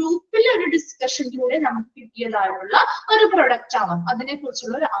ഒരു ഗ്രൂപ്പിൽ ഒരു ഡിസ്കഷനിലൂടെ നമുക്ക് കിട്ടിയതാണ് ഒരു പ്രൊഡക്റ്റ് ആവാം. അതിനെ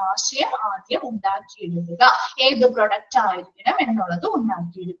കുറിച്ചുള്ള ഒരു ആശയം ആദ്യം ഉണ്ടാക്കിയെടുക്കുക, ഏത് പ്രൊഡക്റ്റ് ആയിരിക്കണം എന്നുള്ളത്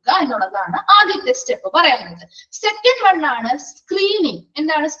ഉണ്ടാക്കിയെടുക്കുക എന്നുള്ളതാണ് ആദ്യത്തെ സ്റ്റെപ്പ് പറയുന്നത്. സെക്കൻഡ് വൺ ആണ് സ്ക്രീനിങ്.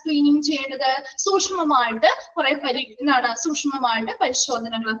 എന്താണ് സ്ക്രീനിങ് ചെയ്യേണ്ടത്? സൂക്ഷ്മമായിട്ട് സൂക്ഷ്മമായിട്ട്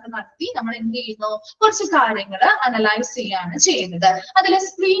പരിശോധനകളൊക്കെ നടത്തി നമ്മൾ എന്ത് ചെയ്യുന്നു, കുറച്ച് കാര്യങ്ങൾ അനലൈസ് ചെയ്യാണ് ചെയ്യുന്നത്. അതിൽ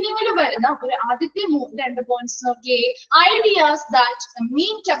സ്ക്രീനിങ്ങിൽ വരുന്ന ഒരു ആദ്യത്തെ 2 പോയിന്റ്സ് നോക്കിയേ. Ideas that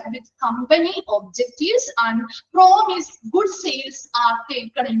meet up with company objectives and promise good sales are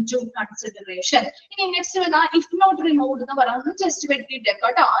taken into consideration. ഇനി നെക്സ്റ്റ് വരുന്ന ഇഫ് നോട്ട് റിമൂവ്ഡ് എന്ന് പറയുന്നത് ജസ്റ്റ് വെട്ടിയിട്ടേക്കോ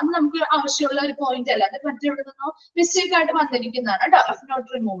കേട്ടോ. അത് നമുക്ക് ആവശ്യമുള്ള ഒരു പോയിന്റ് അല്ല, അത് മറ്റെവിടെ നിന്നോ മിസ്റ്റേക്ക് ആയിട്ട് വന്നിരിക്കുന്നതാണ് കേട്ടോ. ഇഫ് നോട്ട്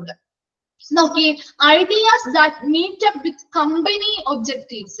റിമൂവ്ഡ് നോക്കി, ideas that meet up with company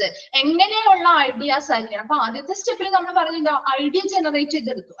objectives. എങ്ങനെയുള്ള ഐഡിയാസ് ആയിരിക്കണം? അപ്പൊ ആദ്യത്തെ സ്റ്റെപ്പിൽ നമ്മൾ പറഞ്ഞില്ല, ഐഡിയ ജനറേറ്റ്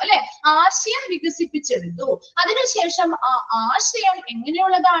ചെയ്തെടുത്തു അല്ലെ, ആശയം വികസിപ്പിച്ചെടുത്തു. അതിനുശേഷം ആ ആശയം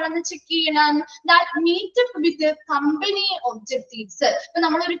എങ്ങനെയുള്ളതാണെന്ന് ചെക്ക് ചെയ്യണം. That meet up with company objectives. ഇപ്പൊ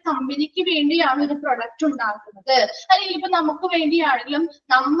നമ്മളൊരു കമ്പനിക്ക് വേണ്ടിയാണ് ഒരു പ്രൊഡക്റ്റ് ഉണ്ടാക്കുന്നത്, അല്ലെങ്കിൽ ഇപ്പൊ നമുക്ക് വേണ്ടിയാണെങ്കിലും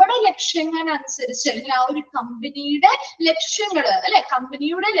നമ്മുടെ ലക്ഷ്യങ്ങൾ അനുസരിച്ച്, അല്ലെങ്കിൽ ആ ഒരു കമ്പനിയുടെ ലക്ഷ്യങ്ങള് അല്ലെ,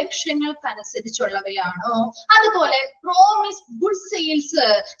 കമ്പനിയുടെ ലക്ഷ്യങ്ങൾക്ക് അനുസരിച്ചുള്ളവയാണോ? അതുപോലെ പ്രോമിസ് ഗുഡ് സെയിൽസ്,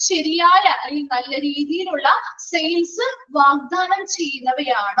 ശരിയായ അല്ലെങ്കിൽ നല്ല രീതിയിലുള്ള സെയിൽസ് വാഗ്ദാനം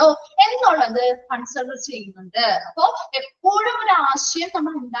ചെയ്യുന്നവയാണോ എന്നുള്ളത് കൺസിഡർ ചെയ്യുന്നുണ്ട്. അപ്പോ എപ്പോഴും ഒരു ആശയം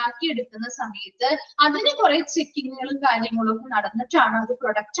നമ്മൾ ഉണ്ടാക്കിയെടുക്കുന്ന സമയത്ത് അതിന് കുറെ ചെക്കിങ്ങുകളും കാര്യങ്ങളും ഒക്കെ നടന്നിട്ടാണ് അത്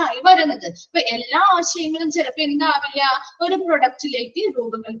പ്രൊഡക്റ്റ് ആയി വരുന്നത്. ഇപ്പൊ എല്ലാ ആശയങ്ങളും ചിലപ്പോൾ എന്താവില്ല, ഒരു പ്രൊഡക്റ്റിലേക്ക്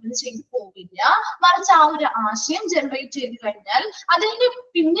രൂപകൽപ്പന ചെയ്ത് പോവില്ല. മറിച്ച് ആ ഒരു ആശയം ജനറേറ്റ് ചെയ്ത് കഴിഞ്ഞാൽ അതിന്റെ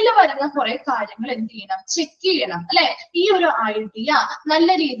പിന്നിൽ വരുന്ന കുറെ കാര്യങ്ങൾ എന്ത് ചെയ്യണം, ചെക്ക് ചെയ്യണം അല്ലെ. ഈ ഒരു ഐഡിയ നല്ല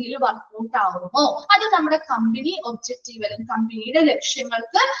രീതിയിൽ വർക്ക്ഔട്ട് ആവുമോ, അത് നമ്മുടെ കമ്പനി ഒബ്ജക്റ്റീവ് അല്ലെങ്കിൽ കമ്പനിയുടെ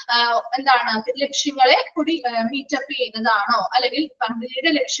ലക്ഷ്യങ്ങൾക്ക് എന്താണ്, ലക്ഷ്യങ്ങളെ കൂടി മീറ്റപ്പ് ചെയ്യുന്നതാണോ, അല്ലെങ്കിൽ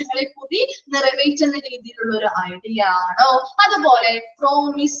കമ്പനിയുടെ ലക്ഷ്യങ്ങളെ കൂടി നിറവേറ്റുന്ന രീതിയിലുള്ള ഒരു ഐഡിയ ആണോ? അതുപോലെ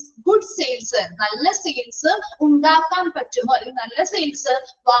പ്രോമിസ് ഗുഡ് സെയിൽസ്, നല്ല സെയിൽസ് ഉണ്ടാക്കാൻ പറ്റുമോ, അല്ലെങ്കിൽ നല്ല സെയിൽസ്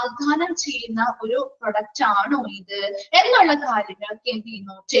വാഗ്ദാനം ചെയ്യുന്ന ഒരു പ്രൊഡക്റ്റ് ആണോ ഇത് എന്നുള്ള കാര്യങ്ങൾക്ക് എന്ത്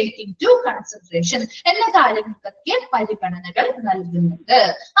ചെയ്യുന്നു, ടേക്കിംഗ് ടു കൺസിഡറേഷൻ എന്ന കാര്യങ്ങൾക്കൊക്കെ പരിഗണനകൾ നൽകുന്നുണ്ട്.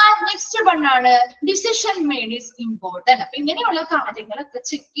 Next വണ്ണാണ് decision made is important. അപ്പൊ ഇങ്ങനെയുള്ള കാര്യങ്ങളൊക്കെ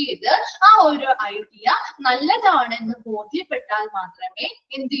ചെക്ക് ചെയ്ത് ആ ഒരു ഐഡിയ നല്ലതാണെന്ന് ബോധ്യപ്പെട്ടാൽ മാത്രമേ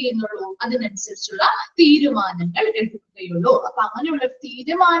എന്ത് ചെയ്യുന്നുള്ളൂ, അതിനനുസരിച്ചുള്ള തീരുമാനങ്ങൾ എടുക്കുകയുള്ളൂ. അപ്പൊ അങ്ങനെയുള്ള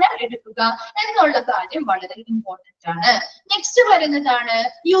തീരുമാനം എടുക്കുക എന്നുള്ള കാര്യം വളരെ ഇമ്പോർട്ടന്റ് ആണ്. നെക്സ്റ്റ് വരുന്നതാണ്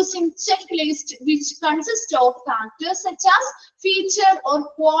using check list which consist of factors such as feature or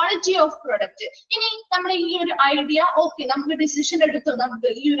quality of product. ഇനി നമ്മുടെ ഈ ഒരു ഐഡിയ ഓക്കെ, നമുക്ക് ഡിസിഷൻ എടുത്തു, നമുക്ക്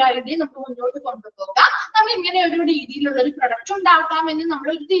ഈ ഒരു ഐഡിയ നമുക്ക് മുന്നോട്ട് കൊണ്ടുപോകാം, നമ്മൾ ഇങ്ങനെ ഒരു രീതിയിലുള്ള ഒരു പ്രൊഡക്റ്റ് ഉണ്ടാക്കാമെന്ന് നമ്മൾ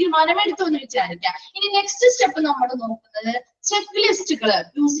ഒരു തീരുമാനം എടുത്തു എന്ന് വിചാരിക്കാം. ഇനി നെക്സ്റ്റ് സ്റ്റെപ്പ് നമ്മൾ നോക്കുന്നത് ചെക്ക് ലിസ്റ്റുകൾ,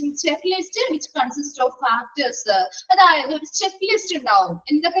 using check list which consist of factors. അതായത് ഒരു ചെക്ക് ലിസ്റ്റ് ഉണ്ടാവും,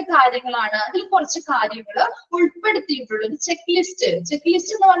 എന്തൊക്കെ കാര്യങ്ങളാണ്, അതിൽ കുറച്ച് കാര്യങ്ങൾ ഉൾപ്പെടുത്തിയിട്ടുള്ള ഒരു ചെക്ക് ലിസ്റ്റ്. ചെക്ക്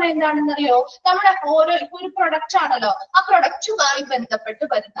ലിസ്റ്റ് എന്ന് പറഞ്ഞാൽ എന്താണെന്ന് അറിയോ, നമ്മുടെ ഓരോ ഇപ്പൊ ഒരു പ്രൊഡക്റ്റ് ആണല്ലോ, ആ പ്രൊഡക്റ്റുമായി ബന്ധപ്പെട്ട്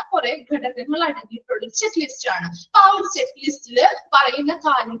വരുന്ന കുറെ ഘടകങ്ങൾ അടങ്ങിയിട്ടുള്ള ഒരു ചെക്ക് ലിസ്റ്റ് ആണ്. അപ്പൊ ആ ഒരു ചെക്ക് ലിസ്റ്റിൽ പറയുന്ന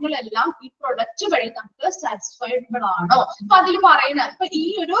കാര്യങ്ങളെല്ലാം ഈ പ്രൊഡക്റ്റ് വഴി നമുക്ക് സാറ്റിസ്ഫൈഡബിൾ ആണോ, അപ്പൊ അതിൽ പറയുന്ന ഇപ്പൊ ഈ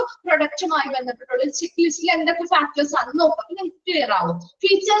ഒരു പ്രൊഡക്റ്റുമായി ബന്ധപ്പെട്ടുള്ള ചെക്ക് ലിസ്റ്റിൽ എന്തൊക്കെ ഫാക്ടേഴ്സ് ആണെന്ന് നോക്കാം, ക്ലിയർ ആവും.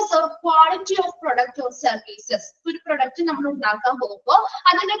 Features or quality of product or services. ഒരു പ്രൊഡക്റ്റ് നമ്മൾ ഉണ്ടാക്കാൻ പോകുമ്പോൾ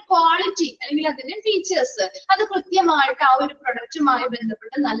അതിന്റെ ക്വാളിറ്റി അല്ലെങ്കിൽ അതിന്റെ ഫീച്ചേഴ്സ് അത് കൃത്യമായിട്ട് ആ ഒരു പ്രൊഡക്റ്റുമായി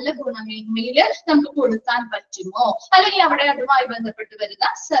ബന്ധപ്പെട്ട് നല്ല ഗുണമേന്മയിൽ നമുക്ക് കൊടുക്കാൻ പറ്റുമോ, അല്ലെങ്കിൽ അവിടെ അതുമായി ബന്ധപ്പെട്ട് വരുന്ന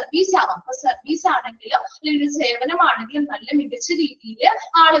സർവീസ് ആവാം. അപ്പൊ സർവീസ് ആണെങ്കിലും അല്ലെങ്കിൽ സേവനമാണെങ്കിലും നല്ല മികച്ച രീതിയിൽ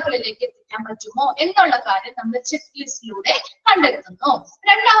ആളുകളിലേക്ക് എത്തിക്കാൻ പറ്റുമോ എന്നുള്ള കാര്യം നമ്മൾ ചെക്ക് ലിസ്റ്റിലൂടെ കണ്ടെത്തുന്നു.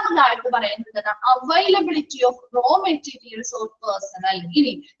 രണ്ടാമതായിട്ട് പറയുന്നത് availability of raw materials or personal.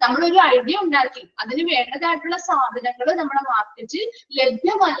 ഇനി നമ്മളൊരു ഐഡിയ ഉണ്ടാക്കി അതിന് വേണ്ടതായിട്ടുള്ള സാധനങ്ങൾ നമ്മുടെ മാർക്കറ്റിൽ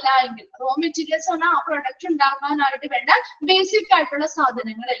ലഭ്യമല്ല എങ്കിൽ, റോ മെറ്റീരിയൽസ് പറഞ്ഞാൽ ആ പ്രൊഡക്റ്റ് ഉണ്ടാക്കാനായിട്ട് വേണ്ട ബേസിക് ആയിട്ടുള്ള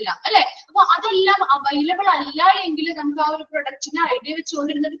സാധനങ്ങളെല്ലാം അല്ലെ, അപ്പൊ അതെല്ലാം അവൈലബിൾ അല്ല എങ്കിൽ നമുക്ക് ആ ഒരു പ്രൊഡക്റ്റിന് ഐഡിയ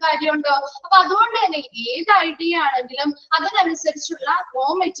വെച്ചുകൊണ്ടിരുന്നൊരു കാര്യമുണ്ടോ? അപ്പൊ അതുകൊണ്ട് തന്നെ ഏത് ഐഡിയ ആണെങ്കിലും അതിനനുസരിച്ചുള്ള റോ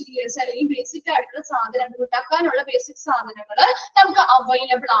മെറ്റീരിയൽസ് അല്ലെങ്കിൽ ബേസിക് ആയിട്ടുള്ള സാധനങ്ങൾ ഉണ്ടാക്കാനുള്ള ബേസിക് സാധനങ്ങൾ നമുക്ക്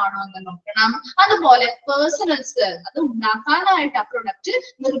അവൈലബിൾ ആണോ എന്ന് നോക്കണം. അതുപോലെ പേഴ്സണൽസ്, അത് ഉണ്ടാക്കാനായിട്ട് ആ പ്രൊഡക്റ്റ്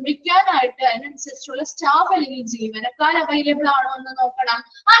നിർമ്മിക്കാനായിട്ട് അതിനനുസരിച്ചുള്ള സ്റ്റാഫ് അല്ലെങ്കിൽ ജീവനക്കാർ അവൈലബിൾ ആണോ എന്ന് നോക്കണം.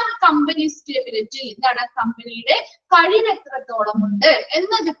 ആ കമ്പനി സ്റ്റെബിലിറ്റി, എന്താണ് കമ്പനിയുടെ കഴിവ് എത്രത്തോളം ഉണ്ട്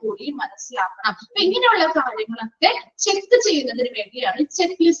എന്നത് കൂടി മനസ്സിലാക്കണം. അപ്പൊ ഇങ്ങനെയുള്ള കാര്യങ്ങളൊക്കെ ചെക്ക് ചെയ്യുന്നതിന് വേണ്ടിയാണ്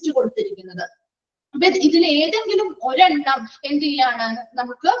ചെക്ക് ലിസ്റ്റ് കൊടുത്തിരിക്കുന്നത്. അപ്പൊ ഇതിൽ ഏതെങ്കിലും ഒരെണ്ണം എന്ത് ചെയ്യാണ്,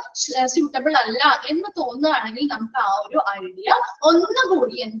 നമുക്ക് സ്യൂട്ടബിൾ അല്ല എന്ന് തോന്നുകയാണെങ്കിൽ നമുക്ക് ആ ഒരു ഐഡിയ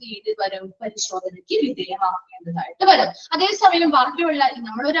ഒന്നുകൂടി എന്ത് ചെയ്ത് വരും, പരിശോധനയ്ക്ക് വിധേയമാക്കേണ്ടതായിട്ട് വരും. അതേസമയം ബാക്കിയുള്ള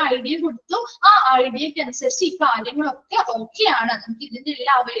നമ്മളൊരു ഐഡിയ കൊടുത്തു, ആ ഐഡിയക്ക് അനുസരിച്ച് ഈ കാര്യങ്ങളൊക്കെ ഓക്കെയാണ്, നമുക്ക് ഇതിന്റെ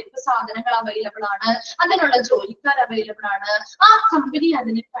എല്ലാ സാധനങ്ങൾ അവൈലബിൾ ആണ്, അതിനുള്ള ജോലിക്കാർ അവൈലബിൾ ആണ്, ആ കമ്പനി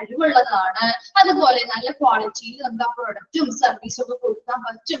അതിന് കഴിവുള്ളതാണ്, അതുപോലെ നല്ല ക്വാളിറ്റിയിൽ നമുക്ക് ആ പ്രൊഡക്റ്റും സർവീസും ഒക്കെ കൊടുക്കാൻ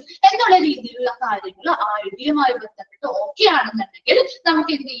പറ്റും എന്നുള്ള രീതിയിലുള്ള കാര്യങ്ങൾ ആ ഐഡിയയുമായി ബന്ധപ്പെട്ട് ഓക്കെ ആണെന്നുണ്ടെങ്കിൽ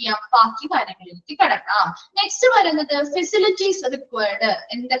നമുക്ക് എന്ത് ചെയ്യാം, ബാക്കി കാര്യങ്ങളിലേക്ക് കടക്കാം. നെക്സ്റ്റ് വരുന്നത് ഫെസിലിറ്റീസ് റിക്വയർഡ്.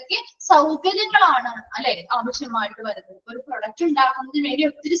 എന്തൊക്കെ സൗകര്യങ്ങളാണ് അല്ലെ ആവശ്യമായിട്ട് വരുന്നത്? ഒരു പ്രൊഡക്റ്റ് ഉണ്ടാക്കുന്നതിന് വേണ്ടി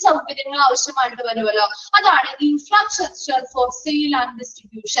ഒത്തിരി സൗകര്യങ്ങൾ ആവശ്യമായിട്ട് വരുമല്ലോ. അതാണ് infrastructure for sale and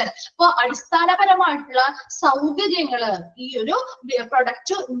distribution. അപ്പൊ അടിസ്ഥാനപരമായിട്ടുള്ള സൗകര്യങ്ങള് ഈ ഒരു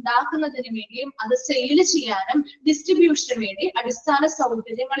പ്രൊഡക്റ്റ് ഉണ്ടാക്കുന്നതിന് വേണ്ടിയും അത് സെയിൽ ചെയ്യാനും ഡിസ്ട്രിബ്യൂഷന് വേണ്ടി അടിസ്ഥാന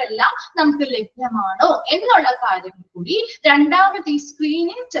സൗകര്യങ്ങളെല്ലാം നമുക്ക് ലഭ്യമാണോ എന്നുള്ള കാര്യം കൂടി രണ്ടാമത് ഈ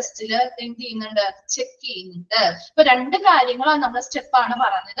സ്ക്രീനിങ് ടെസ്റ്റിൽ എന്ത് ചെയ്യുന്നുണ്ട്, ചെക്ക് ചെയ്യുന്നുണ്ട്. ഇപ്പൊ രണ്ട് കാര്യങ്ങളാണ് നമ്മുടെ സ്റ്റെപ്പാണ്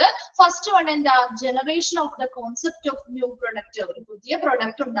പറഞ്ഞത്. ഫസ്റ്റ് വൺ എന്താ, generation of the concept of new product. ഒരു പുതിയ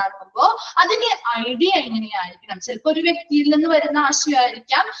പ്രൊഡക്റ്റ് ഉണ്ടാക്കുമ്പോൾ അതിന്റെ ഐഡിയ എങ്ങനെയായിരിക്കണം? ചിലപ്പോൾ ഒരു വ്യക്തിയിൽ നിന്ന് വരുന്ന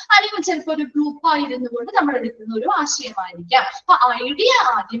ആശയമായിരിക്കാം, അല്ലെങ്കിൽ ചിലപ്പോൾ ഒരു ഗ്രൂപ്പായിരുന്നു കൊണ്ട് നമ്മൾ എടുക്കുന്ന ഒരു ആശയമായിരിക്കാം. അപ്പൊ ഐഡിയ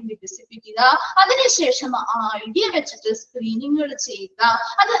ആദ്യം വികസിപ്പിക്കുക, അതിനുശേഷം ആ ഐഡിയ വെച്ചിട്ട് സ്ക്രീനിങ്ങുകൾ ചെയ്യുക.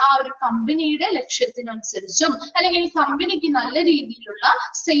 അത് ആ ഒരു കമ്പനിയുടെ ലക്ഷ്യത്തിനനുസരിച്ചും അല്ലെങ്കിൽ കമ്പനിക്ക് നല്ല രീതിയിലുള്ള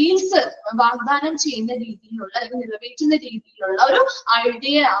സെയിൽസ് വാഗ്ദാനം ചെയ്യുന്ന രീതിയിലുള്ള അല്ലെങ്കിൽ നിറവേറ്റുന്ന രീതിയിലുള്ള ഒരു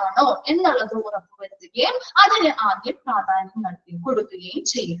ഐഡിയ ആണോ എന്നുള്ളത് ഉറപ്പുവരുത്തുകയും അതിന് ആദ്യം പ്രാധാന്യം നൽകി കൊടുക്കുകയും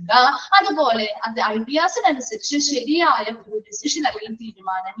ചെയ്യുക. അതുപോലെ അത് ഐഡിയാസിനനുസരിച്ച് ശരിയായ ഒരു ഡിസിഷൻ അല്ലെങ്കിൽ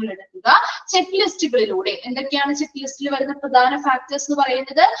തീരുമാനങ്ങൾ എടുക്കുക. ചെക്ക് ലിസ്റ്റുകളിലൂടെ. എന്തൊക്കെയാണ് ചെക്ക് ലിസ്റ്റിൽ വരുന്ന പ്രധാന ഫാക്ടേഴ്സ് എന്ന്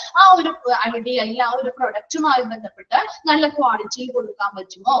പറയുന്നത്? ആ ഒരു ഐഡിയ അല്ലെങ്കിൽ ആ ഒരു പ്രൊഡക്റ്റുമായി ബന്ധപ്പെട്ട് നല്ല ക്വാളിറ്റിയിൽ കൊടുക്കാൻ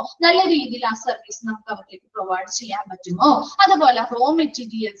പറ്റുമോ, നല്ല രീതിയിൽ ആ സർവീസ് നമുക്ക് അവർക്ക് പ്രൊവൈഡ് ചെയ്യാൻ പറ്റുമോ, അതുപോലെ റോ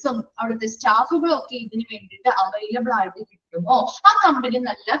മെറ്റീരിയൽസും അവിടുത്തെ സ്റ്റാഫുകളും ഒക്കെ ഇതിന് വേണ്ടിയിട്ട് അവൈലബിൾ ആയിട്ട് കിട്ടുമോ, ആ കമ്പനി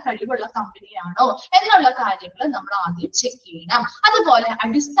നല്ല കഴിവുള്ള കമ്പനിയാണോ എന്നുള്ള കാര്യങ്ങൾ നമ്മൾ ആദ്യം ചെക്ക് ചെയ്യണം. അതുപോലെ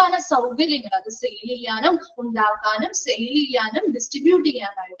അടിസ്ഥാന സൗകര്യങ്ങൾ, അത് സെയിൽ ചെയ്യാനും ഉണ്ടാക്കാനും സെയിൽ ചെയ്യാനും ഡിസ്ട്രിബ്യൂട്ട്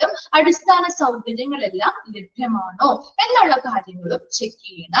ചെയ്യാനായിട്ടും അടിസ്ഥാന സൗകര്യങ്ങളെല്ലാം ലഭ്യമാണോ എന്നുള്ള കാര്യങ്ങളും ചെക്ക്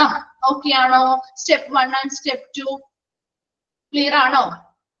ചെയ്യണം. ഓക്കെ ആണോ? സ്റ്റെപ്പ് 1 ആൻഡ് സ്റ്റെപ്പ് 2 ക്ലിയർ ആണോ?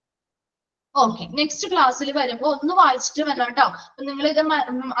 ഓക്കെ, നെക്സ്റ്റ് ക്ലാസ്സിൽ വരുമ്പോ ഒന്ന് വായിച്ചിട്ട് വരണം കേട്ടോ. നിങ്ങൾ ഇത്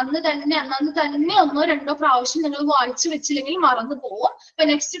അന്ന് തന്നെ ഒന്നോ രണ്ടോ പ്രാവശ്യം നിങ്ങൾ വായിച്ചു വെച്ചില്ലെങ്കിൽ മറന്നു പോകും. അപ്പൊ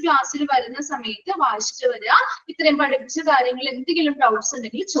നെക്സ്റ്റ് ക്ലാസ്സിൽ വരുന്ന സമയത്ത് വായിച്ചിട്ട് വരിക. ഇത്രയും പഠിപ്പിച്ച കാര്യങ്ങൾ എന്തെങ്കിലും ഡൗട്ട്സ്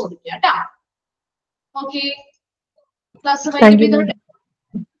ഉണ്ടെങ്കിൽ ചോദിക്കുക കേട്ടോ. ഓക്കെ, ക്ലാസ് വൈകിട്ട്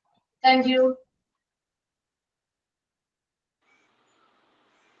താങ്ക് യു.